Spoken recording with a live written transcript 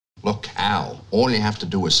Al, all you have to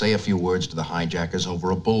do is say a few words to the hijackers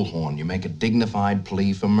over a bullhorn. You make a dignified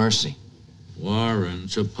plea for mercy. Warren,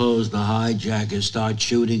 suppose the hijackers start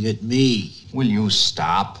shooting at me. Will you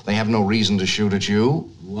stop? They have no reason to shoot at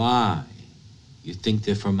you. Why? You think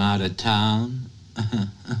they're from out of town?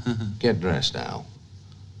 Get dressed, Al.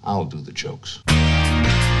 I'll do the jokes.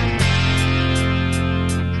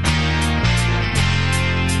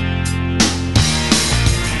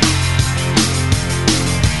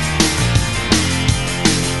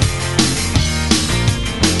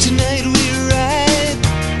 Tonight we ride,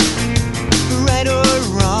 right or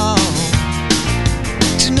wrong.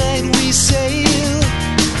 Tonight we sail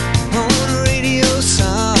on a radio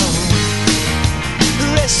song.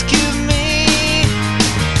 Rescue me,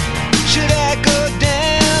 should I go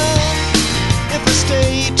down if I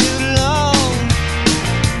stay too long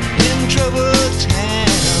in troubled town?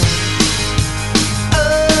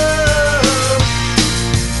 Oh,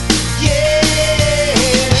 yeah,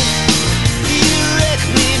 you wreck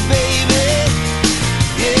me, baby.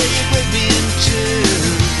 Yeah, you break me in two,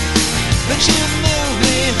 but you move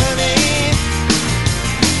me, honey.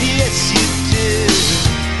 Yes, you do.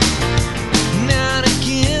 Now and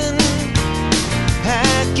again, I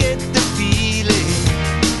get the feeling,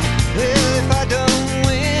 well, if I don't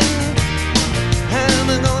win, I'm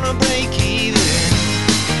gonna break even.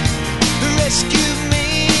 Rescue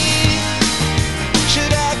me,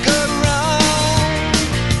 should I go wrong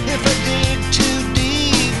if I dig too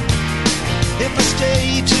deep, if I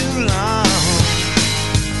stay too long?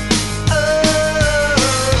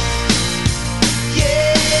 Oh,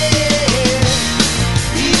 yeah,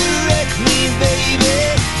 you wreck me, baby.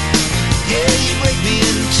 Yeah, you break me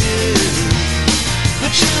in two,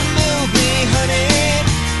 but you move me, honey.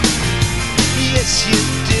 Yes, you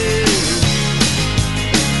do.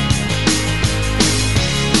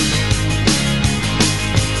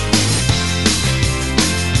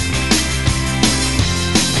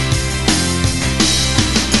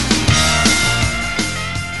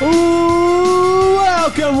 Ooh,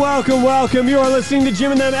 welcome. You are listening to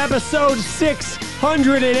Jim and Them, episode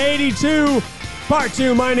 682, part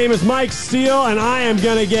 2. My name is Mike Steele, and I am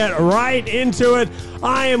going to get right into it.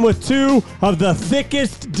 I am with two of the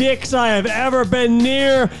thickest dicks I have ever been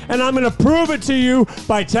near, and I'm going to prove it to you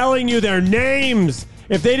by telling you their names.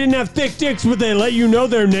 If they didn't have thick dicks, would they let you know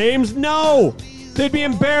their names? No. They'd be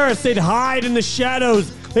embarrassed. They'd hide in the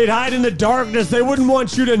shadows. They'd hide in the darkness. They wouldn't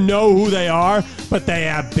want you to know who they are, but they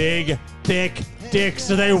have big, thick dicks,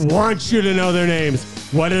 so they want you to know their names.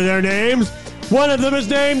 What are their names? One of them is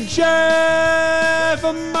named Jeff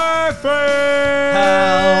Murphy.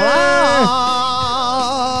 Hello.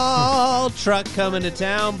 Truck coming to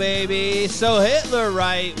town, baby. So Hitler,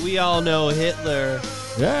 right? We all know Hitler.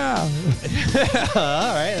 Yeah.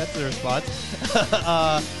 All right, that's the response.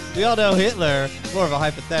 We all know Hitler. More of a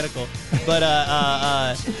hypothetical, but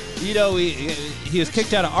you know, he was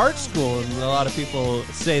kicked out of art school, and a lot of people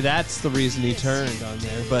say that's the reason he turned on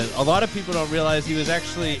there. But a lot of people don't realize he was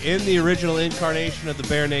actually in the original incarnation of the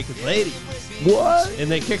Bare Naked Ladies. What?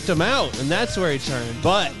 And they kicked him out, and that's where he turned.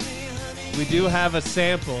 But we do have a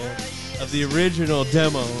sample of the original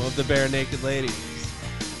demo of the Bare Naked Ladies.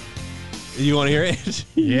 You want to hear it?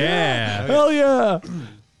 Yeah. Hell yeah.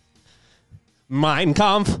 Mein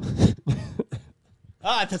Kampf.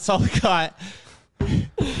 That's all we got.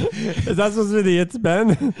 Is that supposed to be the It's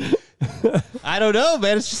Ben? I don't know,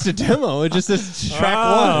 man. It's just a demo. It just is track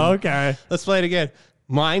Oh, one. okay. Let's play it again.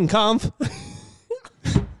 Mein Kampf. Is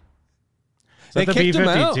that the kicked him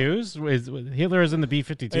out. B-52s? Hitler is in the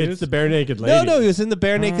B-52s? It's the Bare Naked Ladies. No, he was in the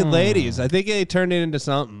Bare Naked Ladies. I think they turned it into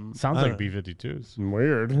something. Sounds I like don't B-52s.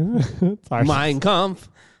 Weird. know. Mein Kampf.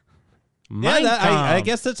 I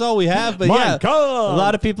guess that's all we have. But Mein yeah, Kampf. a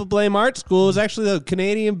lot of people blame art school. It's actually the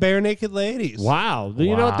Canadian Bare Naked Ladies. Wow.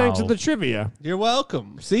 You know, thanks to the trivia. You're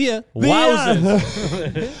welcome. See ya. The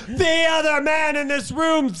other man in this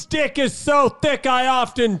room's dick is so thick I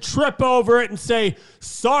often trip over it and say,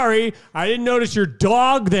 sorry, I didn't notice your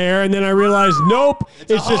dog there. And then I realized, nope,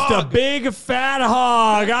 it's just a big fat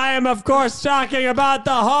hog. I am, of course, talking about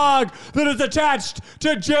the hog that is attached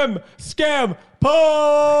to Jim Scam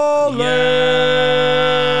Polly.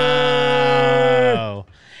 Yo.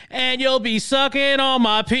 And you'll be sucking on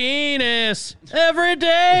my penis every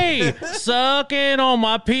day. Sucking on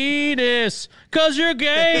my penis, 'cause you're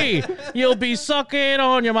gay. You'll be sucking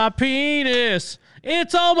on my penis.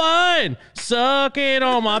 It's all mine. Sucking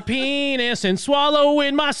on my penis and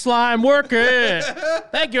swallowing my slime. Work it.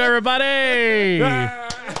 Thank you, everybody.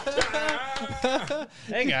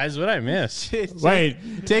 Hey guys, what I miss? Wait,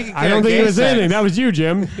 Taking I care don't of think gay it was sex. anything. That was you,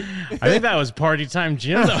 Jim. I think that was Party Time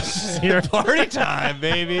Jim that was here. Party time,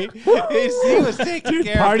 baby. He was taking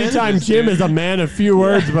care Party of Time business, Jim dude. is a man of few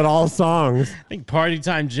words, but all songs. I think Party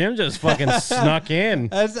Time Jim just fucking snuck in.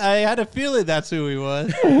 I had a feeling that's who he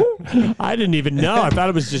was. I didn't even know. I thought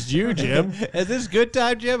it was just you, Jim. Is this good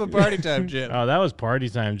time Jim or party time Jim? Oh, that was Party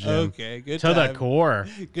Time Jim. Okay, good To time. the core.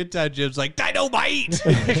 Good time Jim's like, Dynamite!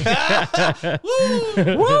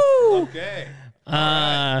 Woo! Okay.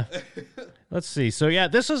 Let's see. So yeah,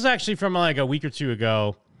 this was actually from like a week or two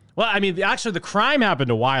ago. Well, I mean, actually, the crime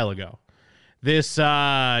happened a while ago. This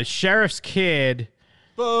sheriff's kid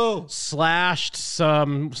Boo. slashed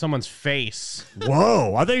someone's face.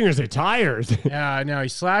 Whoa! I think you're gonna say tires. Yeah, I know. He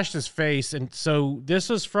slashed his face, and so this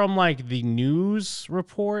was from like the news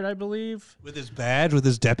report, I believe. With his badge, with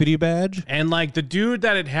his deputy badge? And like the dude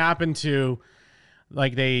that it happened to,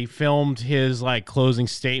 like they filmed his like closing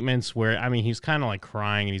statements where I mean he's kind of like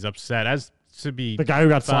crying and he's upset as to be The guy who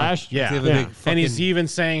got found. slashed? Yeah, Does he have a big and he's fucking- even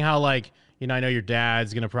saying how like I know your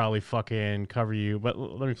dad's gonna probably fucking cover you, but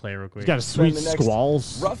let me play it real quick. He's got a sweet Spend the next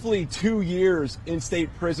squalls. Roughly 2 years in state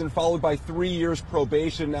prison, followed by 3 years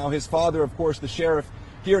probation. Now, his father, of course, the sheriff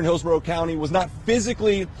here in Hillsborough County, was not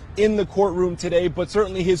physically in the courtroom today, but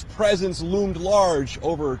certainly his presence loomed large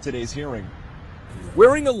over today's hearing.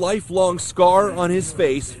 Wearing a lifelong scar on his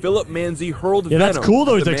face, Philip Manzi hurled Yeah, that's venom cool,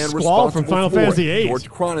 though. at the He's like man Squall from responsible Final for Fantasy it, VIII. George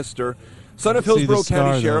Chronister, son of See the Hillsborough scar,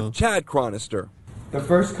 County Sheriff though. Chad Chronister. The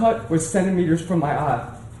first cut was centimeters from my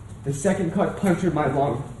eye. The second cut punctured my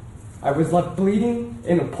lung. I was left bleeding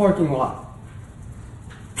in a parking lot.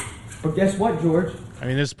 But guess what, George? I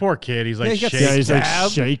mean, this poor kid, he's Yeah, like he got shaking. Yeah, he's like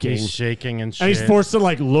Stab. shaking. He's shaking and shit. And he's forced to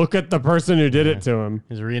like look at the person who did it to him.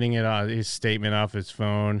 He's reading it his statement off his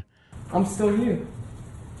phone. I'm still here.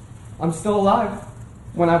 I'm still alive.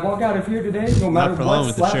 When I walk out of here today, no matter for long what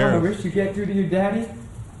with the slap on the sheriff. wrist you get through to your daddy,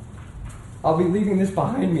 I'll be leaving this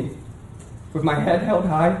behind me. With my head held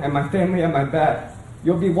high and my family at my back,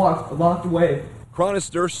 you'll be locked away.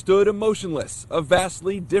 Chronister stood emotionless, a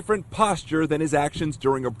vastly different posture than his actions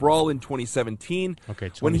during a brawl in 2017,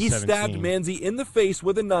 Okay, when he stabbed 2017. Manzi in the face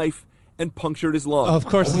with a knife and punctured his lung. Of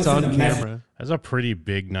course, it's on camera. That's a pretty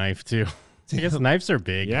big knife too. I guess knives are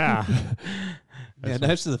big. Yeah. Yeah,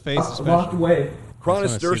 knives to the face, Locked especially. away.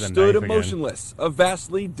 Chronister see the stood knife again. emotionless, a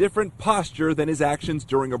vastly different posture than his actions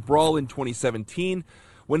during a brawl in 2017,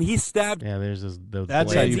 when he stabbed Yeah, there's this. The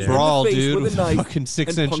That's blade how you there. brawl, in the face dude, with with a a knife fucking and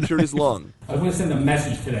 6-inch punctured his lung. I want to send a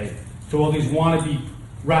message today to all these wannabe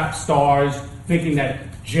rap stars thinking that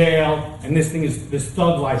jail and this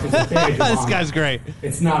thug life is a badge of This honor. guy's great.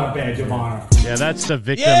 It's not a badge of honor. Yeah, that's the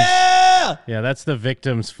victim's. Yeah! Yeah, that's the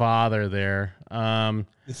victim's father there.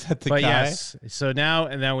 Is that the But guy? yes, so now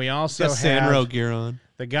and then we also Got Sandro have gear on.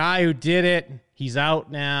 the guy who did it. He's out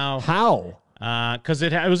now. How? Because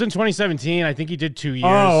it was in 2017. I think he did 2 years.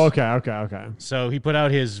 Oh, okay. So he put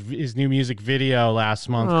out his new music video last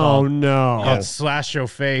month Oh called no. Slash Your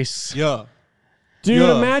Face. Yeah. Dude,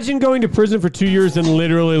 Yeah. imagine going to prison for 2 years and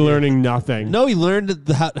literally learning nothing. No, he learned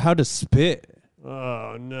how to spit.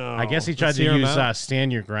 Oh no. I guess he tried Let's to hear him use out.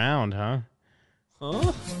 Stand Your Ground, huh?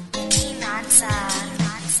 Huh?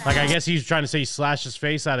 Like, I guess he's trying to say he slashed his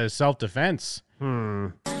face out of self-defense.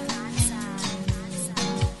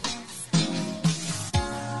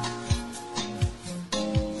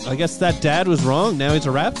 I guess that dad was wrong. Now he's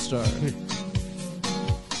a rap star.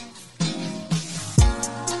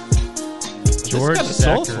 George This is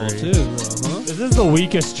kind of soulful, Zachary. too, though, huh? This is the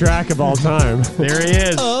weakest track of all time. There he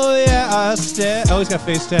is. Oh, yeah, oh, he's got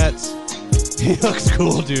face tats. He looks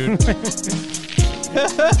cool, dude.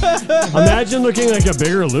 Imagine looking like a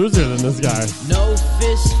bigger loser than this guy. No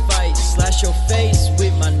fist fight, slash your face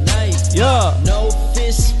with my knife. Yeah. No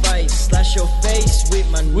fist fight, slash your face with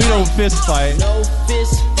my knife. We don't fist fight. No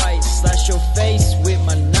fist fight, slash your face with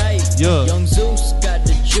my knife. Yeah. Young Zeus got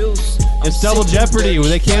the juice. It's Double Jeopardy where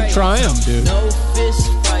they can't try him, dude. No fist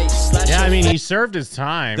fight, slash Yeah, I your mean, he face. served his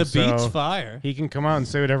time. The so beat's fire. He can come out and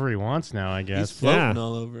say whatever he wants now, I guess. He's floating Yeah.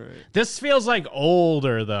 all over it. This feels like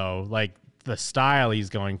older, though. Like the style he's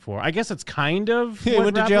going for. I guess it's kind of. He what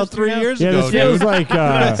went to jail rappers do 3 now. years Yeah, ago, this feels dude. like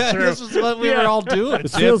This is what we were all doing.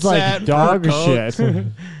 this feels like Dipset, dog fur coat. shit.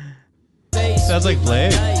 Face Sounds like with my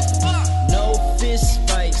Blade. knife. No fist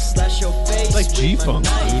fight, slash your face. It's like with G-Funk,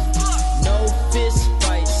 my knife. dude. No fist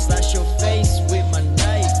fight, slash your face with my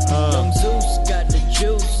knife. Young Zeus got the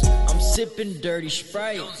juice. I'm sipping dirty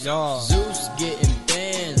Sprite. Yeah. Zeus getting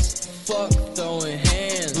bands. fuck throwing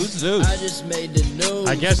hands. Who's Zeus? I just made the news.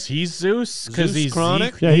 I guess he's Zeus because Zeus he's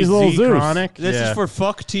Chronic? Zeke. Yeah, he's little Zeus. Chronic. This yeah. is for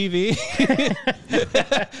Fuck TV.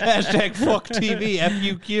 Hashtag Fuck TV,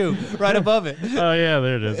 FUQ, right above it. Oh yeah,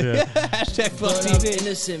 there it is. Yeah. Hashtag Fuck But I'm TV.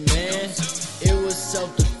 innocent, man. It was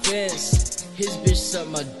self-defense. His bitch sucked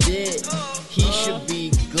my dick. He should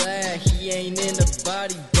be glad he ain't in a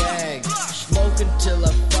body bag. Smoking till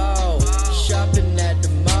I fall. Shopping at the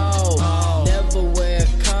mall. Never wear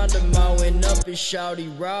a condom. I went up and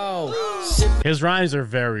shouty raw. His rhymes are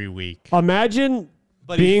very weak. Imagine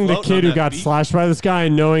But he's being the floating kid on who that got beach. slashed by this guy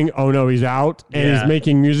and knowing, oh no, he's out, and Yeah. he's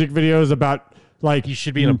making music videos about like He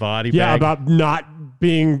should be in a body yeah, bag. about not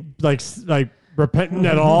being like repentant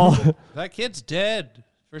at all. That kid's dead,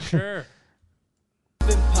 for sure.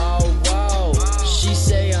 She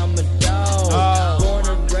say I'm a dog. Born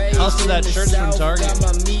and raised Also, that in the shirt's from South. Target. Got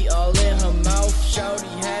my meat all in her mouth.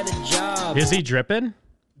 Shouty had a job. Is he dripping?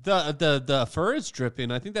 The fur is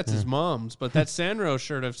dripping. I think that's his mom's, but that Sanro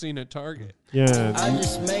shirt I've seen at Target. Yeah, I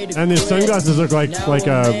just made a and his grip. sunglasses look like Now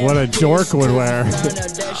what a man dork would pissed. wear. Found out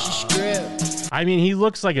that she script. I mean, he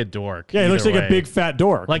looks like a dork. Yeah, he looks either like a way. big fat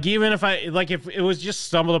dork. Like even if if it was just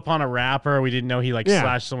stumbled upon a rapper, we didn't know he Yeah.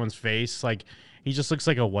 slashed someone's face. Like he just looks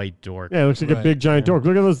like a white dork. Yeah, it looks like a big giant dork.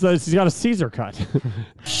 Look at those. He's got a Caesar cut.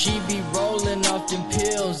 She be rolling off them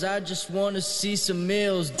pills. I just wanna see some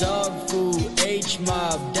meals. Dog food,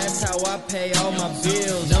 H-mob. That's how I pay all my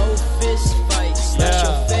bills. No fist fights. Slash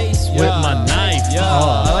your face With my knife. Yeah,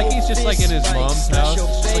 I like he's just like in his mom's house,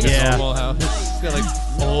 just like Yeah. a normal house. He's got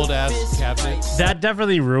like old ass cabinets. That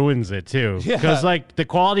definitely ruins it too. Yeah. Because like the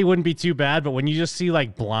quality wouldn't be too bad, but when you just see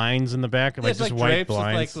like blinds in the back, like It's just like white drapes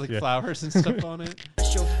blinds, with like yeah. flowers and stuff on it.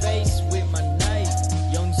 Slash your face with my knife.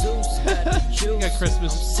 Young Zeus got the juice. Got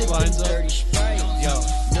Christmas I'm sipping blinds up. dirty Sprite. Yo.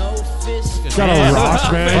 No fist Got a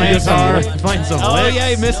rock band Playing guitar. playing some Oh licks. yeah,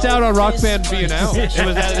 he missed out on Rock Band being out. It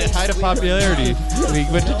was at its height of popularity. And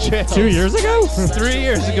he went to jail 2 years ago? 3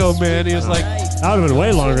 years ago, man. He was like, That would have been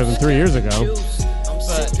way longer than 3 years ago.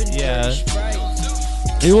 but yeah.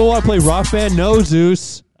 Anyone want to play Rock Band? No,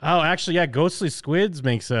 Zeus. Oh, actually, yeah. Ghostly Squids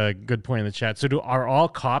makes a good point in the chat. So, are all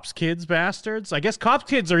cops kids bastards? I guess cops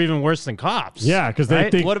kids are even worse than cops. Yeah, because they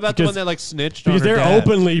right? think. What about the because- one that like snitched on Because her they're dad?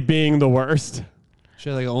 openly being the worst. She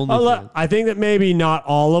had like only. I think that maybe not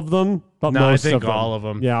all of them, but No, most I think of them. all of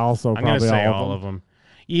them. Yeah, also I'm gonna probably say all of them.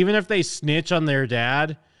 Even if they snitch on their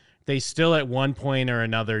dad, they still at one point or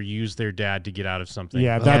another use their dad to get out of something.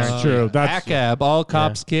 Yeah, that's true. That's ACAB. All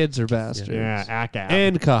cops' kids are bastards. yeah, ACAB.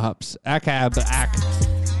 And cops. ACAB.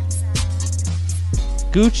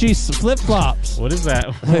 Gucci flip flops. What is that?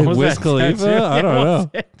 What was Wiz that Khalifa? tattoo? I don't Yeah, know.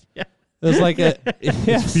 what's it? Yeah. It was like a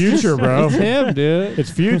It's future, bro. It's him, dude.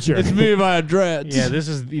 It's future. It's me by dreads. Yeah, this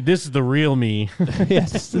is the real me.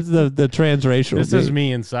 Yes, this is the transracial. This is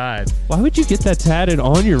me inside. Why would you get that tatted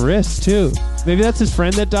on your wrist too? Maybe that's his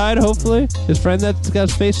friend that died. Hopefully, his friend that's got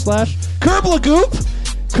his face slashed. Curb Lagoop.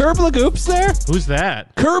 Curb Lagoop's there. Who's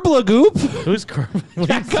that? Curb Lagoop. Who's Curb?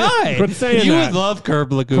 That guy. Quit saying you that. would love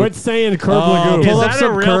Curb Lagoop. Quit saying Curb Oh, Lagoop. pull Is up that a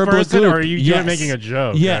some real Curb person, Lagoop. or are you Yes. making a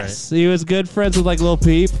joke? Yes, he was good friends with like Lil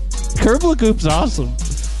Peep. Curb Lagoop's awesome.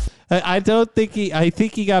 I don't think he. I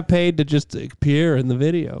think he got paid to just appear in the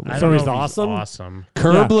video. I So don't he's know if awesome? Awesome.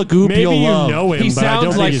 Curb Yeah. Lagoop, Maybe you'll you love. know him, He but I don't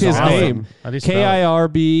sounds think like he's his awesome. name. How do you spell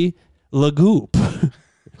it? KIRB Lagoop.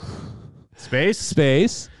 Space.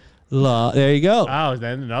 Space. La. There you go. Oh,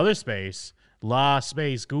 then another space. La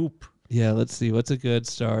space goop. Yeah. Let's see. What's a good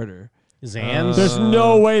starter? Zans. There's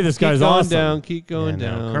no way this Keep guy's going awesome. down. Keep going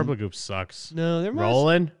Yeah, down. no, Curb Lagoop sucks. No, there must.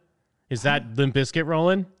 Rollin'? Is that Limp Bizkit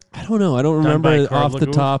rolling? I don't know. I don't Done by remember Curb off the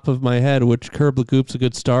Lagoop? top of my head which Curb Lagoop's a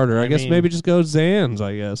good starter. I guess mean- maybe just go Zans.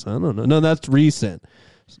 I guess I don't know. No, that's recent.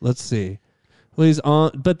 Let's see. Well, he's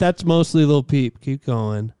on, but that's mostly Lil Peep. Keep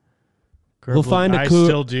going. We'll find a I cool-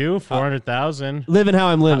 still do. 400,000. Living how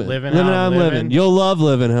I'm living. Living How I'm Living. You'll love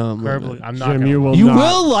living how I'm Curb. living. I'm not Jim, gonna. you will You not.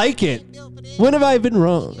 will like it. When have I been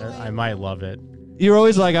wrong? I might love it. You're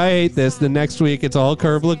always like, I hate this. The next week it's all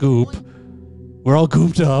Curb Lagoop. We're all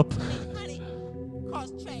gooped up.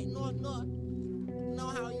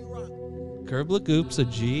 Curb Lagoop's a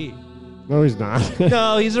G. No, he's not.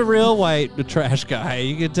 No, he's a real white trash guy.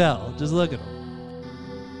 You can tell. Just look at him.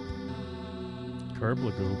 Curb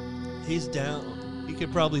Lagoop. He's down. He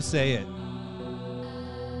could probably say it.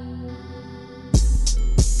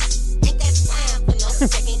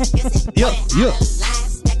 Yo.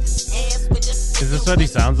 Is this what he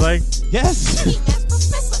sounds like? Yes.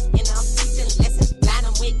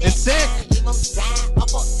 It's sick.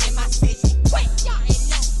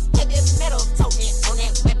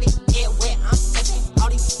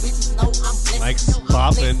 Mike's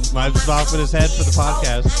popping. Mike's bopping his head for the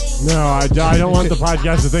podcast. No, I don't want the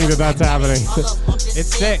podcast to think that that's happening.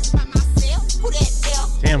 It's sick.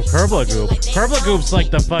 Damn, Kerblagoop. Kerblagoop's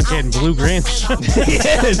like the fucking Blue Grinch.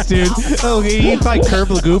 Yes, dude. Oh, you find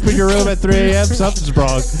Kerblagoop in your room at 3 a.m.? Something's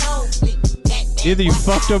wrong. Either you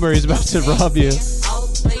fucked him or he's about to rob you.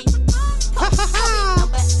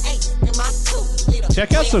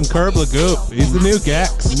 Check out some Kerblagoop. He's the new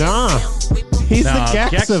Gex. Nah. He's the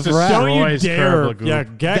Gex of rap. Don't you Roy's dare. Kerblagoop. Yeah,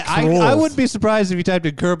 Gex rules. I wouldn't be surprised if you typed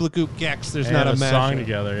in Kerblagoop Gex. There's They not have a a match. song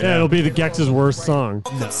together. Yeah, it'll be the Gex's worst song.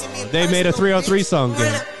 They made a 303 song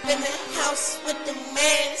game.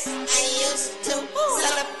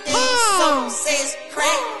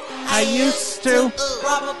 I used to.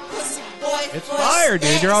 It's fire,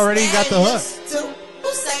 dude. You already got the hook.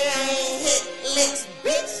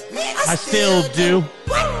 I still do.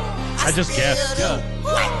 I just guessed.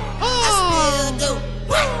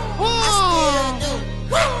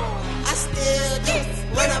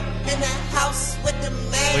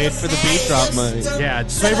 Wait for the beat drop money. Yeah,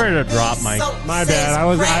 just wait for it to drop, Mike. My bad.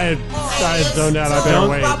 I had zoned out. I better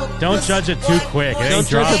wait. Don't judge it too quick. It Don't ain't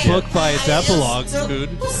judge dropped a book yet. by its epilogue, dude.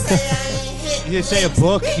 You say a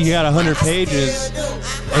book, you got 100 pages,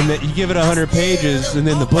 and that you give it 100 pages, and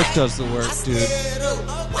then the book does the work, dude.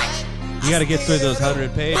 You got to get through those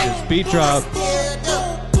 100 pages. Beat drop. He's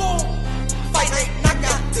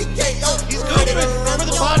goofing. Remember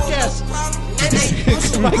the podcast.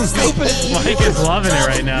 Mike's goofing. Mike is loving it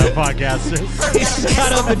right now, podcasters. He just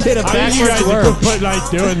got up and did a I think you guys backwards are work.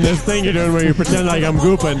 like doing this thing you're doing where you pretend like I'm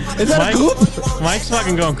gooping. Is that a goop? Mike's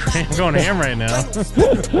fucking going ham right now.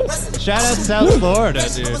 Shout out South Florida,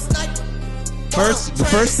 dude.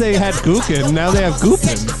 First they had gookin', now they have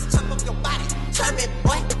goopin'.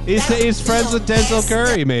 He's friends with Denzel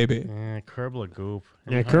Curry, maybe. Kerblagoop.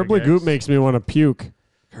 Yeah, Kerblagoop makes me want to puke.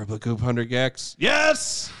 Kerblagoop 100 Gex.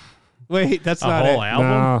 Yes! Wait, that's A not whole it.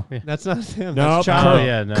 album? No. That's not him. No, That's Chavo.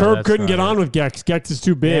 yeah, no, Curb that's couldn't not get it. on with Gex. Gex is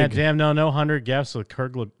too Yeah, big. damn, no 100 guests with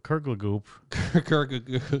Kerblagoop. Kerblagoop.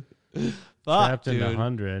 Trapped Fuck, into dude.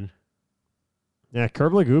 100. Yeah,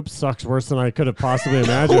 Kerblagoop sucks worse than I could have possibly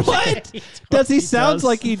imagined. What? Does he sounds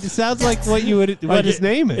like what you would what his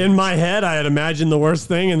name is? In my head, I had imagined the worst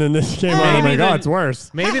thing, and then this came out. I'm like, oh, it's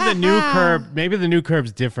worse. Maybe the new Curb. Maybe the new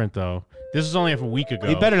Curb's different though. This was only a week ago.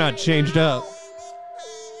 He better not changed up.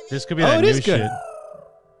 This could be Oh, that it new is good. shit.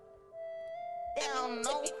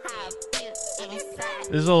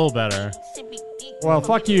 This is a little better. Well,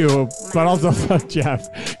 fuck you, but also fuck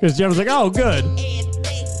Jeff. Because Jeff was like, oh, good.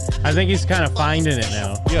 I think he's kind of finding it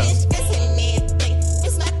now. Yeah.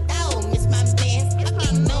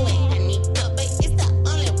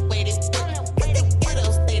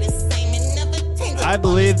 I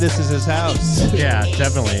believe this is his house. Yeah,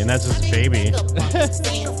 definitely, and that's his baby.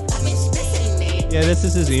 Yeah, this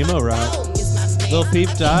is his emo rock. Lil Peep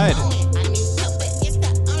died.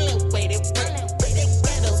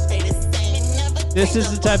 This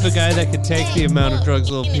is the type of guy that can take the amount of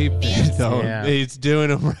drugs Lil Peep did, though. Yeah. He's doing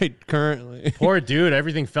them right currently. Poor dude,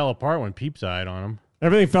 everything fell apart when Peep died on him.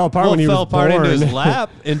 Everything fell apart Well, when he fell was apart born. into his lap,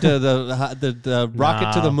 into the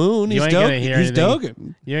rocket to the moon. You He's ain't gonna hear He's anything-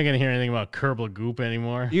 dogging. You ain't gonna hear anything about Kerblagoop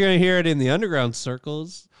anymore. You're gonna hear it in the underground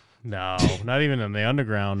circles, No, not even in the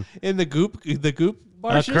underground. in the goop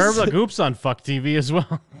marshes. Kerblagoop's on Fuck TV as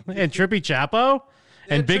well, and Trippy Chapo,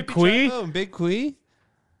 and Big Trippy Quee. Chapo and Big Quee.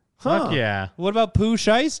 Fuck yeah. What about Pooh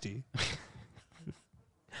Shiesty?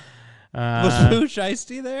 Was Pooh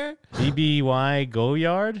Shiesty there? BBY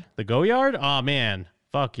Goyard? The Goyard? Oh man,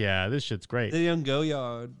 fuck yeah, this shit's great. The young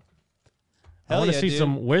Goyard. I Hell want to yeah, see dude.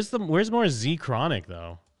 some. Where's more Z Chronic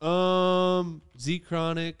though? Z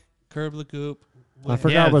Chronic, Kerblagoop. I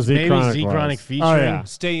forgot what Z maybe Chronic Z was. Chronic featuring Oh, yeah.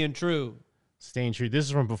 Staying True. Staying True. This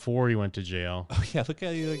is from before he went to jail. Oh yeah, look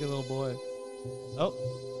at you like a little boy. Oh,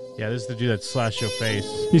 Yeah, this is the dude that slashed your face.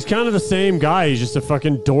 He's kind of the same guy. He's just a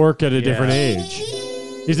fucking dork at a different Yeah. age.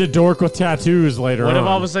 He's a dork with tattoos later What on. if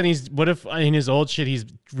all of a sudden what if in his old shit he's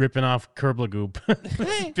ripping off Kerblagoop?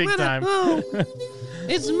 Big time.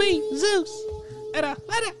 it's me, Zeus.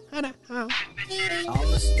 I'ma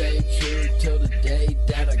stay true till the day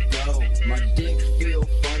that I go. My dick feel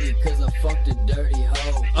funny cause I fucked a dirty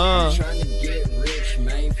hoe. I'm trying to get rich,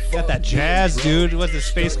 man. Got that jazz, dude. What's the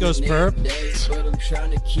Space Ghost perp? But I'm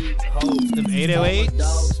trying to keep hope. Them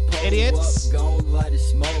 808s, idiots.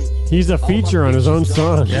 He's a feature on his own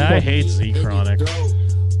song. Yeah, I hate Z Chronic.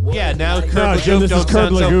 Yeah, now Jim, Kerblagoop this is don't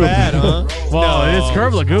sound so Kerblagoop. bad, huh? Well, No. it's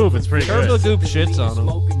Kerblagoop. It's pretty good. Kerblagoop shits on him.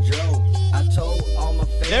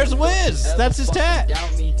 There's Wiz. That's his tat.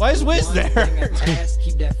 Why is Wiz there?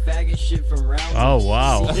 Oh,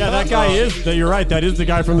 wow. Yeah, that guy is. You're right. That is the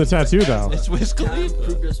guy from the tattoo, though. It's Wiz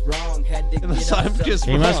Khalifa. Unless I'm just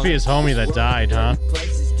He must be his homie that died, huh?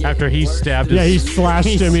 After he stabbed his... Yeah, he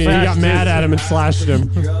slashed him. He got mad at him and slashed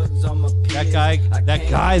him. That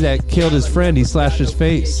guy that killed his friend, he slashed his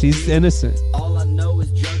face. He's innocent. All I know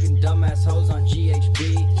is drugging dumbass hoes on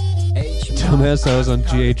GHB. Dumbass hoes on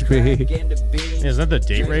GHB. Is that the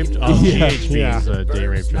date rape? Oh, Yeah. GHB is a date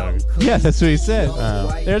rape drug. Yeah, that's what he said.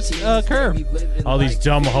 There's Curb. All these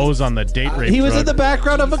dumb hoes on the date rape He was drug. in the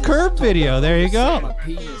background of a Curb video. There you go.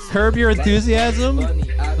 Curb Your Enthusiasm.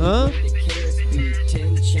 Huh?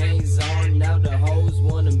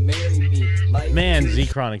 Man,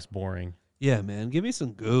 Z-Chronic's boring. Yeah, man. Give me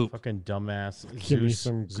some goop. Fucking dumbass. Give me Zeus,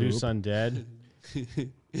 some Zeus goop. Undead.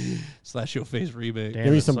 Slash your face remake. Damn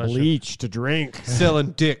Give me it, some Slash bleach to drink.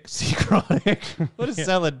 Selling dick. Z-Chronic. What is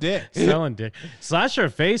selling dick? Selling dick. Slasher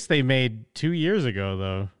Face they made 2 years ago,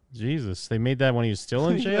 though. Jesus. They made that when he was still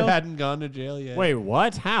in He jail? hadn't gone to jail yet. Wait,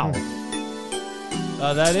 what? How?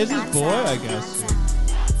 That is his boy, I guess.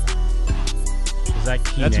 Is that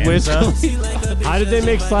That's Wiz Keenanza? Khalifa. How did they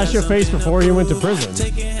make Slash Your Face before he went to prison?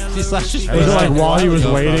 He slashed his Was face it like a while he while was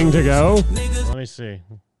ago, waiting to go? Let me see.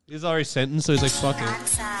 He's already sentenced, so he's like, fuck it.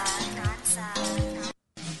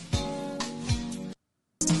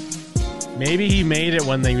 Maybe he made it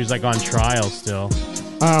when he was like on trial still.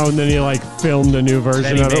 Oh, and then he like filmed a new version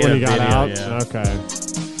Then he of it made when a he got video, out? yeah.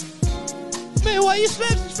 Okay. Man, why you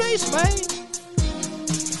smash his face, man?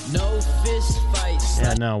 No fist fights.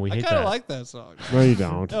 Yeah, no, we I hate kind of that. like that song. No, you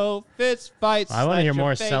don't. No fist fights. I wanna hear slash your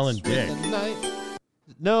more face selling with dick. the knife.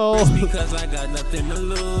 No. Because I got nothing to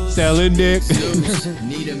lose. Selling dick.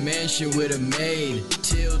 Need a mansion with a maid.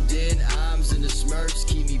 Till then, arms in the Smurfs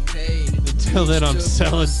keep me paid. Until then, I'm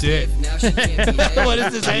selling dick. Now she can't be What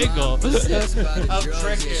is this angle? Possessed by the I'm drugs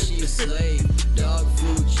and tricking. she a slave. Dog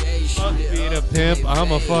food chase. Fuck being a pimp.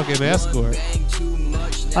 I'm a fucking escort.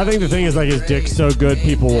 I think the thing is like his dick's so good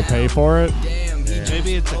people will pay for it.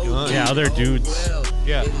 Maybe it's a gun. Yeah, other dudes.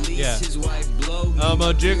 Yeah, yeah. I'm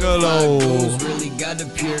a gigolo. Really got a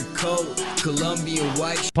pure coat. Colombian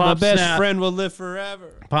white. My Pop best Snap. friend will live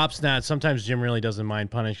forever. Pop Snap. Sometimes Jim really doesn't mind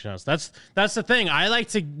punishing us. That's the thing. I like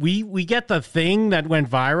to we get the thing that went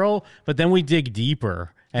viral, but then we dig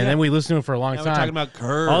deeper and then we listen to it for a long Now time. we're talking about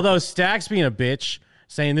Curb. Although Stack's being a bitch,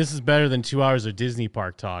 saying this is better than 2 hours of Disney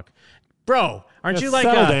park talk. Bro, aren't you like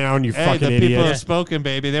settle down, you Hey, fucking the idiot? people have spoken,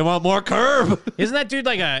 baby. They want more Curb. Isn't that dude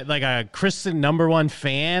like a Kristen #1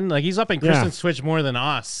 fan? Like he's up in Yeah. Kristen's Switch more than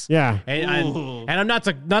us. Yeah. And I'm not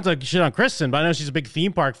to shit on Kristen, but I know she's a big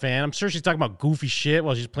theme park fan. I'm sure she's talking about goofy shit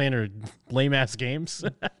while she's playing her lame ass games.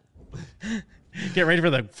 Get ready for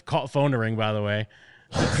the phone to ring, by the way.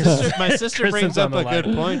 My sister brings Kristen's up on a the good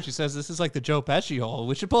line. point. She says this is like the Joe Pesci hole.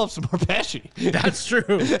 We should pull up some more Pesci. That's true.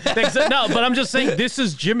 No, but I'm just saying this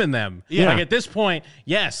is Jim and them. Yeah. Like at this point,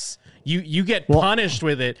 yes, you get punished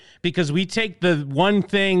with it because we take the one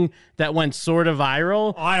thing that went sort of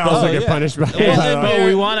viral. I also Oh, get yeah. punished by And, but it.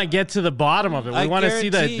 we want to get to the bottom of it. We I want to see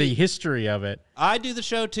guarantee- the history of it. I do the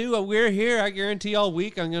show too. We're here. I guarantee all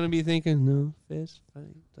week I'm going to be thinking, no fist fight,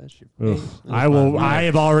 slash your face. I will. I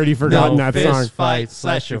have already forgotten that fist song. fight,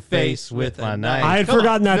 slash your face with a knife. I had Come on.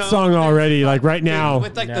 forgotten that No song already. Like right now.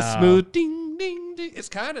 With like the No. smooth ding, ding, ding. It's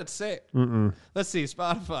kind of sick. Let's see.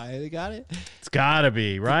 Spotify. They got it? It's gotta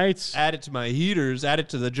be, right? Add it to my heaters. Add it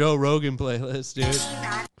to the Joe Rogan playlist, dude.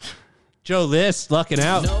 Joe List, lucking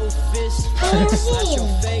out. No fist fights. Slash your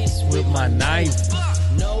face With my knife.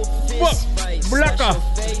 No fist fights. Blacker. Slash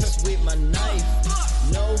your face with my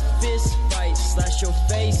knife. No fist fights. Slash your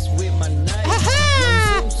face with my knife.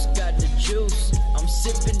 Young Zeus got the juice. I'm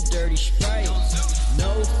sipping dirty Sprite.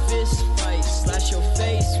 No fist fights. Slash your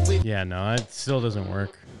face with. Yeah, no, it still doesn't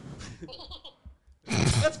work.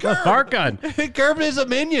 That's Curb. Fart gun. Curb is a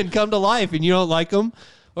minion come to life, and you don't like him?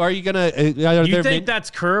 Or are you gonna? You think that's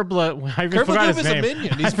Kerbla? I even forgot his is a name.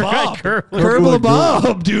 minion. I He's forgot Bob. Kerbla.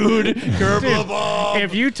 Bob, dude. Kerbla Bob.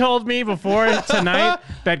 If you told me before tonight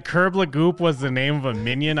that Kerbla Goop was the name of a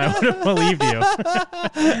minion, I would have believed you.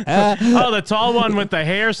 Oh, the tall one with the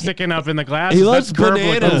hair sticking up in the glasses. He loves that's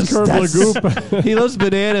Kerbla bananas. Goop. Kerbla Goop. He loves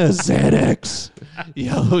bananas. Xanax.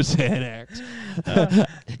 Yellow Xanax.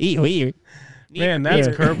 Man, that's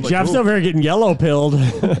Kerbla Jeff's Goop. over here getting yellow pilled.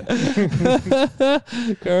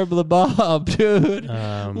 Kerbla Bob, dude.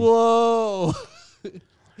 Whoa.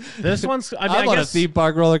 This one's. I mean, I'm I on a guess. theme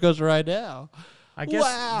park roller coaster right now. I guess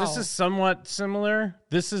Wow. this is somewhat similar.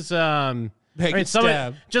 This is Make it someone,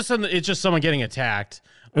 stab. it's just someone getting attacked.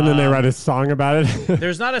 And then they write a song about it.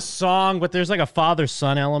 There's not a song, but there's like a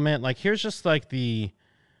father-son element. Like here's just like the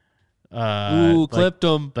Clipped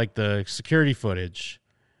him. Like the security footage.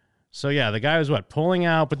 So yeah, the guy was pulling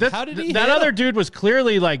out, but How did he that hit other him? dude was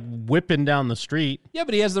clearly like whipping down the street. Yeah,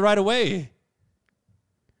 but he has the right of way.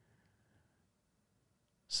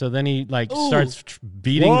 So then he Ooh. starts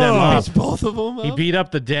beating them up. Beats both of them He up? beat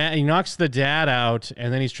up the dad. He knocks the dad out,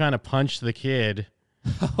 and then he's trying to punch the kid.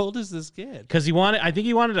 How old is this kid? Because I think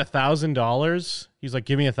he wanted $1,000. He's like,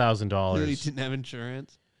 give me He $1,000. didn't have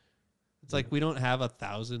insurance. It's like, we don't have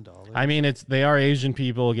 $1,000. I mean, they are Asian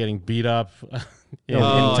people getting beat up. in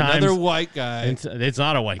times, times. Another white guy. It's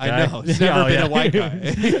not a white guy. I know. It's never been yeah. a white guy.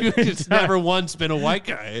 It's never once been a white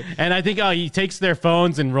guy. And I think he takes their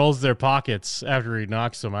phones and rolls their pockets after he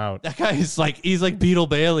knocks them out. That guy is he's like Beetle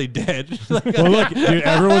Bailey dead. Well, look, dude,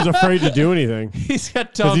 everyone's afraid to do anything. He's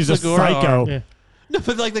got Tom he's a Segura psycho. arm. Yeah. No,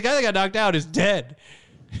 but the guy that got knocked out is dead.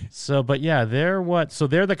 So, but yeah, they're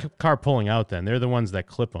the car pulling out then. They're the ones that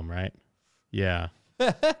clip them, right? Yeah.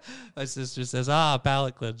 My sister says,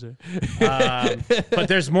 palate cleanser. But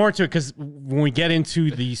there's more to it because when we get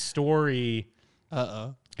into the story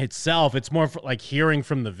itself, it's more like hearing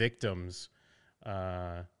from the victims.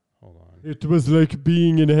 Hold on. It was like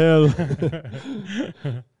being in hell.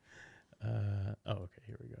 Okay,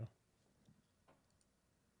 here we go.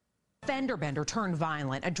 Fender bender turned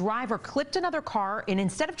violent. A driver clipped another car, and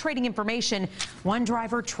instead of trading information, one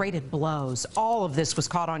driver traded blows. All of this was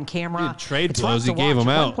caught on camera. He didn't trade It's blows, rough to he gave watch.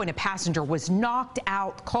 them At out. one point, a passenger was knocked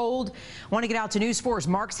out cold. Want to get out to News 4's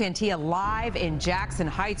Mark Santia live in Jackson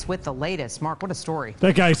Heights with the latest. Mark, what a story.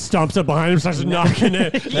 That guy stomps up behind him, starts knocking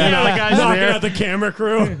it. Yeah, the guy's knocking there. out the camera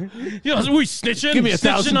crew. You know, we snitching? Give me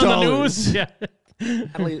Snitching on the $1,000. news? Yeah.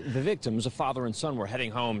 The victims, a father and son, were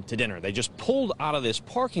heading home to dinner. They just pulled out of this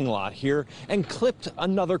parking lot here and clipped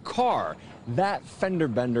another car. That fender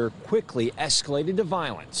bender quickly escalated to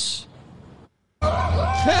violence.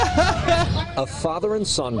 A father and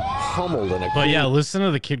son pummeled in a But yeah, listen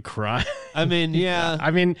to the kid cry. I mean, yeah.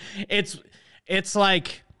 I mean, it's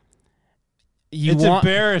like It's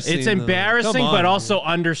embarrassing, It's though. embarrassing, Come on, but dude. also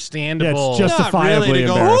understandable. Yeah, it's justifiably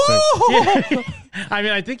embarrassing. Yeah. I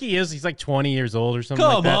mean, I think he is. He's like 20 years old or something.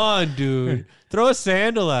 Come like that. on, dude. Throw a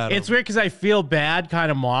sandal at him. It's weird because I feel bad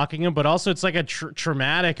kind of mocking him, but also it's like a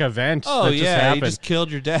traumatic event. Oh, that just yeah. happened. He just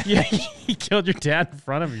killed your dad. Yeah, he killed your dad in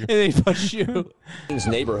front of you. And then he punched you.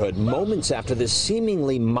 neighborhood moments after this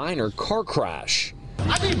seemingly minor car crash.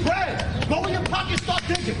 I need bread. Go in your pocket, start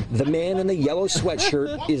digging. The man in the yellow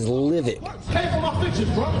sweatshirt is livid Pay for my pictures,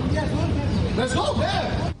 bro. Let's go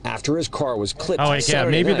there. after his car was clipped Oh, wait, yeah.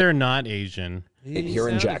 Saturday Maybe night they're not Asian. here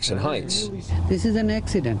in Jackson Heights. This is an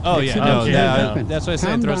accident. Oh, yeah, Accidents no, that yeah, happen. that's why I said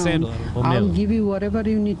Calm throw a down. sandal at him. Well, I'll no. give you whatever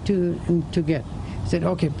you need to get. He said,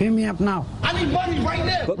 okay, pay me up now. I need money right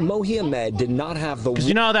now. But Mohi Ahmed did not have the Because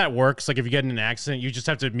you know how that works? Like if you get in an accident, you just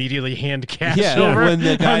have to immediately hand cash Yeah, over. when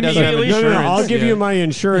the guy doesn't have Immediately. No, insurance. I'll give yeah. you my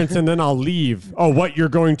insurance and then I'll leave. Oh, what? You're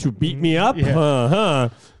going to beat me up? Yeah. Uh-huh.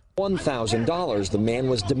 $1,000 the man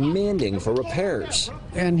was demanding for repairs.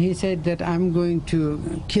 And he said that I'm going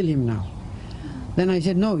to kill him now. Then I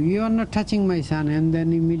said, no, you are not touching my son. And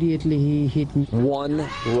then immediately he hit me. One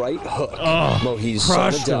right hook. Mohi's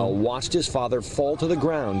son Adele watched his father fall to the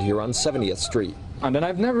ground here on 70th Street. And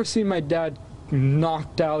I've never seen my dad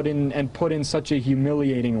knocked out and put in such a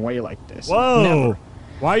humiliating way like this. Whoa. Never.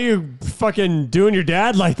 Why are you fucking doing your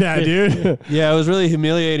dad like that, dude? Yeah, it was really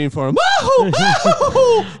humiliating for him.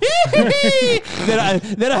 then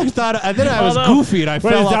I thought I was goofy and I Wait,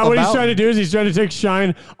 fell is off that the what he's mountain. trying to do? Is he's trying to take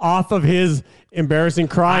shine off of his embarrassing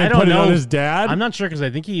cry I and don't put know. it on his dad? I'm not sure because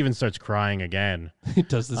I think he even starts crying again. He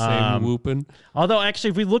does the same whooping. Although,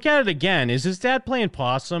 actually, if we look at it again, is his dad playing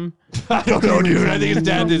possum? I don't know, dude. I think his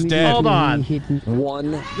dad is dead. Hold on.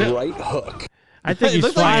 One right hook. I think It he's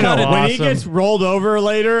looks like fine. he got it. When he gets rolled over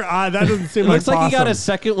later, that doesn't seem It looks like he got a possum.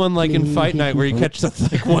 second one like in Fight Night where you catch the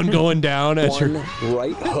like one going down as One your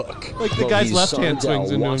right hook. Like the guy's Mohi's left son hand Adele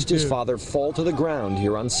swings into him, watched his too. father fall to the ground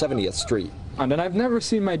here on 70th Street. And I've never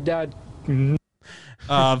seen my dad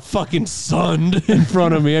fucking sunned in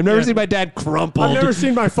front of me. I've never seen my dad crumpled. I've never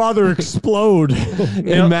seen my father explode.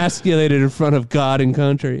 emasculated in front of God and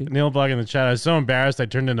country. Neil Bug in the chat. I was so embarrassed I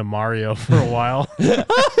turned into Mario for a while.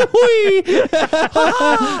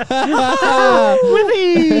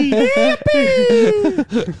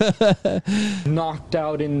 knocked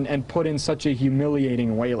out and put in such a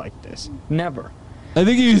humiliating way like this. Never. I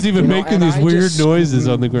think he was even You know, making and these I weird just noises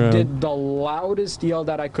on the ground. Did the loudest yell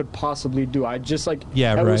that I could possibly do. I just like,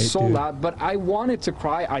 Yeah, it right, was so dude. loud, but I wanted to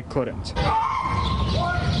cry, I couldn't.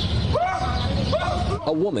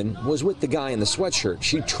 A woman was with the guy in the sweatshirt.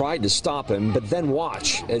 She tried to stop him, but then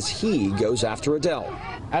watch as he goes after Adele.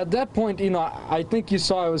 At that point, you know, I think you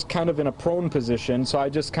saw I was kind of in a prone position, so I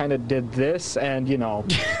just kind of did this, and you know.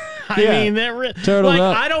 I mean, that Turtled like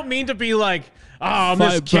up. I don't mean to be like, oh, I'm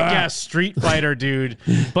this Fight kick-ass back. Street Fighter dude,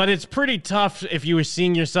 but it's pretty tough if you were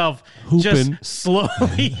seeing yourself Hooping. just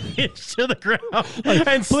slowly hit to the ground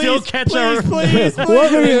and still catch a.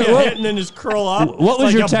 What were you hit and then just curl up? What was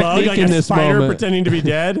like your a bug, technique like in a this spider moment? pretending to be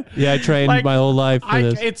dead? Yeah, I trained Like, my whole life for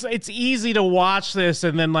this. It's easy to watch this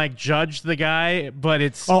and then like judge the guy, but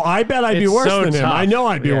it's I bet I'd be it's worse so than him. tough. I know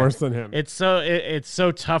I'd be Yeah. worse than him. It's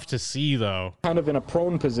so tough to see though. Kind of in a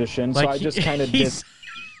prone position, so Like, I just kind of did. he's-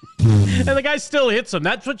 and the guy still hits him.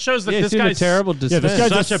 That's what shows that Yeah, this he's in a guy's terrible Yeah, this defense.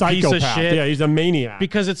 guy's such a a piece of psychopath. shit. Yeah, he's a maniac.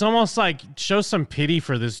 Because it's almost like show some pity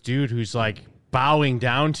for this dude who's like bowing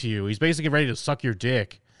down to you. He's basically ready to suck your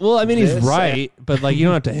dick. Well, I mean, he's This, right, but like you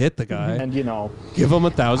don't have to hit the guy. And you know, Give him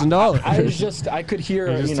 $1,000. I was just, I could hear,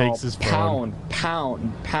 He just you know, takes his phone.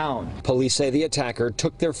 pound. Police say the attacker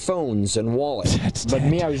took their phones and wallets. But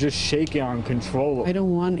me, I was just shaking uncontrollable. I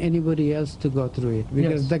don't want anybody else to go through it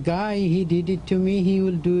because the guy, he did it to me, he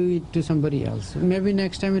will do it to somebody else. Maybe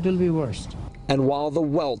next time it will be worse. And while the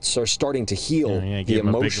welts are starting to heal, Yeah, the gave him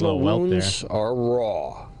a big emotional little welt wounds are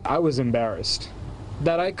raw. I was embarrassed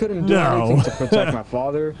that I couldn't do No. anything to protect my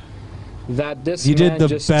father. That this You did man the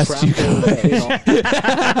just best you trampled, could. you know,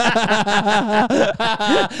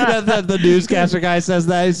 the newscaster guy says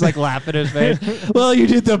that. He's like laughing in his face. Well, you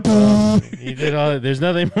did the. You did all. There's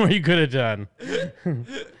nothing more you could have done.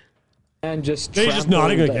 and just Yeah, he's just trampled,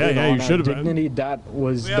 nodding like, yeah, yeah, you on our should have been. dignity. That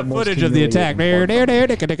was We the have most footage of the attack.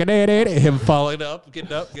 humiliating part. Him falling up,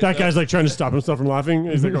 getting up. That guy's like trying to stop himself from laughing.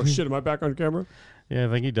 He's like, oh shit, am I back on camera? Yeah, I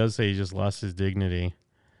think he does say he just lost his dignity.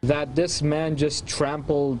 That this man just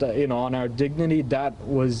trampled, you know, on our dignity. That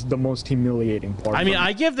was the most humiliating part. I mean, for me.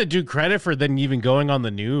 I give the dude credit for then even going on the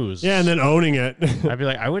news. Yeah, and then owning it. I'd be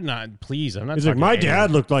like, I would not. Please, I'm not. He's like, talking my to dad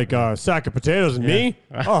anyone. looked like a sack of potatoes, and me?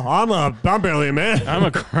 Oh, I'm barely a man. I'm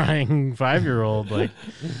a crying 5-year-old. Like,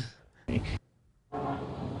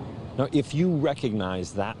 Now, if you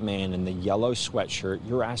recognize that man in the yellow sweatshirt,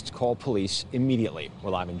 you're asked to call police immediately.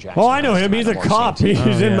 We're live in Jackson. Oh, I know him. He's a cop. He's Oh,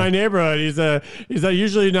 in yeah. my neighborhood. He's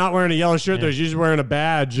usually not wearing a yellow shirt. Though. He's usually wearing a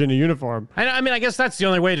badge and a uniform. I mean, I guess that's the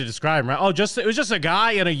only way to describe him, right? Oh, it was just a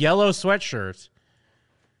guy in a yellow sweatshirt.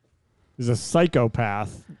 He's a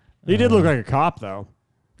psychopath. He did look like a cop, though.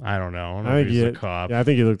 I don't know. I don't know I if think he was he a cop. Yeah, I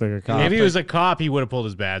think he looked like a cop. If he was a cop, he would have pulled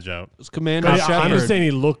his badge out. It's Commander I'm Shepard. just saying he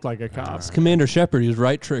looked like a cop. It's Commander Shepard. He was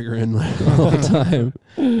right triggering all the time.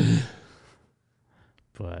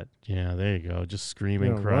 But yeah, there you go. Just screaming,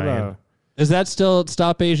 Yeah, what crying. Is that still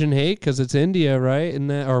Stop Asian Hate? Because it's India, right? And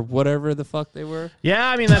that, or whatever the fuck they were. Yeah,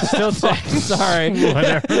 I mean that's still Sorry.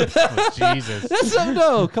 whatever. Oh, Jesus. That's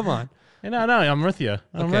no. Come on. No, I'm with you.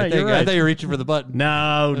 I'm Okay, right. thank You're you. right. I thought you were reaching for the button.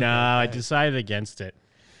 No, I decided against it.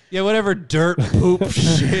 Yeah, whatever dirt poop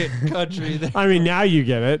shit country. I mean, now you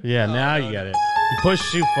get it. Yeah, now you get it. You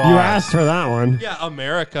pushed too far. You asked for that one. Yeah,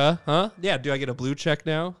 America, huh? Yeah, do I get a blue check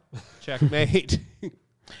now? Checkmate.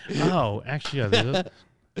 Oh, actually, yeah.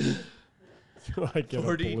 I get a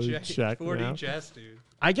 40 blue check, check 40 now. chess, dude.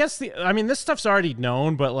 I guess this stuff's already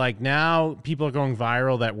known, but like now people are going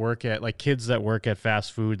viral that work at like kids that work at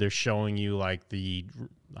fast food. They're showing you like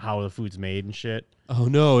how the food's made and shit. Oh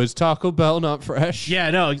no, is Taco Bell not fresh?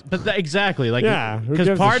 Yeah, no, but exactly. Like, Yeah, who because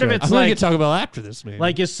gives a part of shit? it's I'm gonna like get Taco Bell after this, man.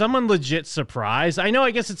 Like, is someone legit surprised? I know.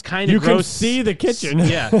 I guess it's kind of You gross. can see the kitchen.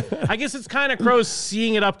 Yeah, I guess it's kind of gross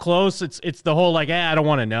seeing it up close. It's the whole like, I don't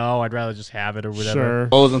want to know. I'd rather just have it or whatever. Sure.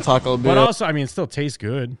 Bowls and Taco Bell. But also, I mean, it still tastes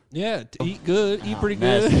good. yeah, eat good, eat pretty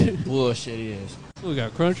That's good. bullshit it is. We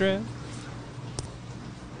got Crunch Wrap.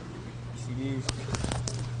 See these?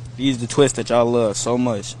 These the twists that y'all love so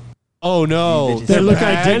much. Oh no, These bitches They in look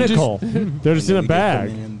bags. identical. They're just in a We just put them bag.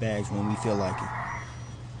 in them bags when we feel like it.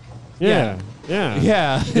 Yeah. Yeah.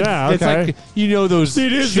 Yeah, Yeah, It's okay. like those. See,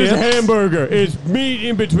 this is chips. hamburger. It's meat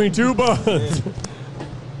in between two buns.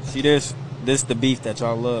 See this? This the beef that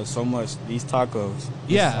y'all love so much. These tacos. This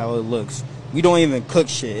Yeah. is how it looks. We don't even cook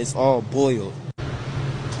shit. It's all boiled.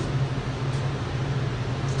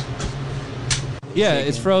 Yeah,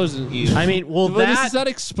 it's frozen. I mean, well, But this that is not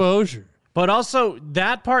exposure. But also,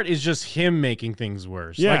 that part is just him making things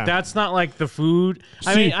worse. Yeah. Like, that's not like the food.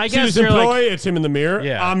 I See- mean, I see guess this you're employee, like, it's him in the mirror.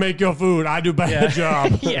 Yeah. I'll make your food. I do bad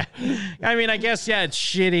job. yeah. I mean, I guess, yeah, it's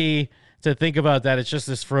shitty to think about that. It's just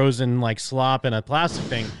this frozen, like, slop in a plastic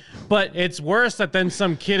thing. But it's worse that then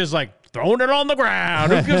some kid is, like, throwing it on the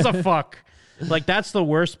ground. Who gives a fuck? Like, that's the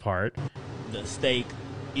worst part. The steak,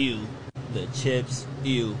 ew. The chips,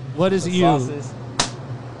 ew. What is the ew? Sauces,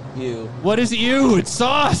 ew. What is ew? It's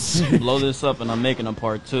sauce. Blow this up and I'm making a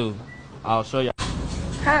part 2. I'll show you.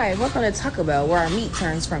 Hi, welcome to Taco Bell, where our meat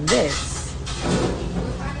turns from this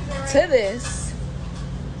to this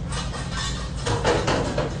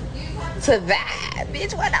to that.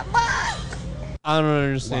 Bitch, what the fuck? I don't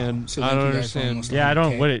understand. So I thank don't you guys for understand. almost Yeah, I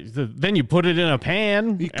don't. Then you put it in a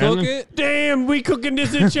pan. You cook it? Damn, we cooking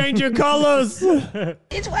this and change your colors.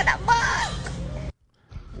 Bitch, what the fuck?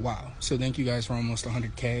 Wow. So thank you guys for almost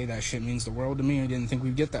 100K. That shit means the world to me. I didn't think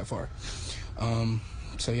we'd get that far.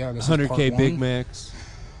 So yeah, this is part 100K Big one. Macs.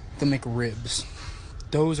 The McRibs.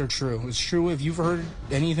 Those are true. It's true. If you've heard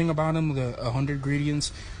anything about them, the 100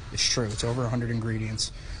 ingredients, it's true. It's over 100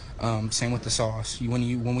 ingredients. Same with the sauce.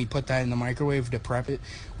 When we put that in the microwave to prep it,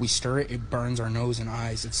 we stir it. It burns our nose and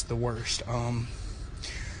eyes. It's the worst.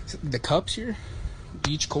 The cups here,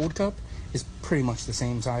 each cold cup is pretty much the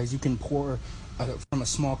same size. You can pour from a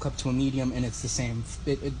small cup to a medium, and it's the same.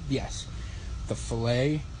 Yes, the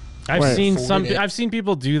fillet. I've seen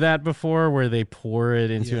people do that before, where they pour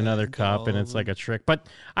it into another cup, and it's like a trick. But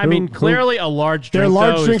I mean, clearly a large drink. Their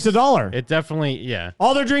large drink's $1. It definitely, yeah.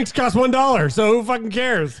 All their drinks cost $1, so who fucking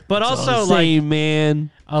cares? But also, like,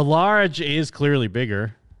 man, a large is clearly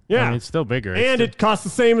bigger. Yeah, I mean, it's still bigger, and it costs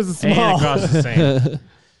the same as a small. And it costs the same.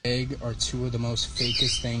 Egg are two of the most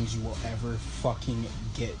fakest things you will ever fucking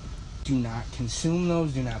get. Do not consume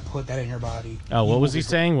those. Do not put that in your body. Oh, what was he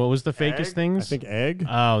saying? What was the fakest things? I think egg.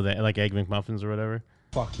 Oh, like Egg McMuffins or whatever.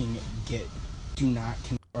 Fucking get. Do not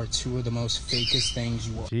are two of the most fakest things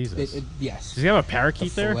you will. Jesus. Yes. Does he have a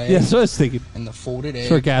parakeet there? fillet Yeah, that's what I was thinking. And the folded egg.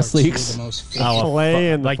 For gas are two leaks. Of the most Oh, fakest.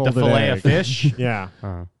 Fillet and like the folded fillet egg. of fish. Yeah.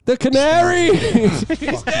 The canary.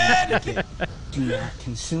 He's dead. Do not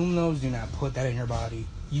consume those. Do not put that in your body.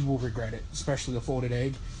 You will regret it, especially the folded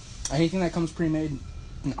egg. Anything that comes pre-made,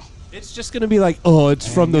 no. It's just gonna be like, oh, it's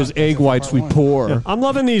from those egg whites we pour. Yeah. I'm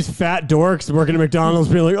loving these fat dorks working at McDonald's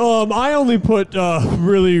being like, I only put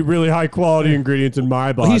really, really high quality ingredients in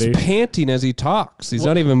my body. Well, he's panting as he talks. He's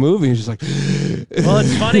not even moving. He's just like. Well,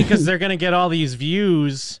 it's funny because they're gonna get all these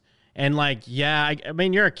views, and like, yeah, I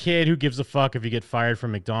mean, you're a kid. Who gives a fuck if you get fired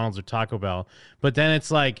from McDonald's or Taco Bell? But then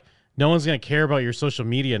it's like, no one's gonna care about your social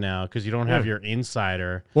media now because you don't have your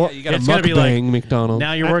insider. Well, you got it's a gonna be like mukbang McDonald's.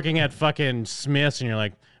 Now you're working at fucking Smith's, and you're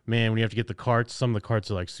like, man, when you have to get the carts, some of the carts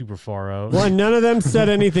are like super far out. Well, and none of them said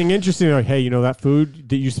anything interesting. Like, hey, you know that food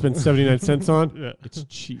that you spent 79 cents on? Yeah. It's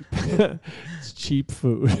cheap. It's cheap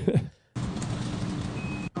food.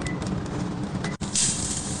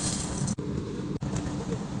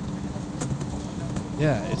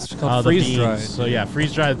 Yeah, it's called freeze dried. So yeah,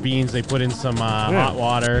 freeze dried beans. They put in some hot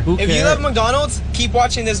water. If you love McDonald's, keep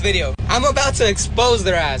watching this video. I'm about to expose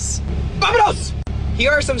their ass. Vámonos! Here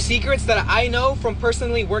are some secrets that I know from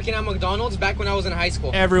personally working at McDonald's back when I was in high school.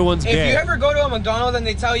 Everyone's If gay. you ever go to a McDonald's and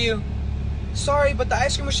they tell you, sorry, but the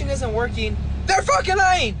ice cream machine isn't working, they're fucking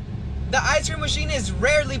lying! The ice cream machine is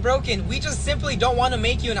rarely broken. We just simply don't want to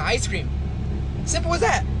make you an ice cream. Simple as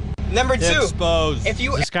that. Number two, if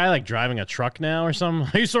you Is this guy like driving a truck now or something?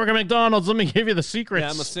 I used to work at McDonald's. Let me give you the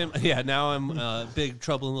secrets. Yeah, now I'm big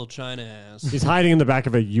trouble in Little China ass. He's hiding in the back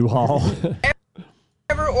of a U-Haul.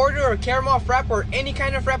 ever order a caramel frap or any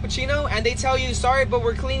kind of frappuccino and they tell you, sorry, but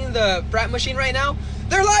we're cleaning the frap machine right now,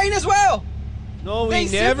 they're lying as well. No, They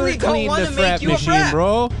we never simply don't cleaned wanna the make frap you a machine, frap.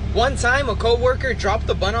 bro. One time, a coworker dropped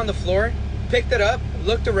the bun on the floor, picked it up,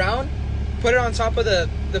 looked around, put it on top of the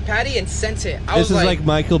patty, and sent it. I This was is like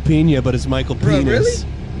Michael Pena, but it's Michael Bro, Penis.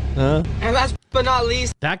 really? Huh? And last but not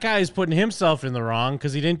least, That guy is putting himself in the wrong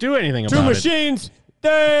because he didn't do anything Two about it. machines.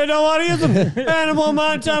 They don't want to use them. And one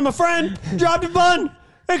more time, a friend dropped a bun.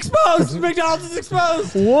 Exposed. McDonald's is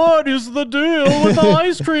exposed. What is the deal with the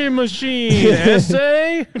ice cream machine?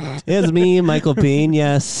 Essay? It's me, Michael Pena.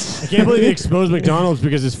 Yes. I can't believe he exposed McDonald's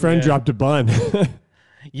because his friend dropped a bun.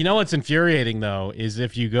 You know what's infuriating though is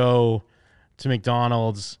if you go to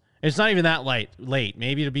McDonald's, it's not even that late.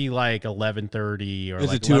 Maybe it'll be like 11:30 or. Is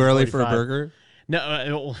like it too early for a 11:45. burger?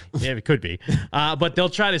 No, yeah, it could be. But they'll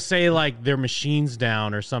try to say like their machine's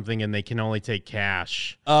down or something, and they can only take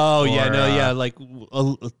cash. Oh, Or, yeah, no, yeah, like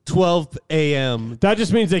 12 a.m. That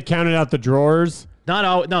just means they counted out the drawers. Not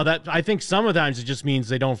all. No, that I think sometimes it just means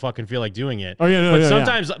they don't fucking feel like doing it. Oh, yeah, no, but yeah,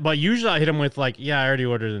 sometimes, but usually I hit them with like, yeah, I already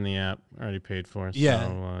ordered in the app, I already paid for it. Yeah.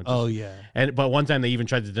 So, Oh, yeah. And but one time they even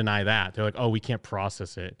tried to deny that. They're like, oh, we can't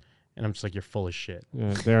process it, and I'm just like, you're full of shit.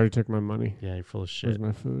 Yeah, they already took my money. Yeah, you're full of shit. Where's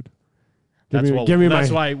my food? That's give me, what. give me that's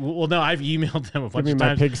my, why. Well, no, I've emailed them a bunch me of my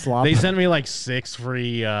times. pig slop. They sent me like 6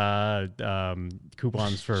 free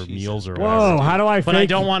coupons for meals or whatever. Whoa, how do I But I fake-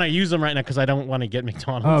 don't want to use them right now because I don't want to get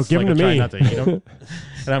McDonald's. Oh, give like, them to I'm trying me. not to eat them.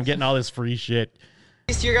 And I'm getting all this free shit.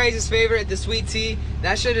 Your guys' favorite, the sweet tea.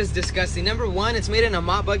 That shit is disgusting. Number one, it's made in a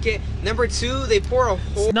mop bucket. Number two, they pour a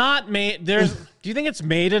whole. It's not made. Do you think it's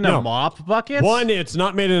made in a mop bucket? One, it's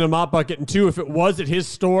not made in a mop bucket, and two, if it was at his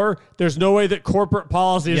store, there's no way that corporate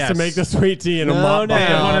policy is to make the sweet tea in a mop bucket. They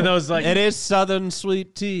have one of those like it is Southern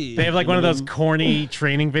sweet tea. They have like one of those corny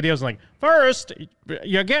training videos, like first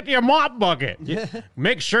you get your mop bucket.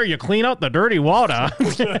 Make sure you clean out the dirty water.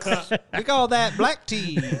 We call that black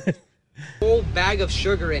tea. Whole bag of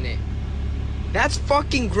sugar in it. That's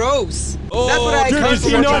fucking gross. Oh, That's what I dude, come does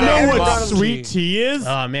he from. not know what sweet tea is?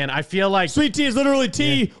 Oh man, I feel like sweet tea is literally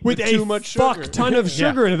tea with a too much fuck sugar. ton of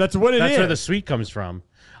sugar in it. That's what it is. That's where the sweet comes from.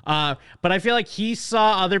 But I feel like he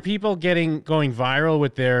saw other people going viral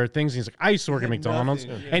with their things. He's like, I used to work at McDonald's,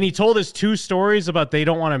 and he told us 2 stories about they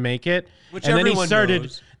don't want to make it. Which and then he everyone started.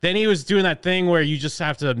 knows. Then he was doing that thing where you just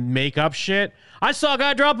have to make up shit. I saw a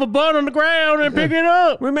guy drop a bun on the ground and pick it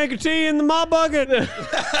up. We make a tea in the mop bucket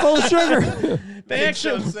full of sugar. They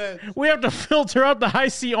actually, we have to filter out the high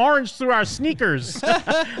C orange through our sneakers.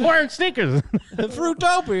 Orange sneakers.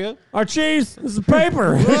 Fruitopia. Our cheese is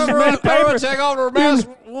paper. Whoever take off their mask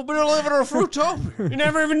will be living in a Fruitopia. You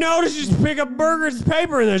never even notice. You just pick up burgers, it's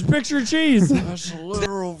paper, and there's a picture of cheese. That's a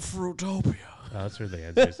literal Fruitopia. Oh, that's where they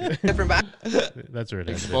answer. That's where it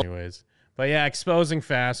is, anyways. But yeah, exposing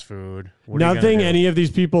fast food. What are you Nothing gonna do? any of these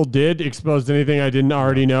people did exposed anything I didn't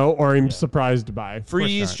already know or am surprised by.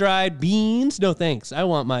 Freeze-dried beans? No, thanks. I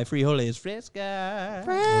want my frijoles fresca.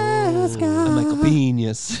 I'm Michael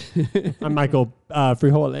Pinas. I'm Michael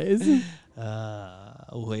Frijoles.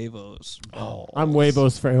 Huevos. Oh. I'm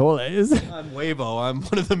Huevos Frijoles. I'm Huevo. I'm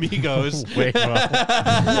one of the Migos.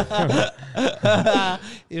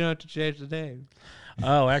 You don't have to change the name.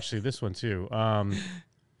 Oh, actually, this one too.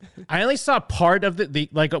 I only saw part of the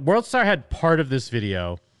like WorldStar had part of this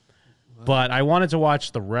video, but I wanted to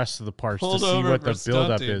watch the rest of the parts to see what the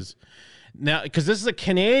buildup is. Now, because this is a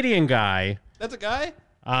Canadian guy. That's a guy?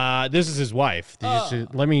 This is his wife.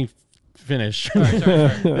 Let me finish. Sorry.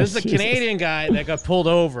 This is a Canadian guy that got pulled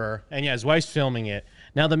over, and yeah, his wife's filming it.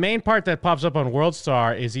 Now, the main part that pops up on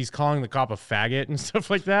WorldStar is he's calling the cop a faggot and stuff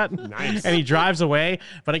like that. Nice. And he drives away,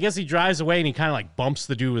 but I guess he drives away and he kind of like bumps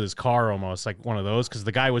the dude with his car almost, like one of those, because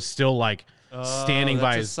the guy was still like standing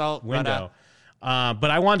by his window.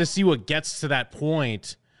 But I wanted to see what gets to that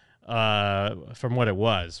point from what it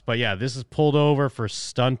was. But yeah, this is pulled over for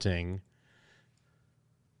stunting.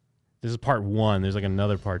 This is part 1. There's like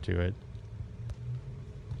another part to it.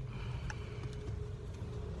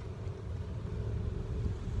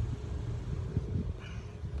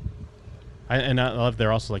 And I love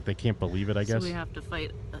they're also like they can't believe it, I guess. So we have to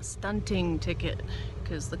fight a stunting ticket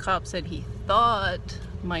because the cop said he thought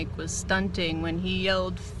Mike was stunting when he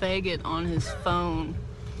yelled faggot on his phone.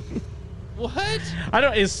 What? I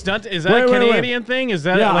don't. Is that a Canadian thing? Is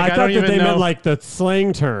that? Yeah, like, I thought don't even that they know. meant like the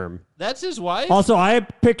slang term. That's his wife? Also, I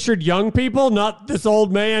pictured young people, not this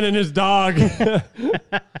old man and his dog.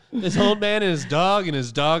 This old man and his dog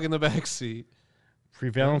in the back seat.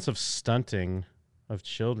 Prevalence of stunting of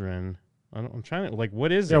children. I'm trying to like.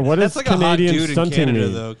 What is it? Yeah, what That's is like Canadian a hot dude stunting in Canada,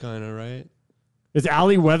 mean? though, kind of, right? Is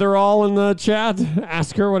Ali Weatherall in the chat?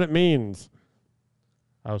 Ask her what it means.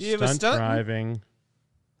 Oh, You have a stunt stunt? driving.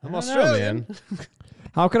 I'm I don't know, Australian. man.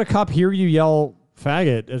 How can a cop hear you yell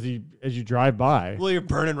faggot as you drive by? Well, you're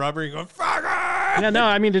burning rubber and going, faggot! Yeah, no,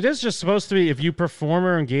 I mean, it is just supposed to be if you perform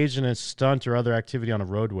or engage in a stunt or other activity on a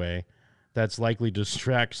roadway that's likely to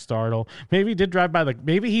distract, startle. Maybe he did drive by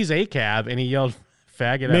maybe he's a cab and he yelled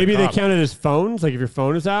faggot at Maybe a they cop. counted as phones, like if your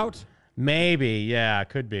phone is out? Maybe, yeah,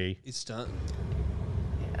 could be. He's stunting.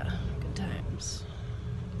 Yeah, good times.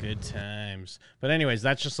 Good times. But anyways,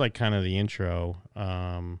 that's just like kind of the intro.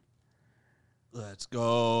 Let's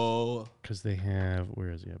go. Because they have, where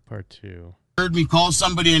is it? Part 2. Heard me call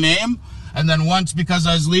somebody a name, and then once because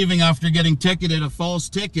I was leaving after getting ticketed, a false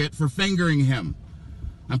ticket for fingering him.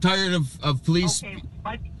 I'm tired of police.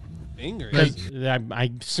 Fingering? I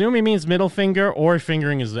assume he means middle finger or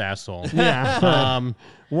fingering his asshole. Yeah.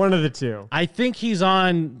 One of the two. I think he's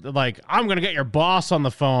on, like, I'm going to get your boss on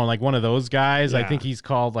the phone, like one of those guys. I Yeah. think he's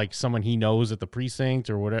called, like, someone he knows at the precinct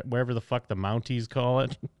or wherever the fuck the Mounties call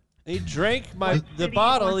it. He drank the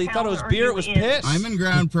bottle. He thought it was beer. It was piss. I'm in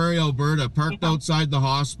Grand Prairie, Alberta, parked outside the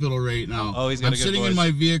hospital right now. Oh, he's got I'm a good sitting voice. in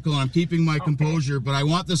my vehicle and I'm keeping my composure, but I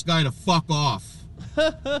want this guy to fuck off.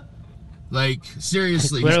 Like,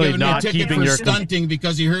 seriously, he's Clearly giving me a not ticket keeping for your stunting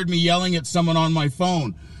because he heard me yelling at someone on my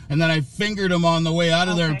phone. And then I fingered him on the way out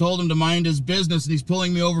of there and told him to mind his business, and he's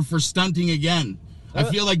pulling me over for stunting again. I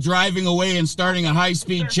feel like driving away and starting a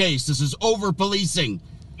high-speed chase. This is over-policing.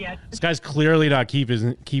 yet. This guy's clearly not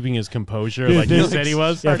keeping his composure Dude, like he said he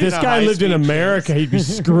was. Yeah, if this guy lived in America, he'd be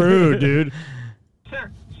screwed, dude.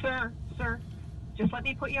 Sir, just let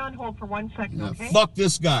me put you on hold for 1 second, okay? Fuck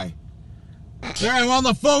this guy. There, I'm on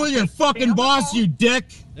the phone with your fucking boss, you dick.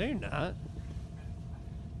 No, you're not.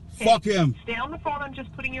 Fuck him. Stay on the phone. I'm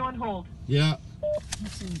just putting you on hold. Yeah.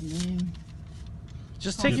 What's his name?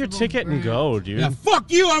 Just take your ticket and go, dude. Yeah,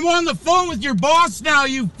 fuck you. I'm on the phone with your boss now,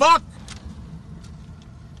 you fuck.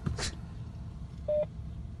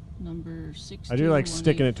 Number 60. I do like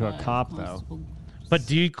sticking it to a cop, though. But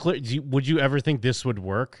would you ever think this would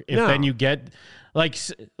work? If No. then you get like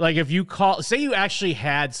if you call, say you actually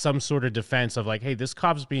had some sort of defense of like, hey, this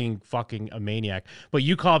cop's being fucking a maniac, but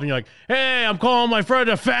you call up and you're like, hey, I'm calling my friend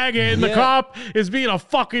a faggot, and the cop is being a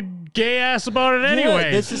fucking gay ass about it anyway.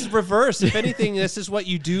 Yeah, this is reverse. If anything, this is what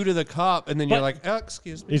you do to the cop, and then you're like, oh,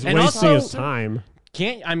 excuse me. He's And wasting also- his time.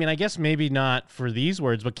 I guess maybe not for these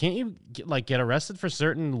words, but can't you get arrested for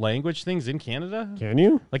certain language things in Canada? Can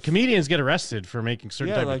you? Like comedians get arrested for making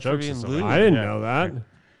certain type like of for jokes being and stuff. lewd. like I that. didn't Yeah. know that.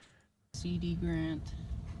 CD Grant.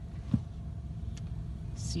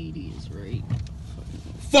 CD is right.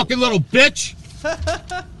 Fucking little bitch.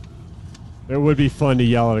 It would be fun to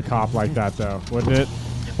yell at a cop like that, though, wouldn't it?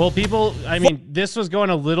 Well, people, this was going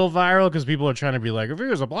a little viral because people are trying to be like, if he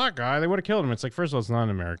was a black guy, they would have killed him. It's like, first of all, it's not in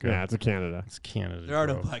America. Yeah, it's Canada. It's Canada. There are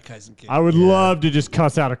no bro. black guys in Canada. I would love to just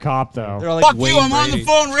cuss out a cop, though. They're all like Fuck Wayne you. I'm on the Brady.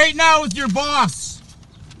 phone right now with your boss.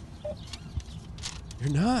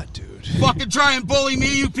 You're not, dude. Fucking try and bully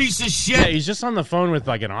me, you piece of Yeah, shit. he's just on the phone with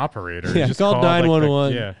like an operator. He Yeah, just call called, like,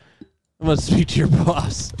 911. yeah. I'm gonna speak to your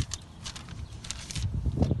boss.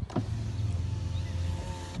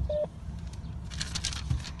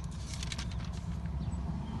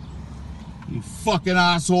 You fucking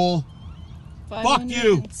asshole. Fuck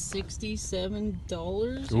you.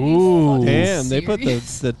 $567. Ooh. Damn, they put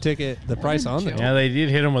the ticket, the price on there. Yeah, they did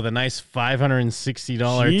hit him with a nice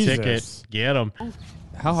 $560 Jesus. ticket. Get him.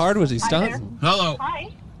 How hard was he Hi stunting? Hello. Hi.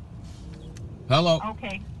 Hello.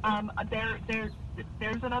 Okay.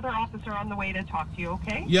 There's another officer on the way to talk to you.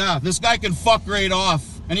 Okay. Yeah, this guy can fuck right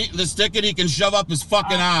off. And this ticket he can shove up his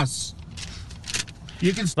fucking ass.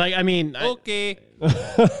 You can... Like, I mean... Okay.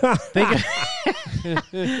 Think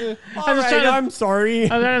All right, I'm sorry.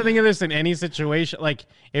 I'm trying to think of this in any situation. Like,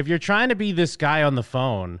 if you're trying to be this guy on the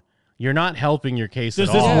phone, you're not helping your case Does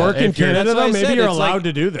at this all. work in If you're- Canada, That's what though? I Maybe said. you're It's allowed like-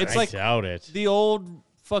 to do that. It's I like doubt it. the old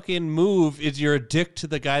fucking move is you're a dick to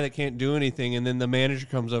the guy that can't do anything, and then the manager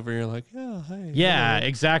comes over and you're like, oh, hey. Yeah, hello."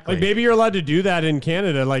 exactly. Like maybe you're allowed to do that in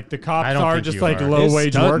Canada. Like the cops I don't are think just you like are. low His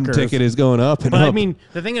wage stunting workers. ticket is going up and But up. I mean,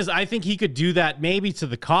 the thing is, I think he could do that maybe to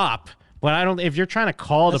the cop. But I don't. If you're trying to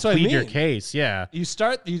call That's to what I plead your mean. case, yeah. you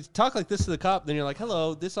talk like this to the cop, then you're like,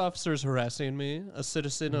 hello, this officer is harassing me, a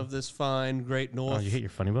citizen of this fine, great North. Oh, you hit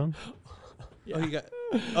your funny bone?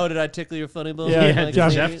 Oh, did I tickle your funny bone? Yeah, Yeah, Like,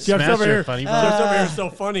 Jeff, Jeff maybe? smashed Jeff's over your here. funny bone. Jeff's over here so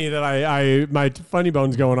funny that I my funny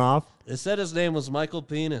bone's going off. They said his name was Michael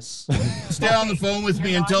Penis. Stay on the phone with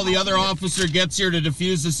me until the other officer gets here to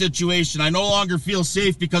defuse the situation. I no longer feel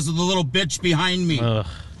safe because of the little bitch behind me. Ugh.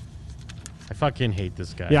 I fucking hate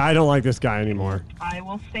this guy. Yeah, I don't like this guy anymore. I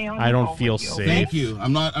will stay on. I the don't phone feel with you, safe. okay? Thank you.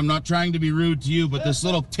 I'm not trying to be rude to you, but this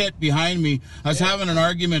little tit behind me, I was having an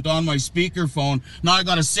argument on my speakerphone. Now I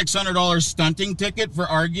got a $600 stunting ticket for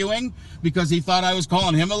arguing because he thought I was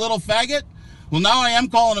calling him a little faggot. Well, now I am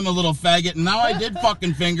calling him a little faggot, and now I did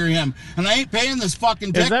fucking finger him, and I ain't paying this fucking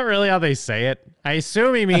Is ticket. that really how they say it? I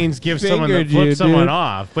assume he means give someone Fingered flip you, someone dude.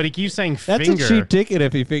 off, but he keeps saying That's finger. a cheap ticket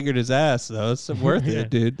if he fingered his ass, though. It's worth Yeah. it,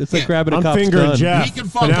 dude. It's like Yeah. grabbing a I'm cop's fingering gun. Jeff, He can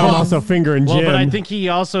but fuck now I'm off. also fingering Well, Jim. but I think he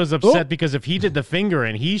also is upset Oh. because if he did the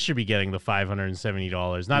fingering, he should be getting the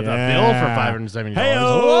 $570, not the bill Yeah. for $570.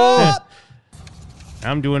 Hey-o.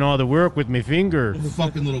 I'm doing all the work with my finger.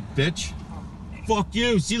 Fucking little bitch. Fuck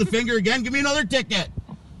you. See the finger again? Give me another ticket.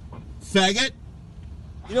 Faggot.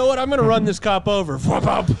 You know what? I'm going to run this cop over.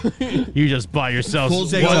 You just buy yourself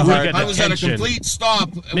Pulls one me week over. of I was at a detention. complete stop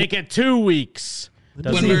Make it 2 weeks.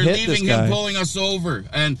 when he we were hit this leaving guy? him pulling us over.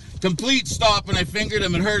 And complete stop, and I fingered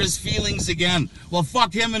him and hurt his feelings again. Well,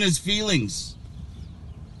 fuck him and his feelings.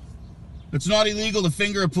 It's not illegal to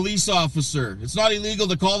finger a police officer. It's not illegal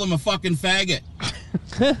to call them a fucking faggot.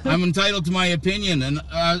 I'm entitled to my opinion. And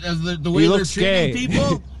as the way He they're looks treating gay.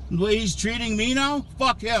 people, the way he's treating me now,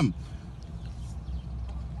 fuck him.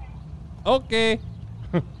 Okay.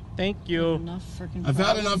 Thank you. I've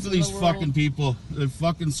had enough of these fucking people. They're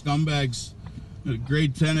fucking scumbags. A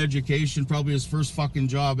grade 10 education, probably his first fucking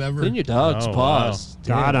job ever. In your dog's Oh, paws.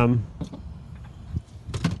 Got him.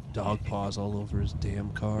 Dog paws all over his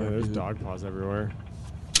damn car. Yeah, there's dude. dog paws everywhere.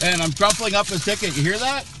 And I'm crumpling up his ticket. You hear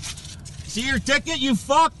that? See your ticket, you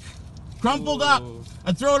fuck? Crumpled up.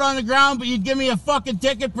 I'd throw it on the ground, but you'd give me a fucking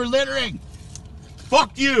ticket for littering.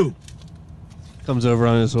 Fuck you. Comes over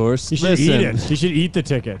on his horse. He should eat it. He should eat the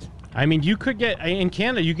ticket. I mean, you could get in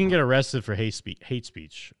Canada. You can get arrested for hate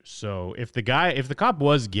speech. So if the cop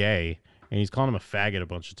was gay and he's calling him a faggot a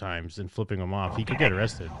bunch of times and flipping him off, he could get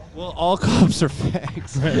arrested. Well, all cops are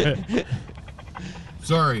fags.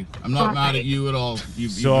 Sorry, I'm not mad at you at all. You're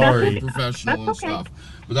Sorry. professional and stuff.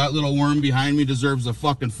 But that little worm behind me deserves a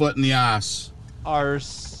fucking foot in the ass.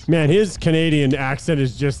 Arse. Man, his Canadian accent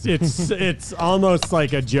is just, it's almost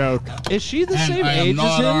like a joke. Is she the same I am age as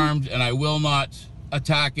not him? armed, and I will not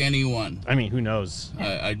attack anyone. I mean, who knows?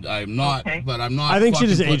 I'm not, but I'm not. I think she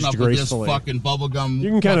just fucking aged putting up with gracefully. This fucking bubblegum You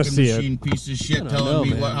can kinda fucking see it. machine piece of shit I don't telling know,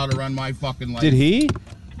 me man. how to run my fucking life. Did he?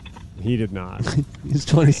 He did not. He's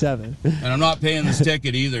 27. And I'm not paying this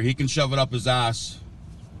ticket either. He can shove it up his ass.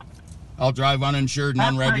 I'll drive uninsured and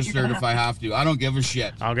unregistered if I have to. I don't give a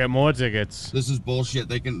shit. I'll get more tickets. This is bullshit.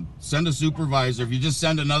 They can send a supervisor. If you just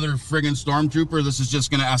send another friggin' stormtrooper, this is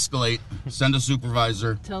just going to escalate. Send a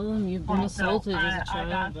supervisor. Tell them you've been assaulted as a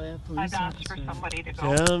child by a police officer. Somebody to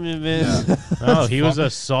go. Tell me, man. Oh, he was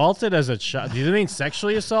assaulted as a child. Do you mean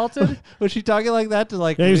sexually assaulted? Was she talking like that to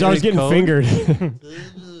like? Yeah, he was always getting code? fingered.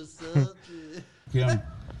 Yeah.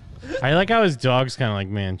 I like how his dog's kind of like,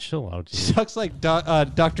 man, chill out. dude." She talks like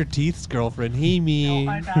Dr. Teeth's girlfriend. Hey, me.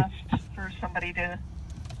 I've asked for somebody to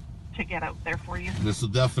get out there for you. This will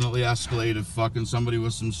definitely escalate if fucking somebody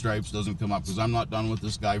with some stripes doesn't come up, because I'm not done with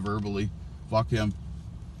this guy verbally. Fuck him.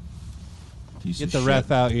 Piece Get of the shit.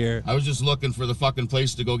 ref out here. I was just looking for the fucking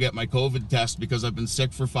place to go get my COVID test because I've been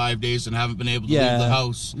sick for 5 days and haven't been able to Yeah. leave the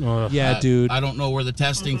house. Yeah, dude. I don't know where the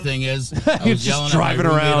testing thing is. I You're was just yelling driving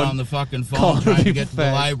at my roommate around, on the fucking calling phone trying to people get to the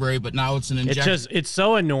fag. library, but now it's an injection. It's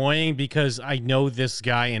so annoying because I know this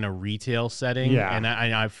guy in a retail setting, Yeah. and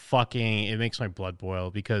I fucking it makes my blood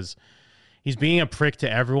boil because he's being a prick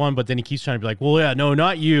to everyone, but then he keeps trying to be like, well, yeah, no,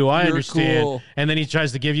 not you. I You're understand. cool. And then he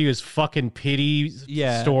tries to give you his fucking pity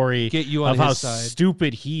Yeah, story get you on of how his side.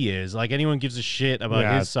 stupid he is. Like anyone gives a shit about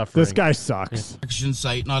Yeah, his suffering. this guy sucks. Injection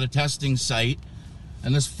site, not a testing site.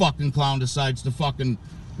 And this fucking clown decides to fucking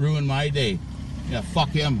ruin my day. Yeah, fuck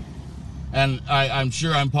him. And I'm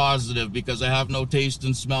sure I'm positive because I have no taste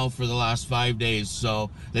and smell for the last 5 days, so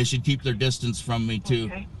they should keep their distance from me too.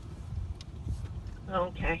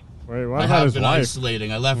 Okay. Wait, what I about have his been wife?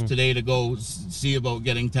 isolating. I left today to go see about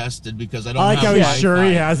getting tested because I don't I like have how he's Wi-Fi. sure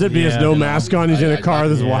he has it. He has no mask on. He's in a car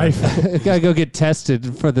with his wife. Gotta go get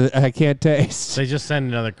tested for the I can't taste. They just send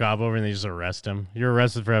another cop over and they just arrest him. You're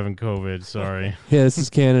arrested for having COVID. Sorry. Yeah, this is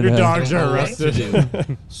Canada. Your dogs I don't are know what to arrested.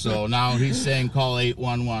 do. So now he's saying call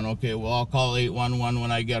 811. Okay, well, I'll call 811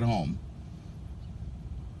 when I get home.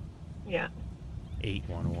 Yeah.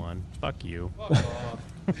 811. Fuck you.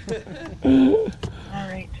 All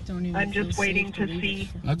right. I'm just waiting to see.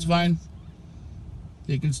 That's fine.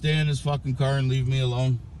 He can stay in his fucking car and leave me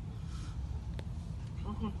alone.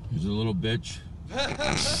 He's a little bitch.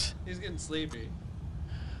 He's getting sleepy.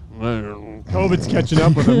 COVID's catching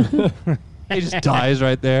up with him. He just dies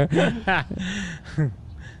right there.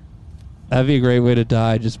 That'd be a great way to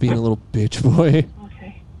die, just being a little bitch boy.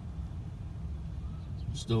 Okay.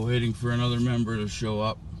 Still waiting for another member to show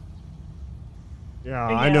up. Yeah,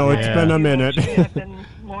 I know it's been a minute. I've been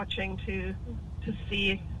watching to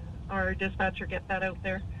see our dispatcher get that out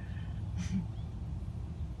there.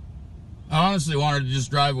 I honestly wanted to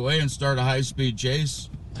just drive away and start a high-speed chase.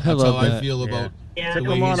 That's love how I that. feel about Yeah. the Took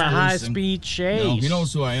way him on he's a policing. high-speed chase. No, he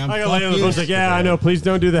knows who I am. I got Fuck lay on the you. post like, yeah, I know. Please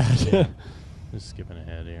don't do that. Just skipping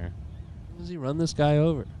ahead here. Does he run this guy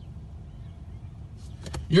over?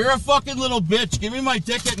 You're a fucking little bitch. Give me my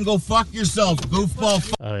ticket and go fuck yourself,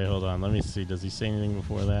 goofball. Oh, wait, hold on. Let me see. Does he say anything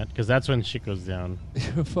before that? Because that's when shit goes down.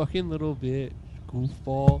 You're a fucking little bitch,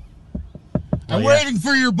 goofball. I'm waiting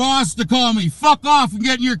for your boss to call me. Fuck off and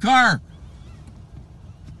get in your car.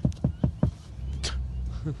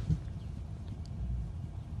 I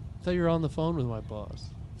thought you were on the phone with my boss.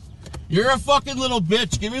 You're a fucking little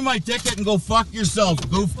bitch. Give me my ticket and go fuck yourself,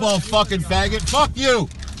 goofball fucking faggot. Fuck you.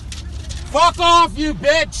 Fuck off, you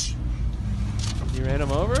bitch. You ran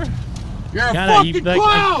him over? You're a Kinda, fucking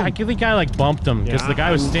clown. I think I like bumped him because Yeah, the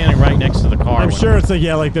guy was standing right next to the car. I'm when- sure it's like,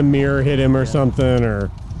 yeah, like the mirror hit him or something,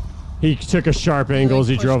 or he took a sharp angle as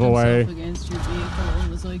he drove away. Against your vehicle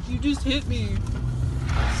and was like, you just hit me.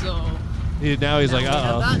 So. Now he's like, we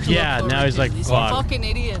have uh-oh. that to Yeah, look now forward he's to. like, These fuck. fucking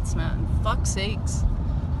idiots, man. Fuck's sakes.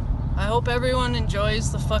 I hope everyone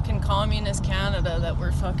enjoys the fucking communist Canada that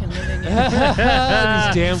we're fucking living in.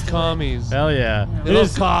 These damn commies. Hell yeah. It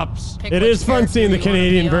is cops. Pick It which is fun seeing the character you wanna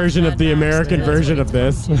Canadian be on, version of Mad the Max, American that's what version it's of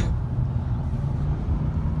this.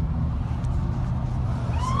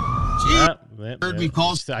 Heard me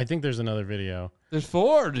call. I think there's another video. There's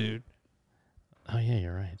 4, dude. Oh yeah,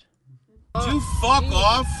 you're right. You fuck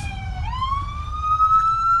off.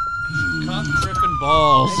 Cop tripping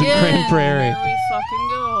balls in Grand Prairie. There we fucking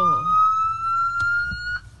go.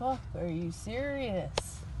 Fuck, are you serious?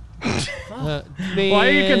 Why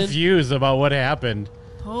are you confused about what happened?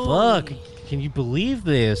 Holy. Fuck, can you believe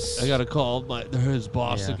this? I gotta call his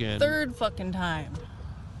boss again. Third fucking time.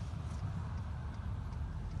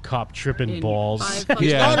 Cop tripping balls.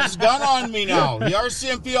 He's got his gun on me now. The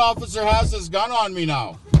RCMP officer has his gun on me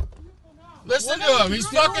now. Listen to him. He's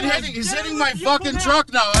fucking hitting. He's hitting my fucking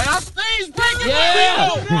truck now. He's breaking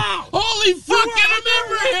my window. Holy fuck! Get a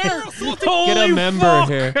member here. Get a member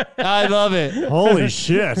here. I love it. Holy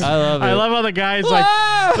shit! I love it. I love how the guy's like,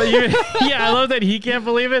 yeah, I love that he can't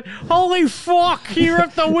believe it. Holy fuck! He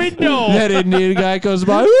ripped the window. That Indian guy goes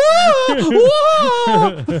by.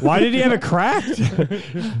 Why did he have it cracked?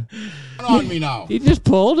 On me now. He just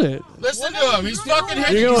pulled it. Listen to him. He's fucking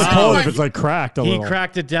hitting. You're gonna pull it if it's like cracked a He little.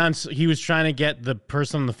 cracked it down. So he was trying to get the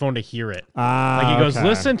person on the phone to hear it. Ah, like he goes, okay.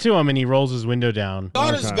 listen to him, and he rolls his window down.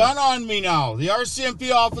 Got his gun on me now. The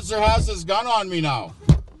RCMP officer has his gun on me now.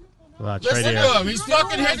 Watch Listen right to here. him. He's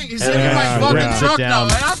fucking hitting. He's hitting my fucking truck now.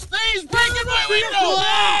 He's breaking my window.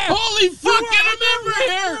 Holy fuck! Get a member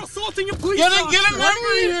here. Get a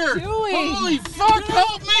member here. Holy fuck!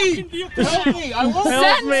 Help me! Help me! I won't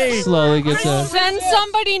Help me. Slowly gets up. Send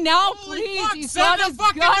somebody now, please. He's got his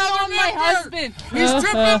gun on my husband. He's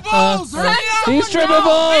tripping balls. He's tripping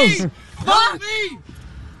balls. Help me!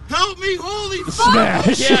 Help me! Holy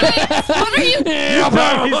Smash. fuck! What are you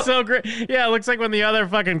Yeah, he's so great. Yeah, it looks like when the other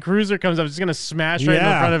fucking cruiser comes up, it's gonna smash right in the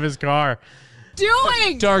front of his car.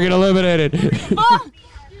 doing? Target eliminated. Fuck.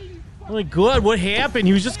 I'm like, good. What happened?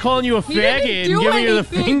 He was just calling you a He didn't faggot and do giving you the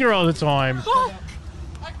anything. finger all the time. Fuck.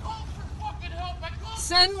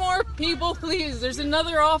 Send more people, please. There's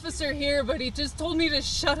another officer here, but he just told me to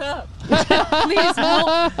shut up. Please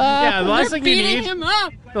help. Yeah, the last They're thing you beating need. him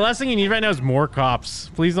up. The last thing you need right now is more cops.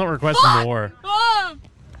 Please don't request more. Ah,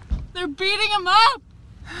 they're beating him up.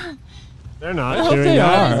 They're not I hope doing they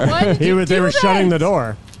that. are. Why did you They do were shutting the that?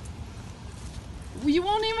 door. You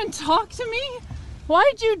won't even talk to me?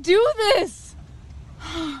 Why'd you do this?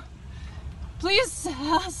 Please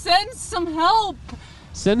send some help.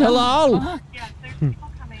 Send hello. Fuck.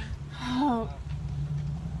 Oh,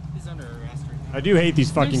 I do hate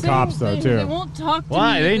these they're fucking saying cops, though, they too. won't talk to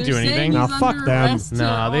Why? me. They didn't do They're saying anything. Nah, he's fuck under them. arrest No,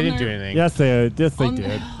 on they didn't do their- anything. Yes, they on-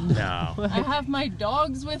 did. No. I have my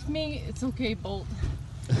dogs with me. It's okay, Bolt.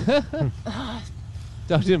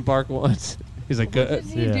 Dog didn't bark once. He's like, What good.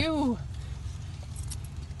 did he do?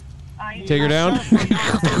 Take her down.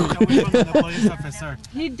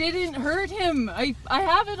 He didn't hurt him. I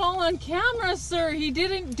have it all on camera, sir. He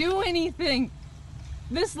didn't do anything.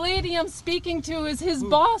 This lady I'm speaking to is his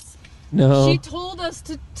boss. No. She told us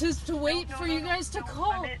to wait for you guys to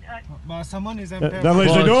call. Someone is That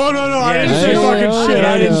lady's like, no, I didn't say yeah, fucking yeah, shit.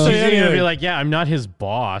 I didn't yeah. say She's gonna anything. be like, yeah, I'm not his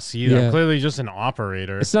boss either. Yeah. I'm clearly just an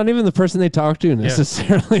operator. It's not even the person they talked to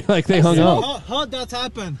necessarily. Like they hung up. How'd that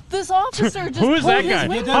happen? This officer just Who is pulled that his guy?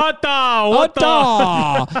 window- Otta! What the?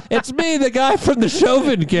 Otta! It's me, the guy from the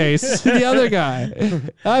Chauvin case. The other guy.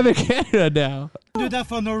 I'm in Canada now. Do that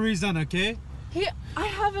for no reason, okay? I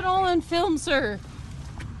have it all on film, sir.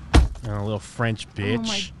 Oh, little French Oh my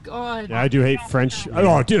bitch. god. Yeah, I do hate French.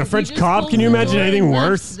 Oh, dude, a He French just cop? pulled Can you the imagine door anything and left.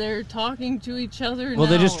 worse? They're talking to each other Well,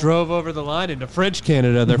 they now. just drove over the line into French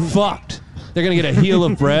Canada. They're fucked. They're gonna get a heel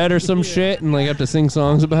of bread or some shit and like have to sing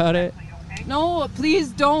songs about it. No, please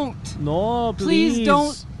don't. No, Please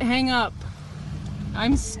don't hang up.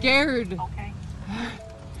 I'm scared. Okay.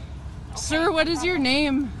 Sir, what is your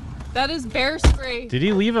name? That is bear spray. Did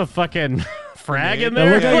he leave a fucking frag in That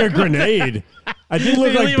there? looked like a grenade. I did look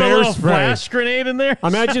Did he like leave a bear little spray. flash grenade in there?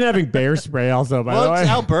 Imagine having bear spray also, by the Well, way. it's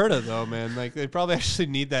Alberta though, man. Like they probably actually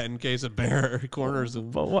need that in case a bear corners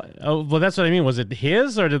them. But what? Oh, well, that's what I mean. Was it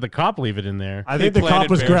his or did the cop leave it in there? I think the cop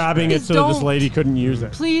was grabbing it so that this don't. lady couldn't use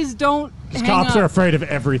it. Please don't These hang cops up. are afraid of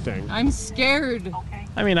everything. I'm scared.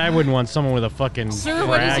 I mean, I wouldn't want someone with a fucking Sir,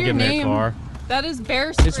 what is frag your in their name? car. That is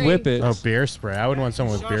bear spray. Oh, bear spray. I wouldn't want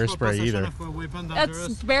someone with bear spray either.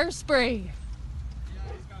 That's bear spray.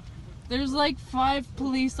 There's like 5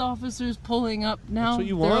 police officers pulling up now. what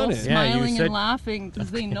you They're all wanted. Yeah, you smiling said- and laughing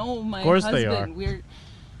because they know my Of course husband. they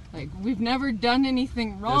are. We've never done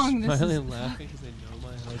anything wrong. They're This smiling is and laughing because they know my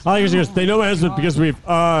husband. I like it. They know my husband because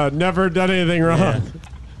we've never done anything wrong.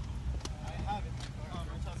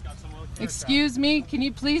 Excuse me, can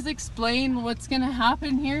you please explain what's gonna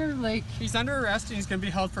happen here? Like, He's under arrest and he's going to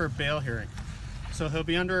be held for a bail hearing. So he'll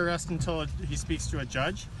be under arrest until he speaks to a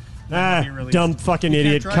judge. Dumb fucking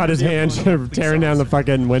idiot cut his hand tearing down the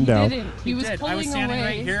fucking window. He didn't. He was I pulling was standing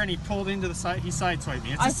away. right here, and he pulled into the side. He sideswiped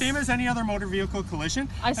me. It's the same as any other motor vehicle collision,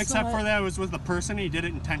 except for that it was with the person. He did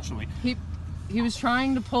it intentionally. He was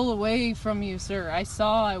trying to pull away from you, sir.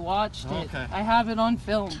 I watched it. Okay. I have it on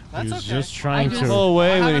film. That's He was okay. just trying to pull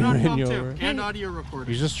away I when have he it on ran you film, over. too, and audio recording.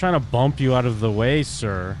 He's just trying to bump you out of the way,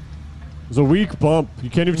 sir. It's a weak bump. You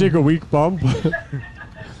can't even take a weak bump.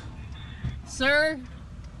 Sir?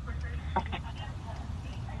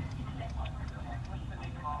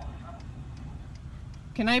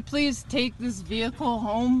 Can I please take this vehicle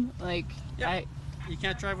home? Like, You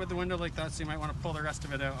can't drive with the window like that, so you might want to pull the rest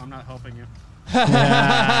of it out. I'm not helping you. Yeah.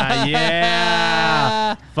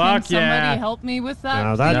 Fuck Can somebody yeah. help me with that?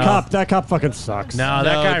 No, that cop fucking sucks. No,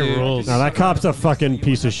 that guy rules. No, that cop's a fucking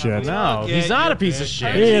piece of shit. No, he's not a piece of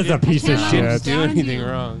shit. He is a piece of He didn't shit. do anything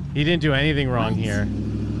wrong. He didn't do anything wrong here.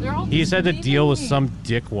 He just had to deal with some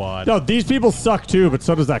dickwad. No, these people suck too, but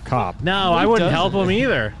so does that cop. No, I wouldn't help him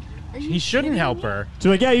either. He shouldn't help her. So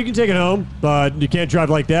like, yeah, you can take it home, but you can't drive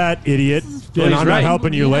like that, idiot. And I'm not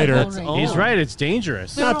helping you later. He's right. It's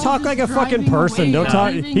dangerous. Now talk like a fucking person. Don't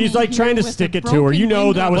talk. He's like trying to stick it to her. You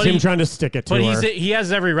know that was him trying to stick it to her. But he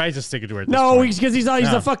has every right to stick it to her. At this No, point. because he's No.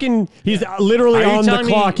 a fucking. He's literally Are you on the telling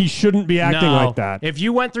me- clock. He shouldn't be acting No. like that. If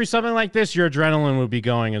you went through something like this, your adrenaline would be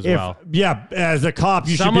going as well. Yeah, as a cop,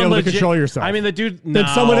 you should be Someone able to legit- control yourself. I mean, the dude. Then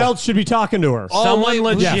no. someone else should be talking to her. Someone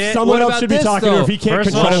legit. Yeah, someone else should be talking to her if he can't First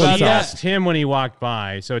of control all, himself. he asked him when he walked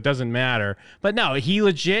by, so it doesn't matter. But no, he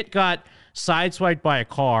legit got sideswiped by a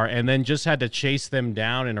car and then just had to chase them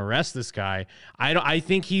down and arrest this guy. I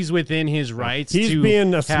think he's within his rights. He's to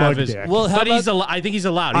being a have smug his, dick. Well, how but he's. about- I think he's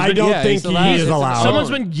allowed. I don't think he is allowed. Someone's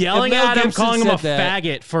been yelling If Mel at him, Gibson calling him a said that-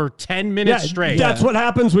 faggot for 10 minutes straight. That's what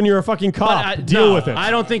happens when you're a fucking cop. But, Deal no, with it. I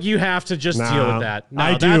don't think you have to just deal with that. No,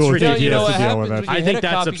 I do that's think ridiculous. he You know has what to deal happens with when it. you I hit think a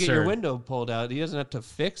that's cop, you get your absurd. window pulled out. He doesn't have to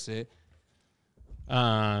fix it.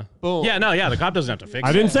 Boom. Yeah, no, the cop doesn't have to fix it.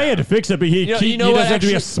 I didn't say he had to fix it, but he You know doesn't what, have to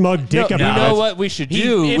be a actually- smug dick No, about it. you know what we should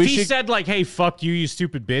do? If We he should- said like, "Hey, fuck you, you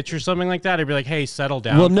stupid bitch," or something like that, I'd be like, "Hey, settle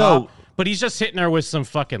down." Well, no. cop." But he's just hitting her with some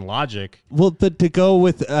fucking logic. Well, but to go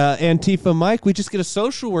with Antifa Mike, we just get a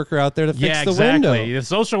social worker out there to fix Yeah, the exactly. window. The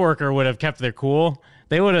social worker would have kept their cool.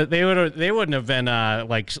 They wouldn't have been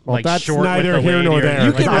like That's short neither with the here lady nor or there. anything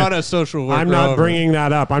You can like that. run a social worker I'm not over. bringing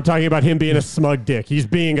that up. I'm talking about him being a smug dick. He's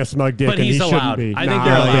being a smug dick, But and he's he allowed. shouldn't be. I think Nah,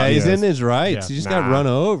 they're I don't allowed. think Yeah, he he's is. in his rights. He just got run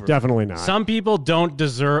over. Definitely not. Some people don't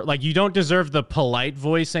deserve, like, you don't deserve the polite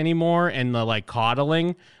voice anymore and the like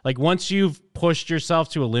coddling. Like, once you've pushed yourself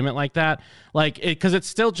to a limit like that, like, because it's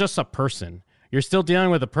still just a person. You're still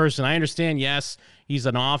dealing with a person. I understand, yes, he's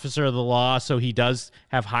an officer of the law, so he does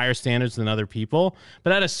have higher standards than other people.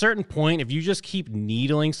 But at a certain point, if you just keep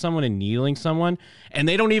needling someone, and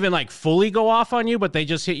they don't even like fully go off on you, but they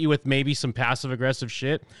just hit you with maybe some passive aggressive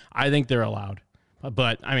shit, I think they're allowed.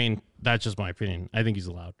 But I mean, that's just my opinion. I think he's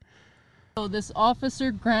allowed. So this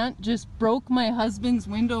Officer Grant just broke my husband's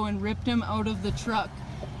window and ripped him out of the truck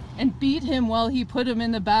and beat him while he put him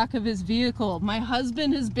in the back of his vehicle. My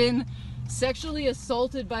husband has been sexually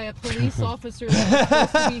assaulted by a police officer that was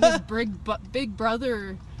supposed to be his big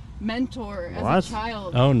brother mentor as What? a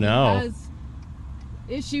child. Oh, no. He has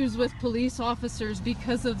issues with police officers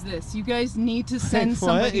because of this. You guys need to send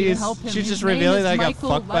somebody to help him. She's His just name revealing is that I got Michael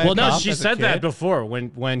fucked by a Well, no, cop she as a said that kid? before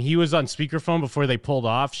when he was on speakerphone before they pulled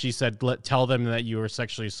off. She said, "Tell them that you were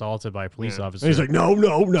sexually assaulted by a police officer." And he's like, no,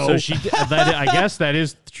 no, no. So I guess that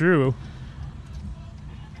is true.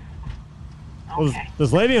 Well,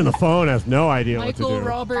 this lady on the phone has no idea what Michael to do.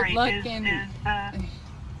 Robert Lutkin.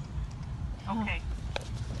 Okay.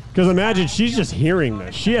 Because imagine she's just hearing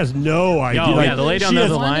this. She has no idea. Oh, like, yeah, the lady on she the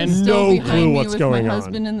has other line. Still no behind clue me what's with going my on.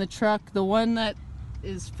 husband in the truck. The one that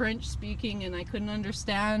is French speaking and I couldn't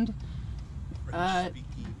understand.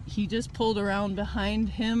 He just pulled around behind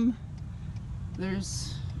him.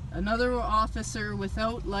 There's another officer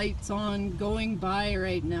without lights on going by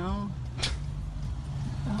right now.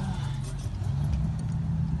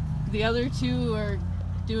 The other two are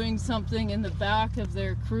doing something in the back of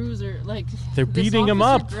their cruiser. Like, They're this beating him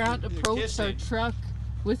Officer up. Grant approached our truck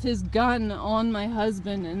with his gun on my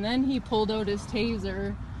husband, and then he pulled out his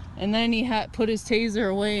taser, and then he had put his taser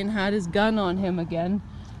away and had his gun on him again.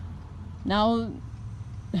 Now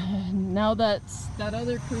that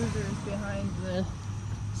other cruiser is behind the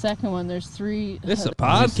second one. There's three. This is a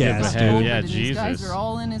podcast, dude. Yeah, and These guys Jesus. are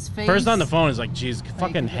all in his face. Person on the phone is like, "Jeez,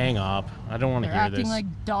 fucking hang up. I don't want to They're hear acting this." like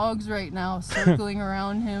dogs right now, circling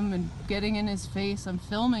around him and getting in his face. I'm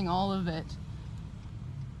filming all of it.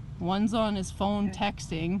 One's on his phone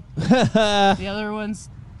texting. The other one's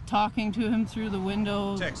talking to him through the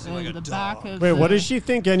window, the back of. Wait, what does she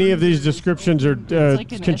think any of these descriptions are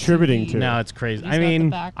like an contributing SUV. to? No, it's crazy. He's I got the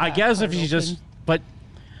mean, backpack I guess if part she's just, open. but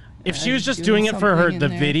if she was just doing doing it for her, something the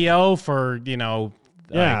in there. video for, you know,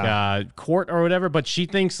 Yeah. like court or whatever, but she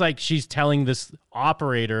thinks like she's telling this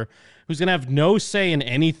operator who's gonna have no say in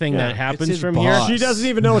anything that happens from here. She doesn't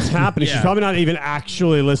even know what's happening. She's Yeah. probably not even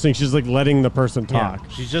actually listening. She's like letting the person Yeah,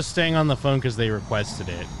 talk. she's just staying on the phone because they requested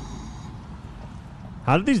it.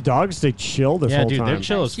 How did these dogs stay chill this whole time? they're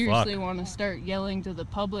chill I as fuck. seriously want to start yelling to the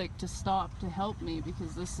public to stop to help me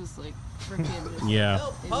because this is like freaking Yeah.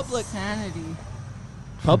 insanity.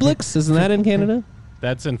 Publix? Isn't that in Canada?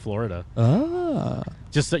 That's in Florida. Ah.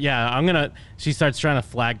 Just she starts trying to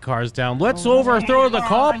flag cars down. Let's overthrow the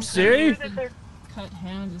cops, see? Cut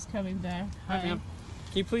hand is coming back. Hi, ma'am.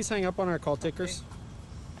 Can you please hang up on our call takers?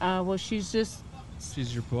 Well, she's just.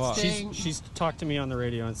 She's your boss. She's talked to me on the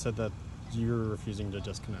radio and said that you're refusing to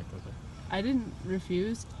disconnect with her. I didn't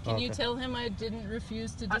refuse. Can you Okay. tell him I didn't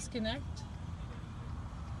refuse to disconnect?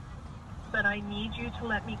 But I need you to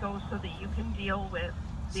let me go so that you can deal with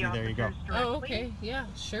the See, there you go. officers directly. Oh, okay. Yeah,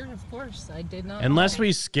 sure, of course. I did not. Unless know.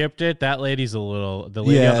 we skipped it, that lady's the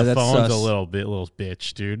lady Yeah, on the that's phone's sus. a little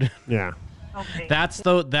bitch, dude. Yeah. Okay. That's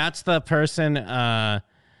the person,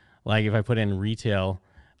 like if I put in retail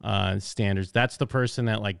standards, that's the person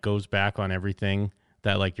that like goes back on everything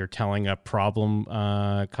that like you're telling a problem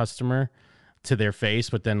customer to their face,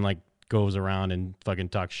 but then like goes around and fucking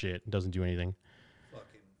talks shit and doesn't do anything.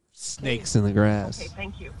 Snakes in the grass. Okay,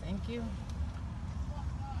 thank you. Thank you.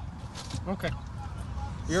 Okay.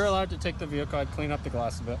 You're allowed to take the vehicle. I'd clean up the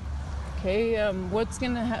glass a bit. Okay, what's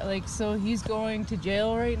gonna so he's going to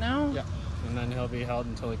jail right now? Yeah. And then he'll be held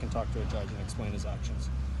until he can talk to a judge and explain his actions.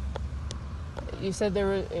 You said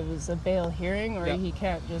it was a bail hearing, or Yeah. he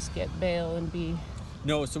can't just get bail and be.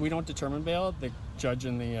 No, so we don't determine bail. The judge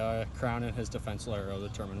and the Crown and his defense lawyer will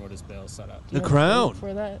determine what his bail is set at. Do you have a date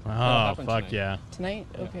for that? Oh, happen fuck tonight. yeah. Tonight?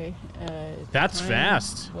 Okay. That's time,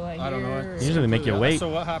 fast. Will I don't know. hear, Usually they make you wait. So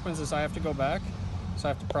what happens is I have to go back. So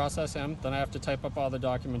I have to process him. Then I have to type up all the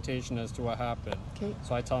documentation as to what happened. Okay.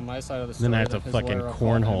 So I tell my side of the story. Then I have to his fucking lawyer will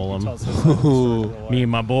call him, cornhole he tells him. his side of the story to the lawyer. Me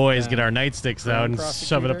and my boys And get our nightsticks the out and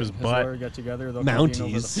shove it up prosecutor, his his butt. lawyer get together, they'll convene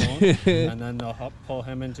over the Mounties. phone, and then they'll pull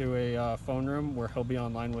him into a phone room where he'll be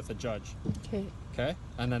online with a judge. Okay. Okay,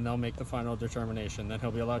 and then they'll make the final determination. Then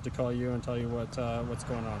he'll be allowed to call you and tell you what's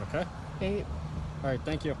going on. Okay. Okay. All right.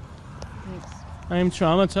 Thank you. Thanks. I'm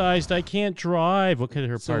traumatized. I can't drive. What could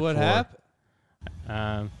her So part what four? happened?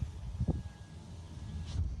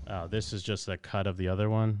 Oh, this is just a cut of the other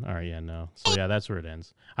one? All right, yeah, no. So, yeah, that's where it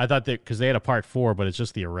ends. I thought that because they had a part 4, but it's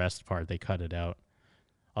just the arrest part. They cut it out.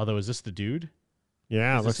 Although, is this the dude?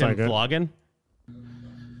 Yeah, is looks this him like it. vlogging?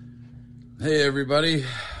 Hey everybody,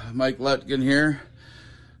 Mike Lutgen here,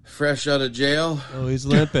 fresh out of jail. Oh, he's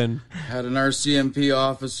limping. Had an RCMP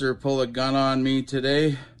officer pull a gun on me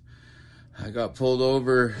today. I got pulled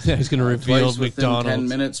over Yeah, he's gonna reveal twice within McDonald's. 10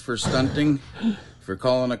 minutes for stunting, for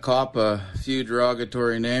calling a cop a few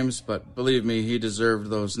derogatory names, but believe me, he deserved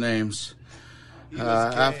those names.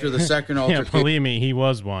 After the second Yeah, altercation, believe me, he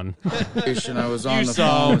was one. I was on You the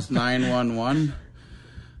saw. phone with 911.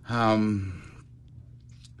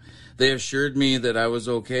 They assured me that I was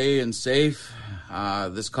okay and safe.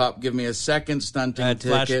 This cop gave me a second stunting Had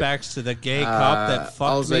ticket. flashbacks to the gay cop that fucked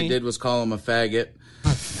All I me. did was call him a faggot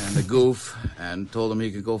and a goof and told him he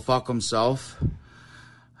could go fuck himself.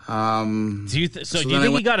 Do you do you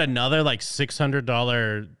think he got another like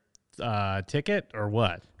 $600 ticket or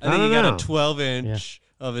what? I think he got a 12-inch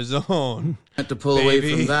of his own. Had to pull away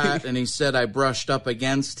Baby. from that, and he said I brushed up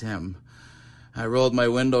against him. I rolled my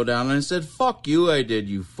window down and I said, "Fuck you, I did,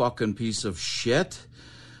 you fucking piece of shit.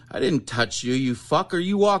 I didn't touch you, you fucker.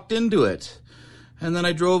 You walked into it." And then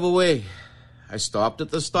I drove away. I stopped at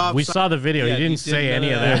the stop We sign. saw the video. Yeah, he he didn't say did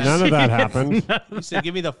any none of of that. that. None of that happened. He said,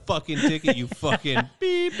 "Give me the fucking ticket, you fucking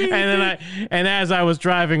beep beep." And then and as I was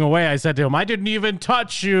driving away, I said to him, "I didn't even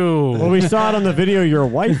touch you." Well, we saw it on the video your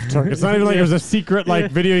wife took. It's not even like it was a secret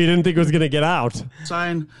like video you didn't think was going to get out.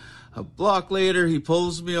 Sign. A block later, he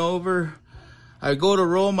pulls me over. I go to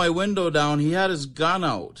roll my window down. He had his gun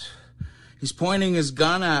out. He's pointing his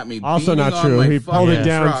gun at me. Also beating not on true. my He pulled it fucking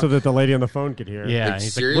down truck. so that the lady on the phone could hear. Yeah, Like, he's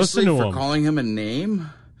like, seriously, "Listen to for him." calling him a name?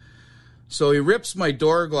 So he rips my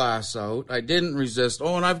door glass out. I didn't resist.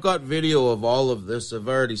 Oh, and I've got video of all of this. I've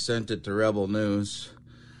already sent it to Rebel News.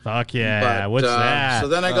 Fuck yeah! But, What's that? So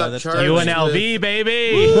then I got charged UNLV, with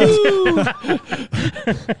baby.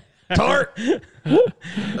 Tart.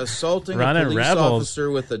 Assaulting Running a police Rebels. officer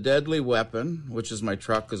with a deadly weapon, which is my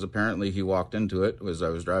truck, because apparently he walked into it as I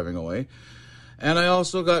was driving away. And I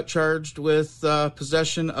also got charged with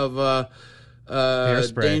possession of a bear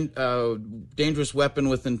spray. Dangerous weapon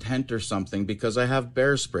with intent or something, because I have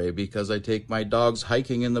bear spray, because I take my dogs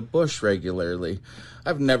hiking in the bush regularly.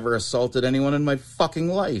 I've never assaulted anyone in my fucking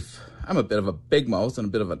life. I'm a bit of a big mouth and a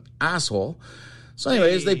bit of an asshole. So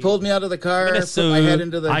anyways, they pulled me out of the car, put my head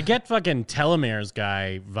into the... I get fucking Telomere's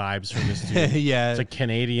guy vibes from this dude. Yeah. It's a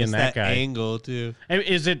Canadian, It's that that guy. angle, too.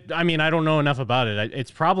 Is it... I mean, I don't know enough about it.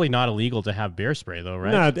 It's probably not illegal to have bear spray, though,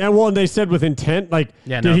 right? No, and well, they said with intent, like...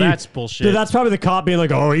 Yeah, no, that's bullshit. That's probably the cop being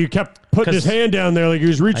like, oh, he kept putting his hand down there like he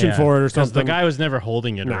was reaching for it or something. The guy was never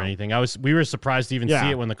holding it or anything. We were surprised to even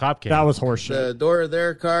see it when the cop came. That was horseshit. The door of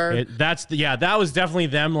their car. That was definitely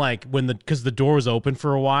them, like, because the door was open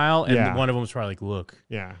for a while, and one of them was probably like, look.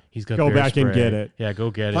 Yeah. He's got Go bear back and spray. get it. Yeah,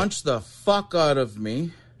 go get it. Punched the fuck out of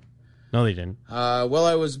me. No, they didn't. Well,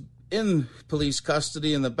 I was in police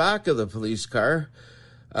custody in the back of the police car.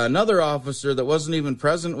 Another officer that wasn't even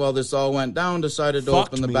present while this all went down decided to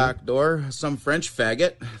open the back door. Some French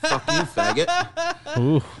faggot. Fuck you, faggot.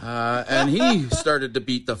 Ooh. And he started to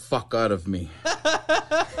beat the fuck out of me.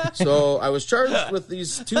 So I was charged with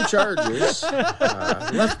these 2 charges.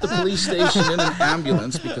 Left the police station in an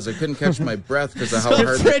ambulance because I couldn't catch my breath because of how So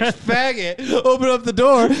hard... French faggot opened up the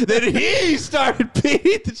door, then he started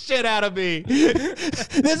beating the shit out of me.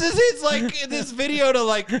 This is his, like, this video to,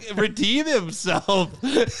 like, redeem himself.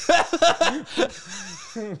 That's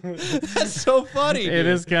so funny. It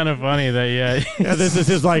is kind of funny that, Yeah, this is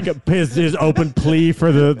his, like, his open plea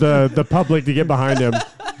for the public to get behind him.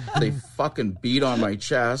 They fucking beat on my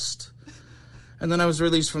chest. And then I was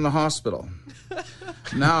released from the hospital.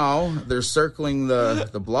 Now they're circling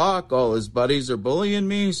the block. All his buddies are bullying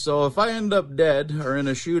me. So if I end up dead or in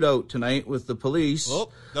a shootout tonight with the police,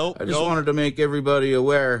 I just wanted to make everybody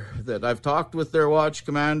aware that I've talked with their watch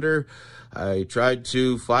commander. I tried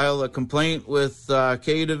to file a complaint with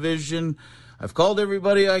K Division. I've called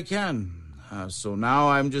everybody I can. So now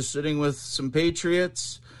I'm just sitting with some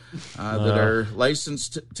patriots that are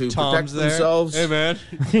licensed to protect themselves. Hey, man.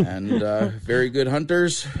 And very good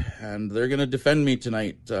hunters. And they're going to defend me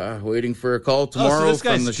tonight, waiting for a call tomorrow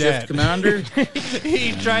from the shift commander.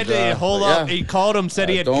 He tried to hold up. He called him, said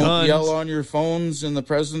he had don't guns. Yell on your phones in the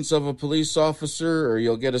presence of a police officer or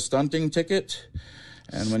you'll get a stunting ticket.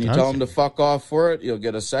 And when you tell them to fuck off for it, you'll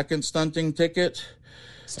get a second stunting ticket.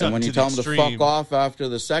 And when you tell them to fuck off after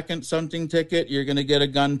the second stunting ticket, you're going to get a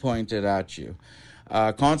gun pointed at you.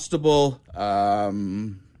 Constable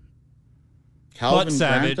Calvin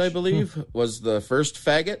Grant, I believe, was the first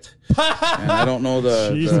faggot. And I don't know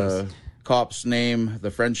the cop's name,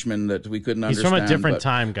 the Frenchman that we couldn't understand. He's from a different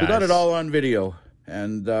time, guys. We got it all on video,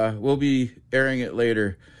 and we'll be airing it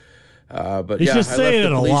later. But he's just saying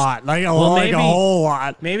it a lot, like a whole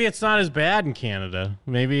lot. Maybe it's not as bad in Canada.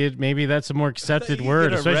 Maybe that's a more accepted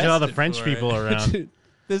word, especially all the French people around.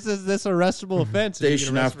 This arrestable offense.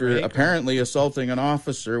 Station after apparently assaulting an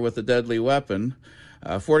officer with a deadly weapon,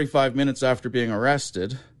 45 minutes after being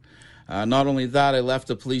arrested. Not only that, I left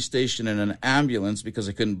the police station in an ambulance because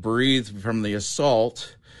I couldn't breathe from the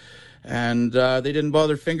assault. And they didn't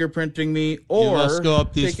bother fingerprinting me or you must go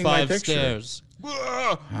up these taking my 5 picture. stairs.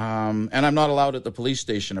 And I'm not allowed at the police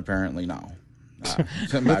station apparently now.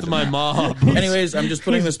 With my mob. Anyways, I'm just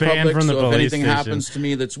putting this public from the so if anything police happens to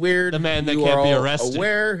me that's weird, the man that you can't are be all arrested.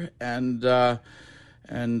 aware, and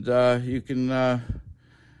you can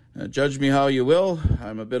judge me how you will.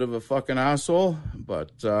 I'm a bit of a fucking asshole,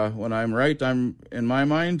 but when I'm right, I'm in my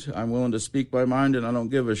mind, I'm willing to speak my mind, and I don't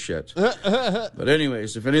give a shit. But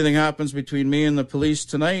anyways, if anything happens between me and the police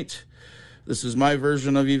tonight, this is my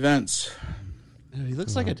version of events. He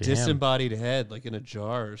looks like a disembodied head, like in a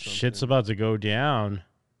jar or something. Shit's about to go down.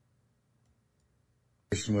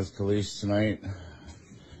 With police tonight.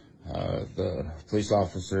 The police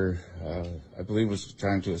officer, I believe, was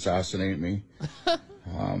trying to assassinate me.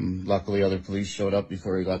 Luckily, other police showed up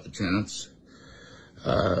before he got the chance.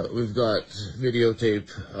 We've got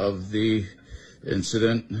videotape of the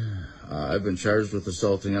incident. I've been charged with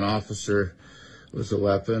assaulting an officer with a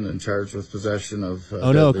weapon and charged with possession of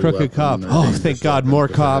oh no, crooked cop. Oh, thank God, more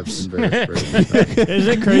cops. Isn't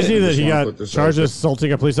it crazy that he got charged with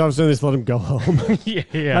assaulting a police officer and they just let him go home? Yeah.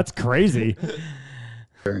 That's crazy.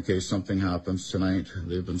 In case something happens tonight,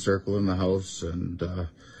 they've been circling the house and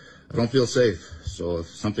I don't feel safe. So if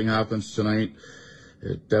something happens tonight,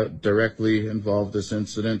 it directly involved this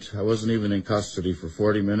incident. I wasn't even in custody for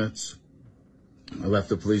 40 minutes. I left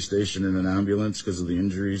the police station in an ambulance because of the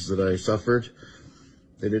injuries that I suffered.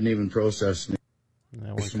 They didn't even process me.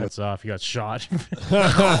 That one cuts off. You got shot.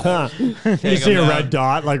 You see a red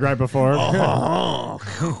dot like right before.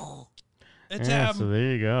 So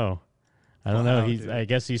there you go. I don't know. I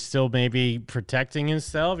guess he's still maybe protecting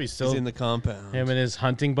himself. He's still in the compound. Him and his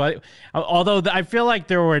hunting buddy. Although I feel like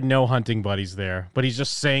there were no hunting buddies there, but he's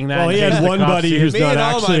just saying that. Well, he had one buddy who's not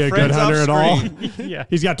actually a good hunter at all. Yeah.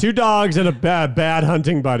 He's got 2 dogs and a bad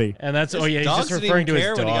hunting buddy. And that's he's dogs just referring to his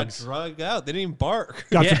didn't even care dogs. when he got drugged out. They didn't even bark.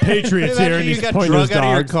 Got some patriots here, and you he's got pointing drugged his out of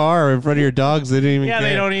your dogs. car in front of your dogs. They didn't even Yeah, care.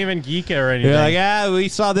 they don't even geek it or anything. You're like, we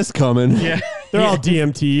saw this coming. Yeah. They're all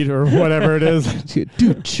DMT'd or whatever it is.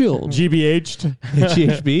 Dude, chill. GBH'd.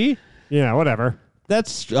 GHB? Yeah, whatever.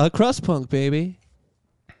 That's crust punk, baby.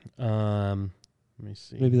 Let me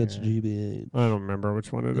see. Maybe that's GBH. I don't remember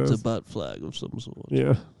which one it is. It's a butt flag of some sort.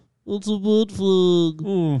 Yeah. It's a butt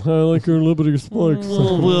flag. I like your Liberty spikes.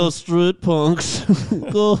 Oh, we're straight punks.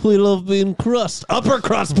 Oh, we love being crust. Upper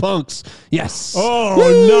crust punks. Yes. Oh,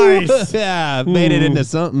 Woo! nice. Yeah, made it into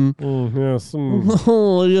something. Yes.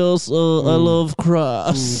 Oh, yes. I love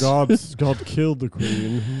crust. God killed the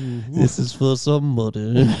queen. This is for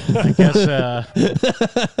somebody. I guess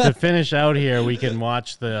to finish out here, we can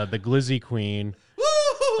watch the Glizzy Queen.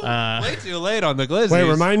 Way too late on the glizzies. Wait,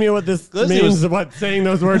 remind me what this means, what saying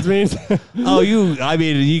those words means. I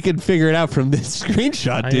mean, you can figure it out from this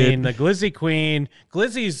screenshot, dude. I mean, the Glizzy Queen,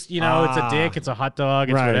 Glizzy's, it's a dick, it's a hot dog,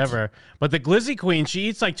 it's whatever. But the Glizzy Queen, she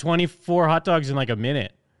eats like 24 hot dogs in like a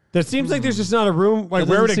minute. There seems like there's just not a room. Like,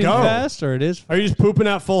 where would it go? Fast, or it is? Are you just pooping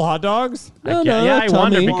out full hot dogs? I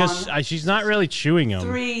wonder because she's not really chewing them.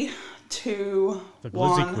 3, 2, The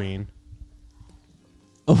Glizzy 1. Queen.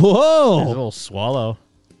 Whoa! There's a little swallow.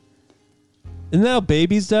 Isn't that how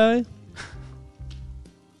babies die?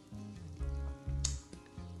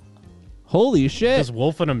 Holy shit. Just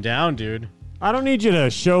wolfing them down, dude. I don't need you to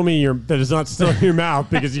show me that it's not still in your mouth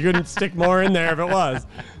because you couldn't stick more in there if it was.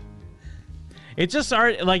 It just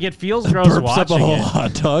it feels gross Burps watching up a whole it.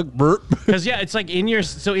 hot dog. Burp. Because it's like in your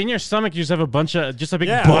stomach you just have a bunch of a big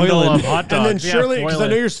Yeah. bundle Boiling. of hot dogs. And then surely, because I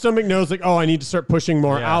know your stomach knows, like, oh, I need to start pushing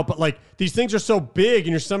more Yeah. out. But like these things are so big,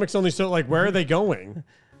 and your stomach's only so like, where are they going?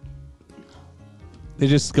 They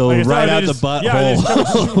just go Like, it's right not- out they the just- butthole. yeah, they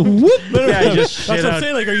just go- Literally. Yeah, you just That's shit what I'm out-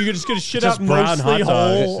 saying. Like, are you just going to shit just out brown mostly hot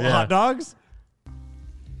dogs, whole yeah. hot dogs?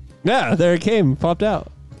 Yeah, there it came. Popped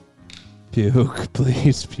out. Puke,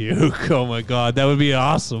 please puke. Oh my god, that would be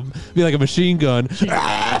awesome. Be like a machine gun.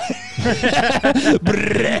 Yeah,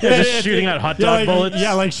 just shooting out hot dog like, bullets.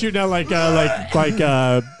 Yeah, like shooting out like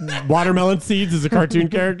watermelon seeds as a cartoon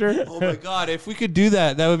character. Oh my god, if we could do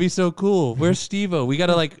that, that would be so cool. Where's Steve-O? We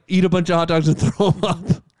gotta like eat a bunch of hot dogs and throw them up.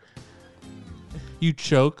 You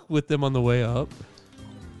choke with them on the way up.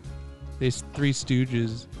 These Three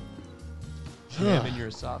Stooges jam in your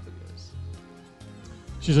esophagus.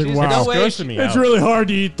 She's like, Jeez, wow, no way it's really hard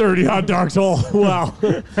to eat 30 hot dogs whole. Wow.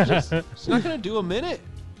 It's not gonna do a minute.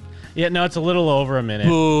 Yeah, no, it's a little over a minute.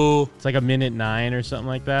 Boo. It's like 1:09 or something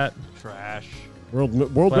like that. Trash. World But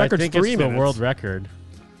record's I think 3 it's minutes. the world record.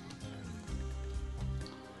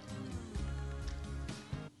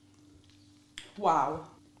 Wow.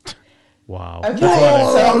 Wow. Okay,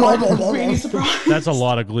 so I'm like really surprised. That's a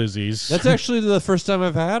lot of glizzies. That's actually the first time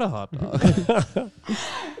I've had a hot dog.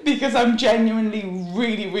 Because I'm genuinely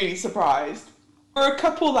really, really surprised. There were a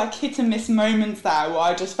couple like hit and miss moments there where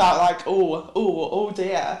I just felt like, oh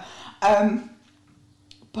dear.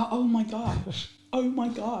 But oh my gosh.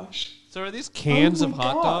 So are these cans Oh of my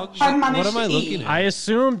hot God. dogs? I What managed am I to looking eat. at? I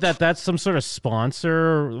assume that's some sort of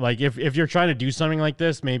sponsor. Like if you're trying to do something like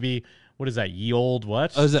this, maybe what is that? Ye Old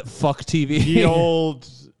what? Oh, is that Fuck TV? Ye Old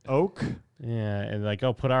Oak? Yeah, and like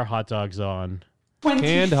put our hot dogs on. 24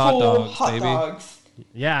 Canned hot dogs, hot baby. dogs.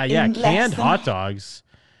 Yeah, In less canned than- hot dogs.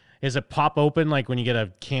 Is it pop open like when you get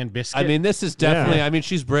a canned biscuit? I mean, this is definitely. Yeah. I mean,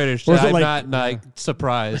 she's British. Or is it I'm like- not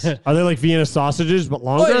surprised. Are they like Vienna sausages but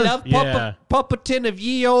longer? I love Yeah. pop a tin of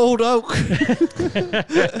ye old oak and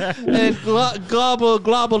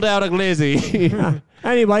globble down a glizzy.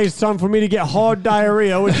 Anyway, it's time for me to get hard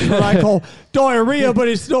diarrhea, which is what I call diarrhea, but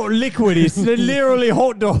it's not liquid. It's literally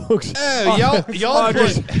hot dogs. Oh, y'all are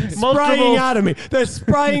just put spraying out of me. They're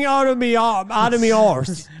spraying out of me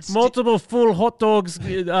arse. multiple full hot dogs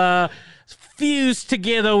fused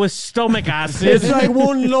together with stomach acid. It's like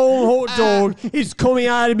one long hot dog. It's coming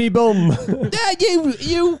out of me bum.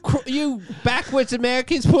 you backwards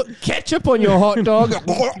Americans put ketchup on your hot dog.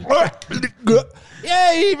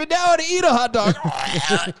 Yeah, you even know how to eat a hot dog.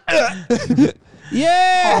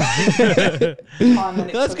 Yeah.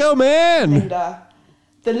 Let's go, man. Linda.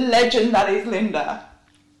 The legend that is Linda.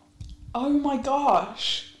 Oh my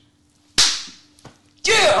gosh.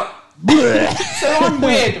 Yeah. So I'm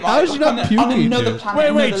weird, right? How is she not on puking, another dude?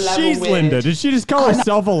 planet, Wait, another level she's weird. Linda. Did she just call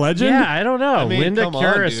herself a legend? Yeah, I don't know. I mean, Linda come on,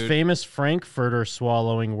 Curis, dude. famous Frankfurter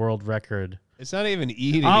swallowing world record. It's not even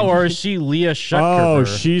eating. Oh, or is she Leah Schucker? Oh,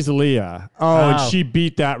 she's Leah. Oh, and she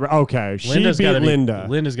beat that. Okay, she beat Linda.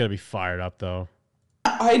 Linda's got to be fired up, though.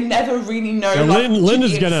 I never really know Yeah, like,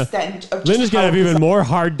 Linda's to the gonna extent of Linda's gonna have even more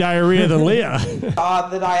hard diarrhea than Leah.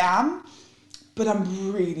 that I am, but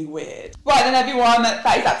I'm really weird. Right then, everyone, that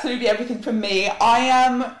is absolutely everything from me.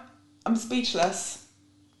 I'm speechless.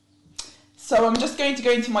 So I'm just going to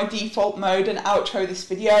go into my default mode and outro this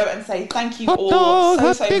video and say thank you all so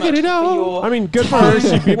much for your I mean, good for her.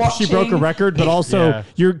 She broke a watching. record, but also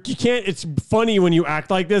you can't. It's funny when you act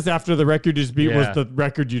like this after the record you just beat was the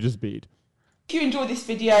record you just beat. If you enjoyed this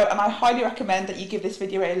video, and I highly recommend that you give this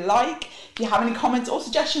video a like. If you have any comments or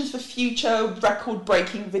suggestions for future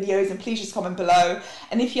record-breaking videos, then please just comment below.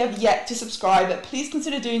 And if you have yet to subscribe, please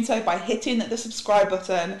consider doing so by hitting the subscribe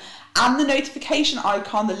button and the notification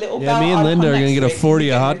icon, the little bell icon. Me and Linda are going to get a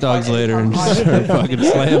 40 of hot dogs later and just start fucking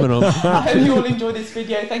slamming them. I hope you all enjoyed this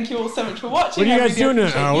video. Thank you all so much for watching. What are you guys doing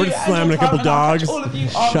now? We're just slamming a couple dogs.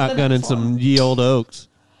 Shotgunning some ye old oaks.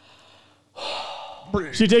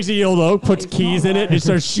 She takes a old oak, puts keys in it, and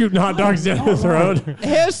starts shooting hot dogs down her throat.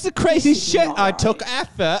 Here's the crazy shit I took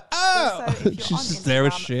after. Oh, Also, if you're she's on just there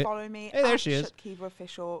with Instagram, shit. Follow me Hey, there at she is. Shopkeeper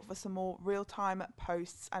Official for some more real-time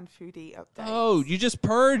posts and foodie updates. Oh, you just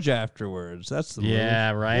purge afterwards. That's the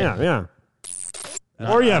Yeah, move. right. Yeah.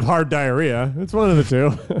 Or you have hard diarrhea. It's one of the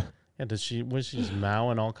two. Yeah, was she just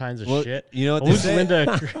mowing all kinds of Well, shit? you know what What they was say?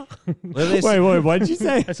 Linda? Wait, what did you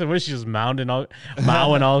say? I said, was she just mowing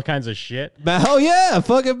all kinds of shit? Oh yeah,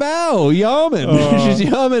 fucking bow, yamming. She's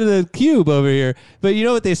yamming the cube over here. But you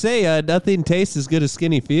know what they say? Nothing tastes as good as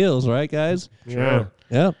skinny feels, right, guys? Yeah.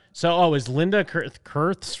 Yeah. So, is Linda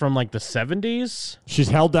Kurtz from like the 70s? She's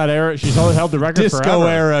held that era. She's held the record Disco forever.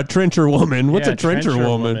 era trencher woman. What's Yeah, a trencher trencher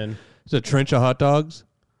woman? woman. It's a trench of hot dogs.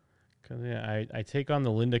 Yeah, I take on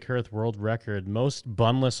the Linda Kurth world record. Most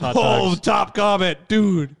bunless hot Oh, dogs. top comment,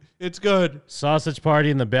 dude. It's good. Sausage party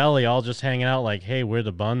in the belly, all just hanging out like, hey, where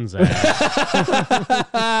the buns at?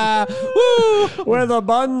 Woo! Where the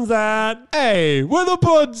buns at? Hey, where the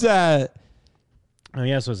buns at? Oh,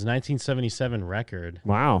 yeah, so it's a 1977 record.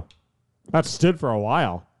 Wow. That stood for a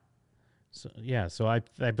while. So, yeah, so I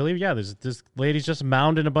believe, there's this lady's just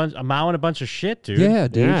mowing a bunch of shit, dude. Yeah,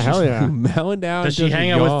 dude. Yeah, hell yeah. Mowing down. Does she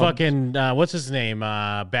hang out with fucking, what's his name?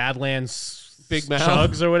 Badlands Big Mouth?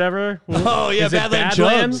 Chugs or whatever? Oh, yeah, Is it Badlands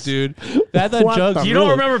Chugs, dude. Badlands What Chugs. the You don't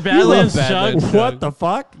rule? remember You love Badlands Badlands Chugs? What the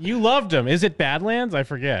fuck? You loved him. Is it Badlands? I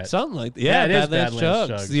forget. Something like that. Yeah, it is Badlands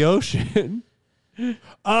Chugs. The ocean.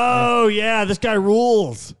 Oh, yeah, this guy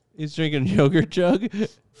rules. He's drinking yogurt jug.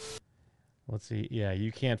 Let's see. Yeah,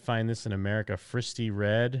 you can't find this in America. Fristy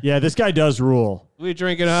Red. Yeah, this guy does rule. We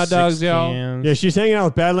drinking hot dogs, 6 y'all. cans. Yeah, she's hanging out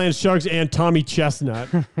with Badlands Chugs and Tommy Chestnut.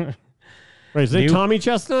 Wait, is it New- Tommy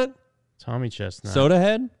Chestnut? Tommy Chestnut. Soda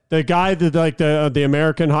head? The guy that the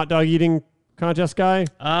American hot dog eating contest guy?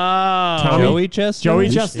 Oh. Tommy? Joey Chestnut? Joey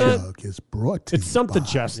This Chestnut? jug is brought to It's you something by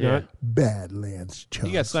Chestnut. Badlands Chugs.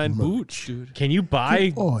 You got signed merch. boots, dude. Can you buy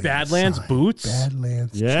Get all your Badlands signed boots?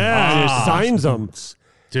 Badlands Yeah, Chugs he signs them. boots,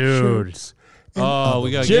 Dude. shirts, Oh,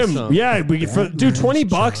 we got to get Jim, some. yeah, we do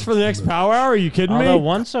 $20 for the next Power Hour. Are you kidding Although me?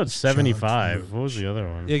 one sold 75. What was the other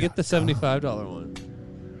one? Yeah, get the $75 one.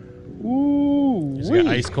 Ooh, He's got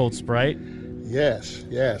ice cold Sprite. yes,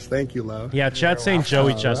 yes. Thank you, love. Yeah, Chat's saying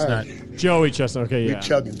Joey All Chestnut. right. Joey Chestnut. Okay, We're yeah.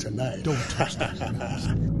 chugging tonight. Don't touch that.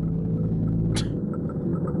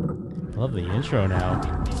 Love the intro now.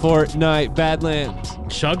 Fortnite Badlands.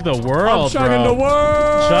 Chug the world, I'm chugging bro. the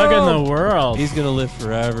world. Chugging the world. He's going to live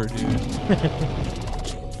forever, dude.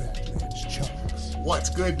 Badlands Chugs. What's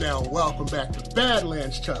good now? Welcome back to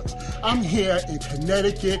Badlands Chugs. I'm here in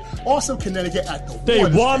Connecticut, also Connecticut at the They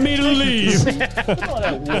water's want me to edge. leave. Look at all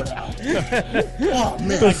that water out there. Oh, man.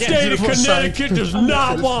 The state of Beautiful sight. Connecticut does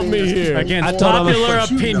not want me here. Against I told him- popular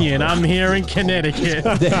But you know. opinion, I'm here in Connecticut.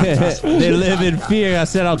 They live in fear. I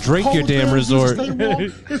said, I'll drink your Cold damn beer resort. uses they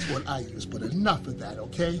want. It's what I use, but enough of that,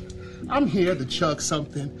 okay? I'm here to chug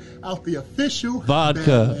something out the official Vodka.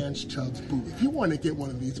 Badlands Chugs boot. If you want to get one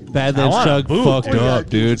of these boots, Badlands I want a Chug boot. fucked all you gotta up,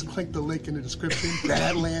 do is dude. click the link in the description.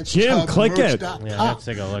 Badlands Jim, Chugs click it. merch.com. Yeah, let's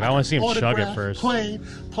take a look. I wanna see him chug it Autograph, first. Plain,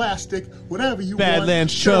 plastic, whatever you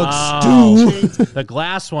Badlands want. Chugs Shirts, stew. chains, The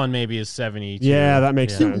glass one maybe is 72. Yeah, that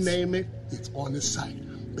makes You sense. name it, it's on the site.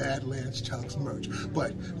 Badlands Chugs merch.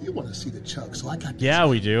 But you want to see the chug, so I got this Yeah,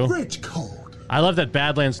 we do. rich code. I love that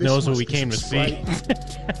Badlands This knows what one we is came to see. Sprite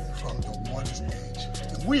from the water's edge.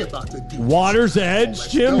 And we're about to do Water's Edge, Let's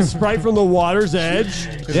Jim. go. Sprite from the Water's Edge.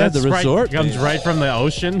 Yeah, the Sprite resort. comes man. right from the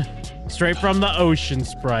ocean. Straight from the ocean,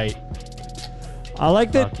 Sprite. I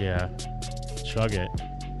like that. Fuck yeah. Chug it.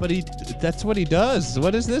 But that's what he does.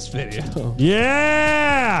 What is this video?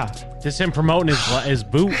 Yeah! This him promoting his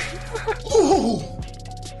boot.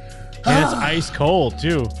 And it's ice cold,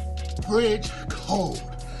 too. Fridge cold.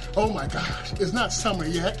 Oh my gosh, it's not summer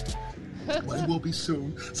yet, but it will be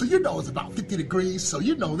soon. So you know it's about 50 degrees, so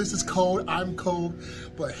you know this is cold, I'm cold,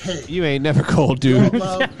 but hey. You ain't never cold, dude.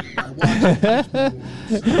 Love, You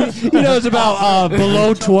know it's about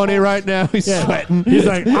below 20 right now. He's sweating. He's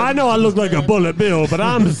like, I know I look like a bullet bill, but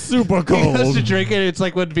I'm super He goes cold. to drink it. It's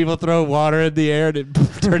like when people throw water in the air and it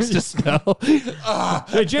turns to snow.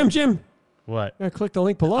 Hey, Jim. What? Yeah, click the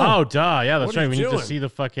link below. Oh, duh. Yeah, that's What are right. you We need doing? to see the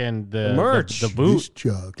fucking The merch. the boot. This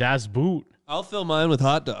jug. Das Boot. I'll fill mine with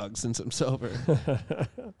hot dogs since I'm sober.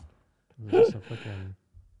 Just a fucking-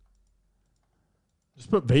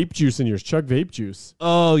 Just put vape juice in yours. Chug vape juice.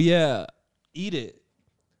 Oh, yeah. Eat it.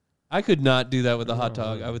 I could not do that with a hot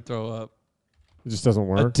dog. I would throw up. It just doesn't A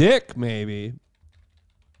work. dick, maybe.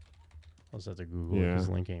 I'll just have to Google Yeah. because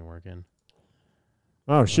link ain't working.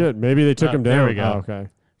 Oh, shit. Maybe they took him down. There we go. Oh, okay.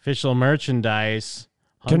 Official merchandise.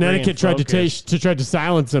 Hungry Connecticut and tried focused. to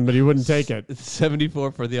silence him, but he wouldn't take it. It's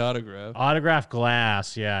 74 for the autograph. Autograph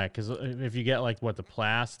glass, yeah. Because if you get like what the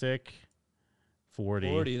plastic, 40.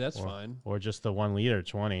 40, that's fine. Or just the 1 liter,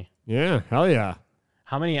 20. Yeah, hell yeah.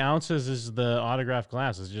 How many ounces is the autograph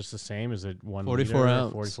glass? Is it just the same? Is it 1 44 liter?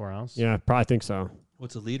 ounce. 44 ounce. Yeah, probably think so.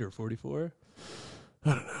 What's a liter? 44? I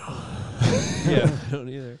don't know. Yeah, I don't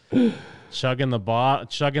either. Chugging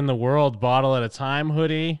the world bottle at a time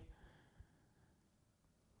hoodie.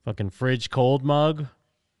 Fucking fridge cold mug.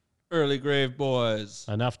 Early grave boys.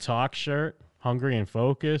 Enough talk shirt. Hungry and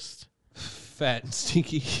focused. Fat and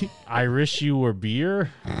stinky. I wish you were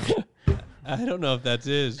beer. I don't know if that's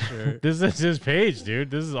his shirt. This is his page, dude.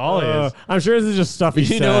 This is all it is. I'm sure this is just stuff he You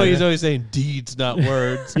said. know he's always saying deeds, not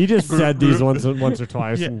words. He just said these once or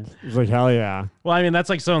twice, Yeah. and he's like, hell yeah. Well, I mean, that's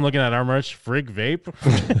like someone looking at our merch. Frig vape.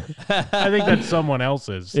 I think that's someone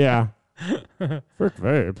else's. Yeah. Frick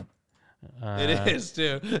vape. It is,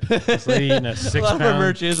 too. This lady eating a 6 A lot of our pound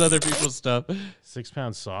merch is other people's stuff. 6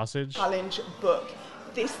 pound sausage. Challenge book.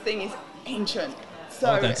 This thing is ancient.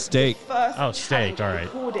 So Oh, that's steak. the first Oh, steak, challenge all right.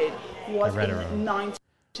 recorded was I read it in wrong. 90, which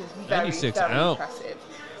is very, 96 very ounce. impressive.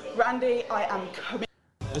 Randy, I am coming.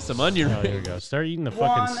 There's some onion. Oh, here we go. Start eating the fucking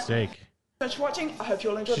One. steak. Thanks for watching. I hope you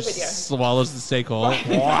all enjoyed the video. Swallows the steak whole. Right,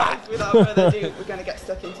 guys, without further ado, we're going to get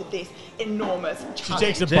stuck into this enormous challenge. She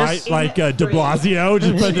takes a bite like de Blasio,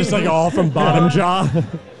 just put this like all from bottom jaw.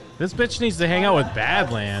 This bitch needs to hang out with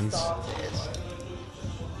Badlands.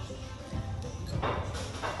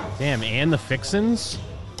 Damn, and the Fixins?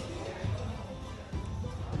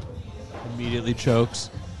 Immediately chokes.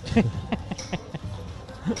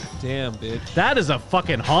 Damn, bitch. That is a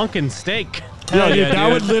fucking honking steak. Yo, dude, that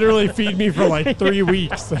would literally feed me for like 3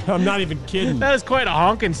 weeks. I'm not even kidding. That is quite a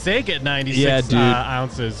honking steak at 96 Yeah, dude.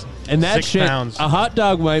 Ounces. And that 6 shit, pounds. a hot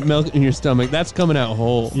dog might melt in your stomach. That's coming out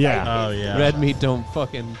whole. Yeah. Oh, yeah. Red meat don't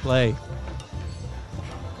fucking play.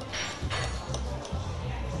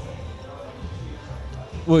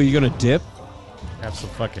 Well, you gonna dip? Have some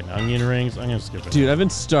fucking onion rings. I'm gonna skip it. Dude, I've been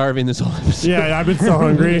starving this whole episode. Yeah, I've been so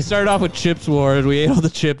hungry. We started off with Chips Wars. We ate all the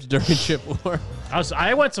chips during Chip War.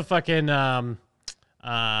 I went to fucking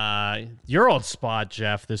your old spot,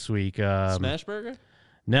 Jeff, this week. Smash Burger?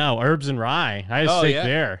 No, Herbs and Rye. I had a steak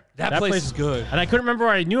there. That place is good. And I couldn't remember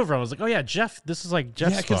where I knew it from. I was like, oh yeah, Jeff. This is like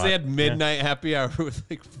Jeff's Yeah, because spot. they had midnight happy hour with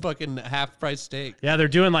like fucking half price steak. Yeah, they're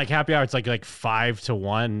doing like happy hour. It's like 5 to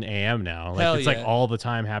 1 a.m. now. Like Hell it's yeah. like all the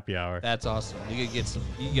time happy hour. That's awesome. You can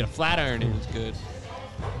get a flat iron and it's good.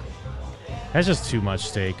 That's just too much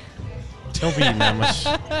steak. Don't be eating that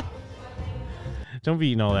much. Don't be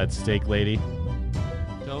eating all that steak, lady.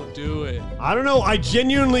 Don't do it. I don't know. I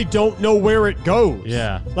genuinely don't know where it goes.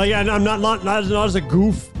 Yeah. Like, and I'm not as a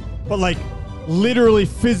goof, but like literally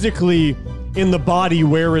physically in the body,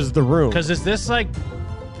 where is the room? Because is this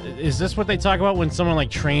what they talk about when someone like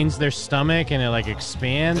trains their stomach and it like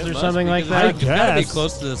expands It or must something be, like 'cause that? It's gotta be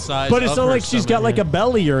close to the size. But it's of not her like she's got stomach. like a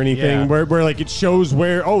belly or anything Yeah. where like it shows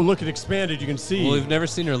where, oh, look, it expanded. You can see. Well, we've never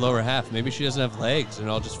seen her lower half. Maybe she doesn't have legs and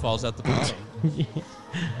it all just falls out the bottom.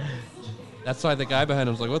 That's why the guy behind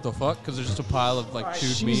him was like, what the fuck? Because there's just a pile of like chewed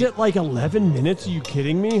She's meat. at like 11 minutes. Are you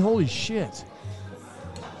kidding me? Holy shit.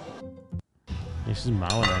 Yeah, she's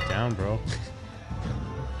mowing that down, bro.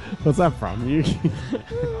 What's that from? You?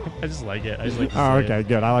 I just like it. I just like to Oh, say okay, it.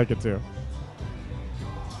 good. I like it too.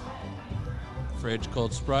 Fridge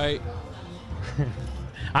cold Sprite.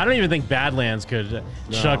 I don't even think Badlands could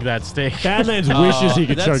chug that steak. Badlands wishes he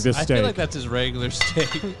could chug this I steak. feel like that's his regular steak.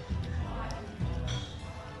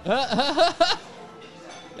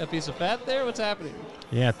 A piece of fat there? What's happening?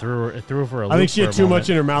 Yeah, it threw her for a loop. I think she for had a too moment. much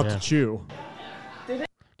in her mouth Yeah. to chew.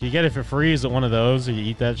 Do you get it for free? Is it one of those? Or you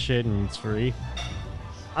eat that shit and it's free?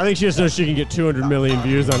 I think she just knows she can get 200 million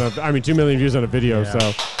views on 2 million views on a video. Yeah.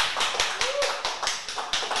 So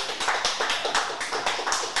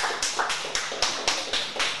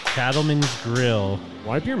Cattleman's Grill.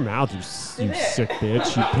 Wipe your mouth, you Did it? sick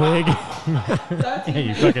bitch, you pig. Yeah,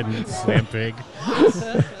 you fucking slam pig.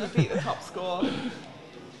 Beat the top score.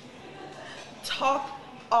 Top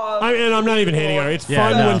of. I'm not even hating on her. It's Yeah,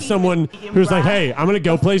 fun no. when someone who's like, "Hey, I'm gonna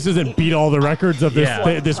go places and beat all the records of this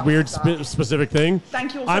Yeah. this weird specific thing."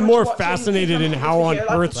 Thank you all so I'm much more for watching. fascinated Please in comment how on on this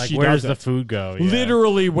video, earth Like, she where does does the it. food go? Yeah.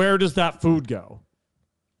 Literally, where does that food go?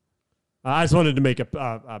 I just wanted to make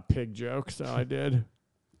a pig joke, so I did,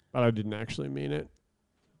 but I didn't actually mean it.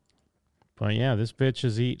 But yeah, this bitch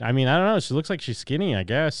is eat. I mean, I don't know. She looks like she's skinny, I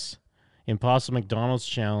guess. Impossible McDonald's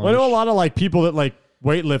challenge. Well, I know a lot of like people that like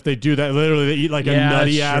weightlift. They do that. Literally, they eat like a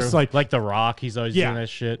nutty that's ass true. like The Rock. He's always doing that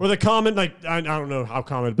shit. Or the common like I don't know how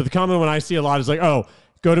common, but the common one I see a lot is like, oh,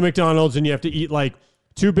 go to McDonald's and you have to eat like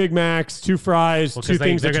 2 Big Macs, 2 fries, Well, 2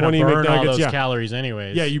 things they're of gonna 20 burn all McNuggets. those Yeah, calories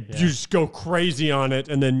anyways. yeah, you just go crazy on it,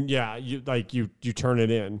 and then you turn it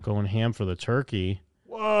in. Going ham for the turkey.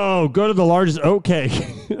 Whoa, go to the largest oat cake.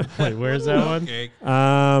 Wait, where's that one?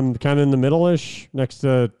 Kind of in the middle-ish, next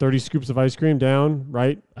to 30 scoops of ice cream down,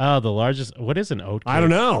 right? Oh, the largest. What is an oat cake? I don't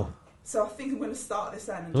know. So I think I'm going to start this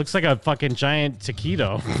end. It looks like a fucking giant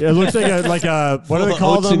taquito. Yeah, it looks like a what do they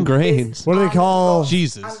call oats them? and grains. What do they call?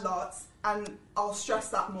 Jesus. And lots. And I'll stress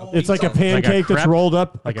that more. It's like a pancake that's crepe? rolled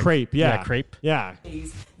up, Like a crepe. Yeah, crepe. Yeah,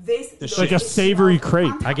 This it's like a savory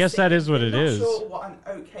crepe. I guess that is what it I'm is. not sure what an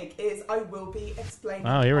oat cake is. I will be explaining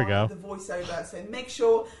Oh, here we go. the voiceover. So make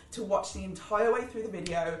sure to watch the entire way through the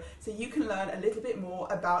video so you can learn a little bit more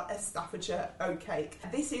about a Staffordshire oat cake.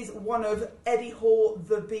 This is one of Eddie Hall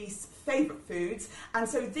the Beast's favourite foods, and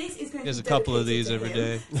so this is going There's to a be couple of dedicated these to every him.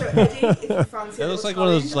 day. So Eddie, if you fancy That a looks little like one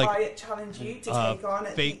of those, challenge, like, I challenge you to take on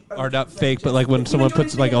fake the or oat not fake, Rangers. but like when someone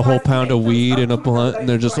puts like a whole pound of weed in a blunt and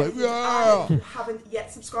they're just like, And if you haven't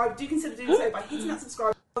yet subscribed, do consider doing so by hitting that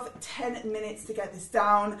subscribe. 10 minutes to get this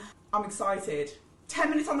down. I'm excited. 10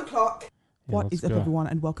 minutes on the clock. What is up, everyone,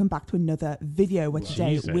 and welcome back to another video where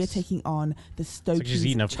today Jesus. we're taking on the Stokies like she's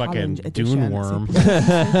eating a fucking Challenge dune edition. worm.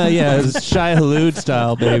 yeah, it's Shia Halud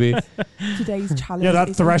style, baby. Today's challenge. Yeah, that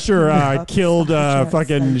is thresher up killed Staffordshire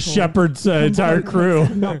fucking staple. Shepard's entire Compete crew. with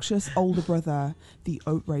his obnoxious older brother, the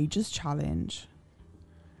Outrageous Challenge.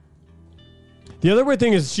 The other weird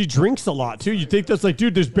thing is she drinks a lot too. You think that's like,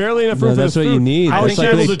 dude, there's barely enough No, room for that's this what you food. need. How That's is she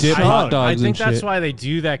like able they to dip chug? hot dogs. I think and that's shit. why they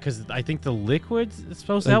do that, because I think the liquid is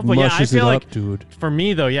supposed to Like help. But yeah, I mushes it feel up, like dude. for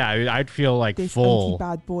me though, yeah, I'd feel like This full. oaty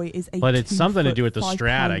bad boy is a But it's something to do with the 2-foot,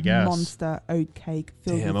 strat, I 5-pound guess. monster oat cake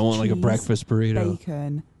filled Damn, with I want like a cheese, breakfast burrito.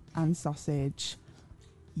 bacon, and sausage.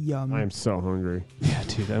 Yum. I am so hungry. Yeah,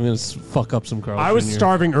 dude, I'm gonna fuck up some Carl. I was Jr.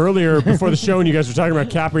 starving earlier before the show, and you guys were talking about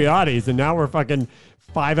Capriati's, and now we're fucking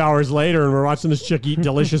 5 hours later, and we're watching this chick eat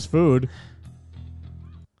delicious food.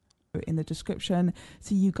 In the description,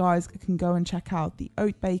 so you guys can go and check out the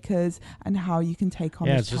oat bakers and how you can take on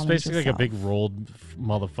Yeah, this it's just challenge basically yourself. like a big rolled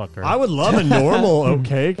motherfucker. I would love a normal oat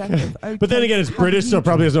cake, but then again, it's British, so it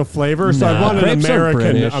probably has no flavor. So Nah. I'd want an Crepes are American,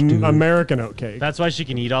 British, dude. American oat cake. That's why she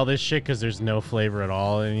can eat all this shit, because there's no flavor at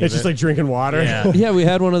all. In It's just like drinking water. Yeah. Yeah, we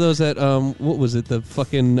had one of those at what was it? The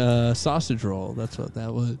fucking sausage roll. That's what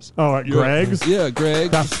that was. Oh, at Greg's? Yeah,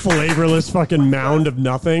 Greg's. That flavorless fucking mound of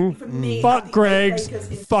nothing. Fuck Greg's.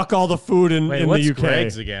 Fuck all the food in Wait, the what's UK.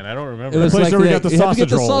 Greg's again? I don't remember. It was place like where we that- got the you had to get sausage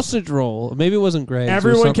the rolls. sausage roll. Maybe it wasn't Greg's. or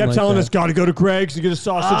Everyone something kept like telling that. us, got to go to Greg's to get a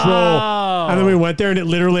sausage roll. Oh. And then we went there, and it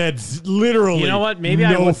literally had literally You know what? Maybe no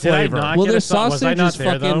did I flavor. not Well, get their a was I sausage not is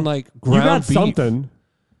there, though? fucking like You ground got beef. something.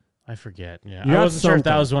 I forget. Yeah, You I got wasn't sure if that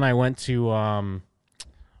something. was when I went to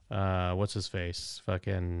what's his face?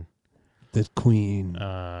 Fucking The Queen.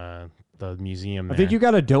 The museum. I think you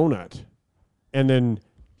got a donut, and then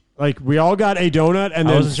like we all got a donut, and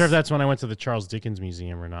I then wasn't sure if that's when I went to the Charles Dickens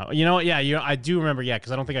Museum or not. You know what? Yeah, I do remember. Yeah,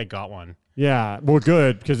 because I don't think I got one. yeah, well,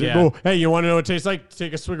 good because Yeah. hey, you want to know what it tastes like?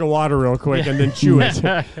 Take a swig of water real quick and then chew it.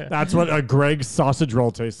 That's what a Greg's sausage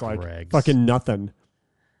roll tastes like. Greg's. Fucking nothing.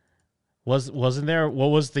 Wasn't there? What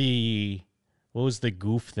was the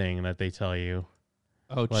goof thing that they tell you?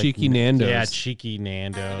 Oh, Like, Cheeky Nando's. Yeah, Cheeky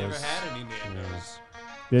Nando's. I never had any Nando's.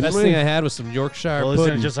 Didn't Best we? thing I had was some Yorkshire Well, isn't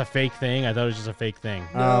pudding. it just a fake thing? I thought it was just a fake thing.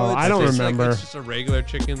 Oh, I don't It's like- remember. it's just a regular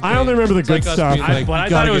chicken. I only thing. remember the It's good like us stuff. being like, But I you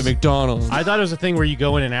thought gotta it get was McDonald's. I thought it was a thing where you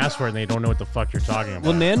go in and ask for it and they don't know what the fuck you're talking about.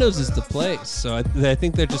 Well, Nando's is the place, so I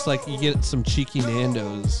think they're just like you get some cheeky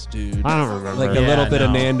Nando's, dude. I don't remember. Like a little bit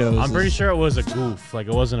of Nando's. I'm pretty is- sure it was a goof. Like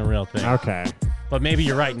it wasn't a real thing. Okay. But maybe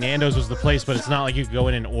you're right. Nando's was the place, but it's not like you could go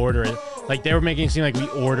in and order it. Like they were making it seem like we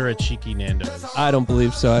order a cheeky Nando's. I don't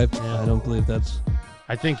believe so. I don't believe that's.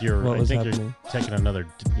 I think you're. What I was think happening. you're taking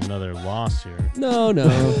another loss here. No.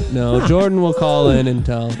 Jordan will call in and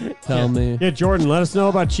tell me. Yeah, Jordan, let us know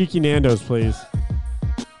about cheeky Nando's, please.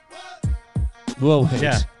 Whoa, wait.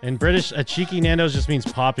 Yeah, in British, a cheeky Nando's just means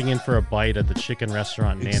popping in for a bite at the chicken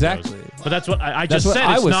restaurant Nando's. Exactly. But that's what I That's just what said.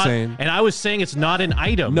 I It's was not, saying. and I was saying it's not an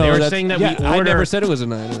item. No, they were that's- saying that yeah, we order. I never said it was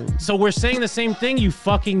an item. So we're saying the same thing, you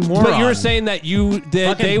fucking moron. But you were saying that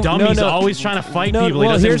Fucking dummies always trying to fight people. He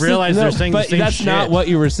doesn't here's realize they're saying but the same that's shit. not what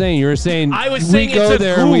you were saying. You were saying I was we saying go it's a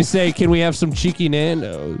there and we goof. say, "Can we have some cheeky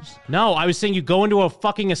Nando's?" No, I was saying you go into a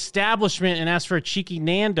fucking establishment and ask for a cheeky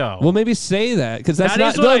Nando. Well, maybe say that because that's That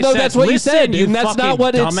not. is what I No, said. that's what you Listen, said, you and that's not fucking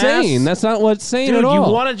what it's dumbass. saying. That's not what it's saying Dude, at all.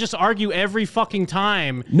 you want to just argue every fucking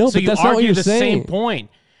time. No, so but you that's not what argue you're the saying. same point.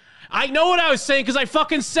 I know what I was saying because I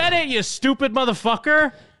fucking said it, you stupid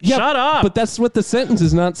motherfucker. Yeah, Shut up. But that's what the sentence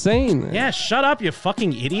is not saying. Yeah, shut up, you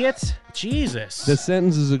fucking idiot. Jesus. The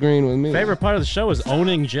sentence is agreeing with me. Favorite part of the show is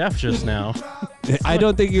owning Jeff just now. I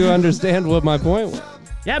don't think you understand what my point was.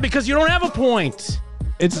 Yeah, because you don't have a point.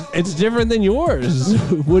 It's different than yours.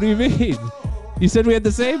 What do you mean? You said we had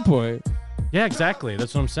the same point. Yeah, exactly.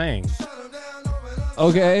 That's what I'm saying.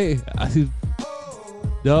 Okay.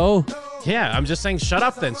 No. Yeah, I'm just saying shut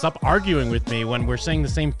up then. Stop arguing with me when we're saying the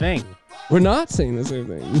same thing. We're not saying the same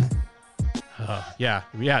thing. Yeah,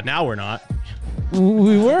 now we're not.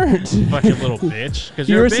 We weren't. Fucking little bitch. Because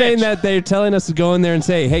You you're were a bitch. saying that they're telling us to go in there and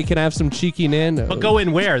say, "Hey, can I have some cheeky Nando's?" But go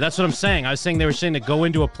in where? That's what I'm saying. I was saying they were saying to go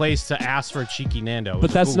into a place to ask for a cheeky Nando.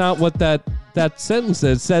 But that's not what that sentence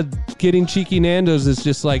said. It said getting cheeky Nando's is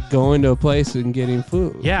just like going to a place and getting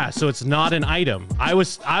food. Yeah, so it's not an item. I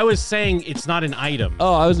was saying it's not an item.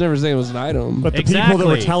 Oh, I was never saying it was an item. But the people that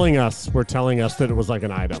were telling us that it was like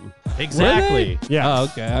an item. Exactly. Yeah. Oh,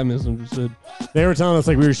 okay. I misunderstood. They were telling us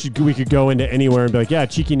like we could go into anywhere and be like, yeah,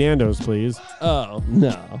 cheeky Nando's, please. Oh,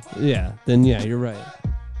 no. Yeah. Then, yeah, you're right.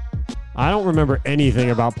 I don't remember anything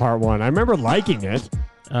about part one. I remember liking it.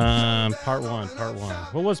 Part one.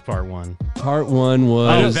 What was part one? Part one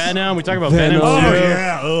was... Venom. We talked about Venom. Oh, too.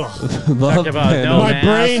 yeah. Ugh. Talked about Venom. no My masks.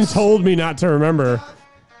 brain told me not to remember.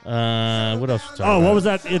 What else? We talking Oh, about? what was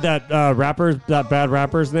that that bad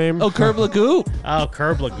rapper's name? Oh, Curb LaGoop. Oh,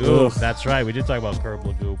 Curb LaGoop. Ugh. That's right. We did talk about Curb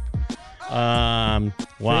LaGoop.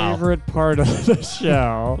 Wow. Favorite part of the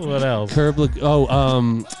show. What else? Curb LaGoop.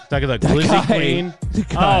 Talking about that Glizzy guy. Queen. The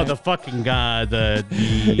guy. Oh, the fucking guy. The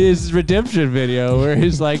His redemption video where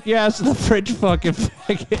he's like, yes, the French fucking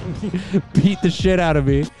faggot beat the shit out of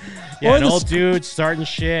me. Yeah, Or an the old dude starting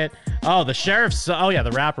shit. Oh, the sheriff's. Oh, yeah,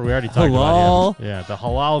 the rapper. We already talked Halal. about him. Yeah, the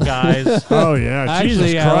halal guys. Oh, yeah. Actually,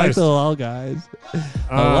 Jesus I like Christ. the halal guys.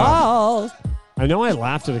 Halal. I know I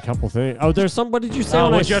laughed at a couple things. Oh, there's some. What did you say? Oh,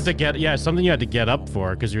 when what I you have to get? Yeah, something you had to get up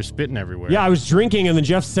for because you're spitting everywhere. Yeah, I was drinking, and then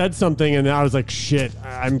Jeff said something, and I was like, "Shit,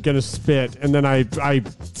 I'm gonna spit." And then I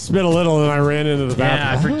spit a little, and I ran into the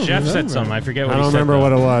Yeah, bathroom. Jeff said something. I forget what I he don't said. remember though.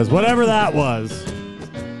 what it was. Whatever that was.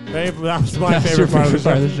 That was my That's favorite your part of the favorite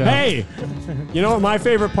part of the show. show. Hey, you know what my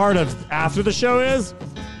favorite part of after the show is?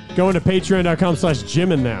 Going to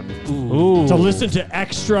patreon.com/Jim and Them Ooh. to listen to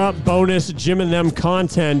extra bonus Jim and Them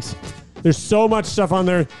content. There's so much stuff on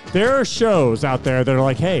there. There are shows out there that are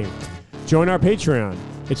like, hey, join our Patreon.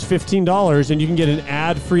 It's $15 and you can get an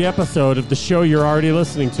ad-free episode of the show you're already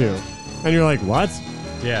listening to. And you're like, what?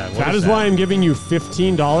 Yeah, what That is why I'm giving you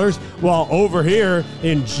 $15. While over here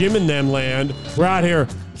in Jim and Them land, we're out here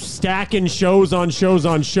stacking shows on shows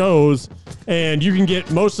on shows, and you can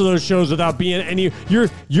get most of those shows without being any.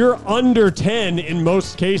 You're under 10 in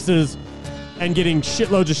most cases, and getting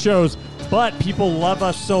shitloads of shows. But people love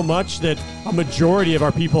us so much that a majority of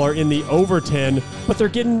our people are in the over 10, but they're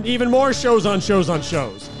getting even more shows on shows on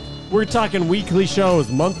shows. We're talking weekly shows,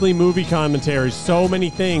 monthly movie commentaries, so many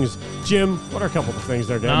things. Jim, what are a couple of things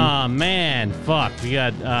they're doing? Oh, man. Fuck. We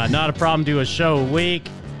got Not a Problem Do a Show a week.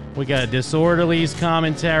 We got Disorderlies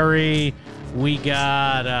commentary. We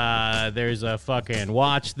got, there's a fucking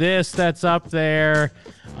Watch This that's up there.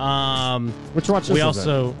 Which Watch This we is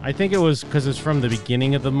also, I think it was because it's from the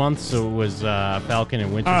beginning of the month, so it was Falcon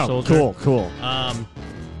and Winter Oh, Soldier. cool. And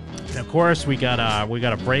of course, we got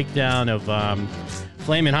a breakdown of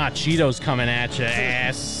Flamin' Hot Cheetos coming at your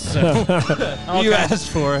ass. So, You asked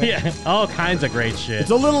for it. Yeah, all kinds of great shit. It's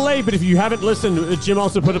a little late, but if you haven't listened, Jim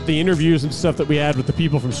also put up the interviews and stuff that we had with the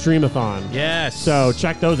people from Streamathon. Yes. So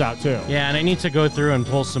check those out too. Yeah, and I need to go through and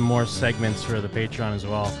pull some more segments for the Patreon as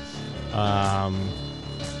well.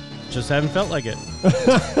 Just haven't felt like it.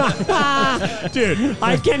 Dude,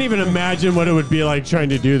 I can't even imagine what it would be like trying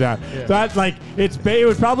to do that. Yeah. That like it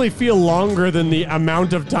would probably feel longer than the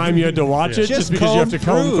amount of time you had to watch it, just because you have to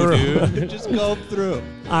comb through. dude. Just comb through.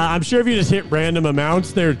 I'm sure if you just hit random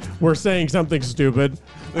amounts, we're saying something stupid.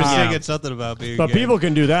 We're saying something about being But gay. people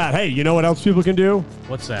can do that. Hey, you know what else people can do?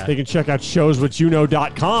 What's that? They can check out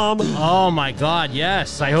showswhatyouknow.com. Oh my God,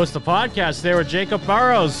 yes. I host a podcast there with Jacob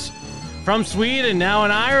Burrows from Sweden, now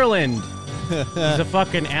in Ireland. He's a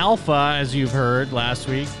fucking alpha, as you've heard last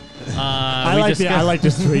week. I like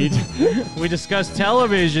the Swede. We discussed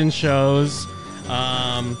television shows.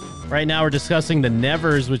 Right now we're discussing The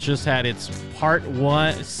Nevers, which just had its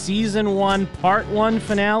season 1, part 1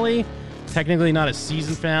 finale. Technically not a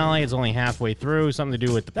season finale. It's only halfway through. Something to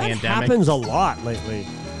do with the pandemic. That happens a lot lately.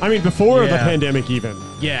 I mean, before the pandemic even.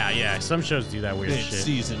 Yeah. Some shows do that weird Big shit.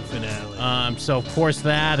 season finale. So, of course,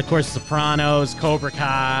 Sopranos, Cobra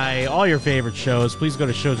Kai, all your favorite shows. Please go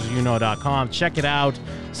to showswhatyouknow.com. Check it out.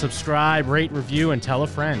 Subscribe, rate, review, and tell a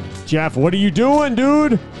friend. Jeff, what are you doing,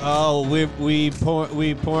 dude? Oh, we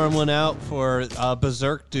pouring one out for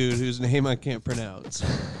Berserk dude whose name I can't pronounce.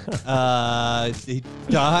 He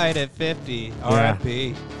died at 50.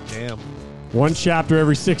 R.I.P. Damn. One chapter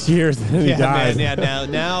every 6 years, and then he died.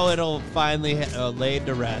 Man, now it'll finally laid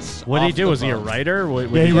to rest. What did he do? Was he a writer? What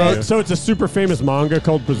he wrote. So it's a super famous manga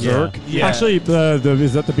called Berserk. Yeah. Actually, is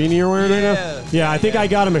that the beanie you're wearing right now? Yeah, I think I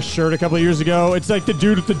got him a shirt a couple of years ago. It's like the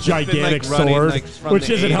dude with the gigantic sword, which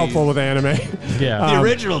isn't helpful with anime. Yeah, the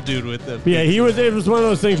original dude with the. Yeah, it was one of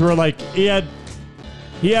those things where like he had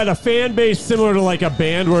a fan base similar to like a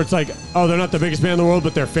band where it's like, oh, they're not the biggest band in the world,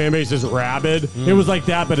 but their fan base is rabid. It was like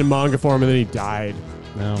that, but in manga form, and then he died.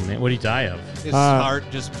 Oh, man. What did he die of? His heart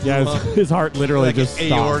just blew up. His heart literally like just an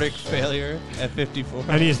stopped. aortic failure at 54.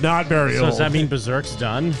 And he's not very So old. does that mean Berserk's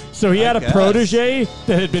done? So he had I a guess. protege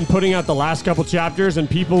that had been putting out the last couple chapters, and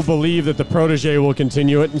people believe that the protege will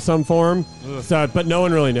continue it in some form. So, but no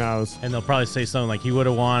one really knows. And they'll probably say something like, he would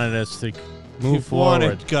have wanted us to move He forward.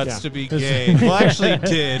 wanted Guts to be gay. Well, actually, he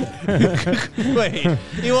did. Wait,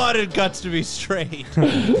 he wanted Guts to be straight. All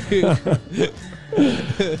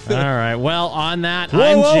right. Well, on that, Whoa,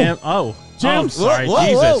 I'm whoa. Jim. Oh, Jim. sorry. Whoa,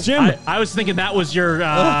 Jesus. whoa. Jim. I was thinking that was your.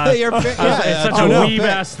 Your pick. It's such a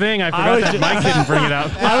weeb-ass thing. I forgot that Mike didn't bring it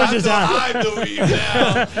up. I was just I'm the weeb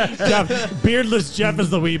now. Jeff, beardless Jeff is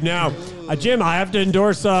the weeb now. Jim, I have to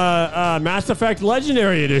endorse Mass Effect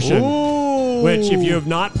Legendary Edition. Ooh. Which, if you have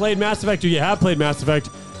not played Mass Effect or you have played Mass Effect,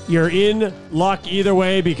 you're in luck either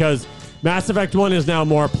way because Mass Effect 1 is now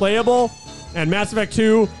more playable, and Mass Effect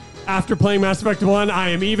 2, after playing Mass Effect 1, I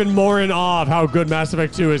am even more in awe of how good Mass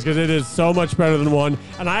Effect 2 is because it is so much better than 1,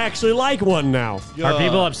 and I actually like 1 now. Are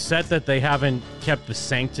people upset that they haven't kept the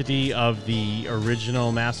sanctity of the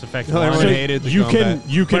original Mass Effect 1? Everyone hated the combat.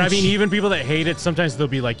 You can But I mean, even people that hate it, sometimes they'll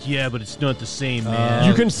be like, yeah, but it's not the same, man.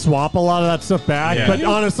 You can swap a lot of that stuff back, Yeah. but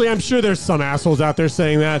honestly, I'm sure there's some assholes out there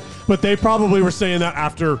saying that, but they probably were saying that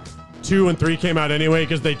after 2 and 3 came out anyway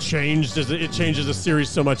because they changed. It changes the series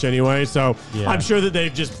so much anyway. So Yeah. I'm sure that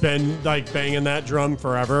they've just been like banging that drum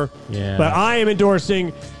forever. Yeah. But I am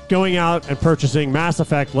endorsing going out and purchasing Mass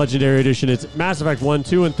Effect Legendary Edition. It's Mass Effect 1,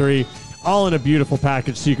 2, and 3, all in a beautiful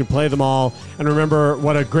package so you can play them all. And remember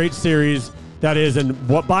what a great series that is and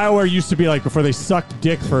what BioWare used to be like before they sucked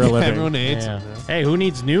dick for a living. Everyone hates Yeah. it. Hey, who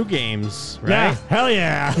needs new games, Yeah, right? hell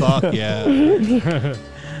yeah. Fuck yeah.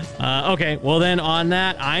 Okay, well then on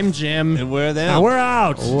that, I'm Jim. And we're them. And we're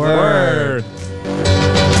out. Word.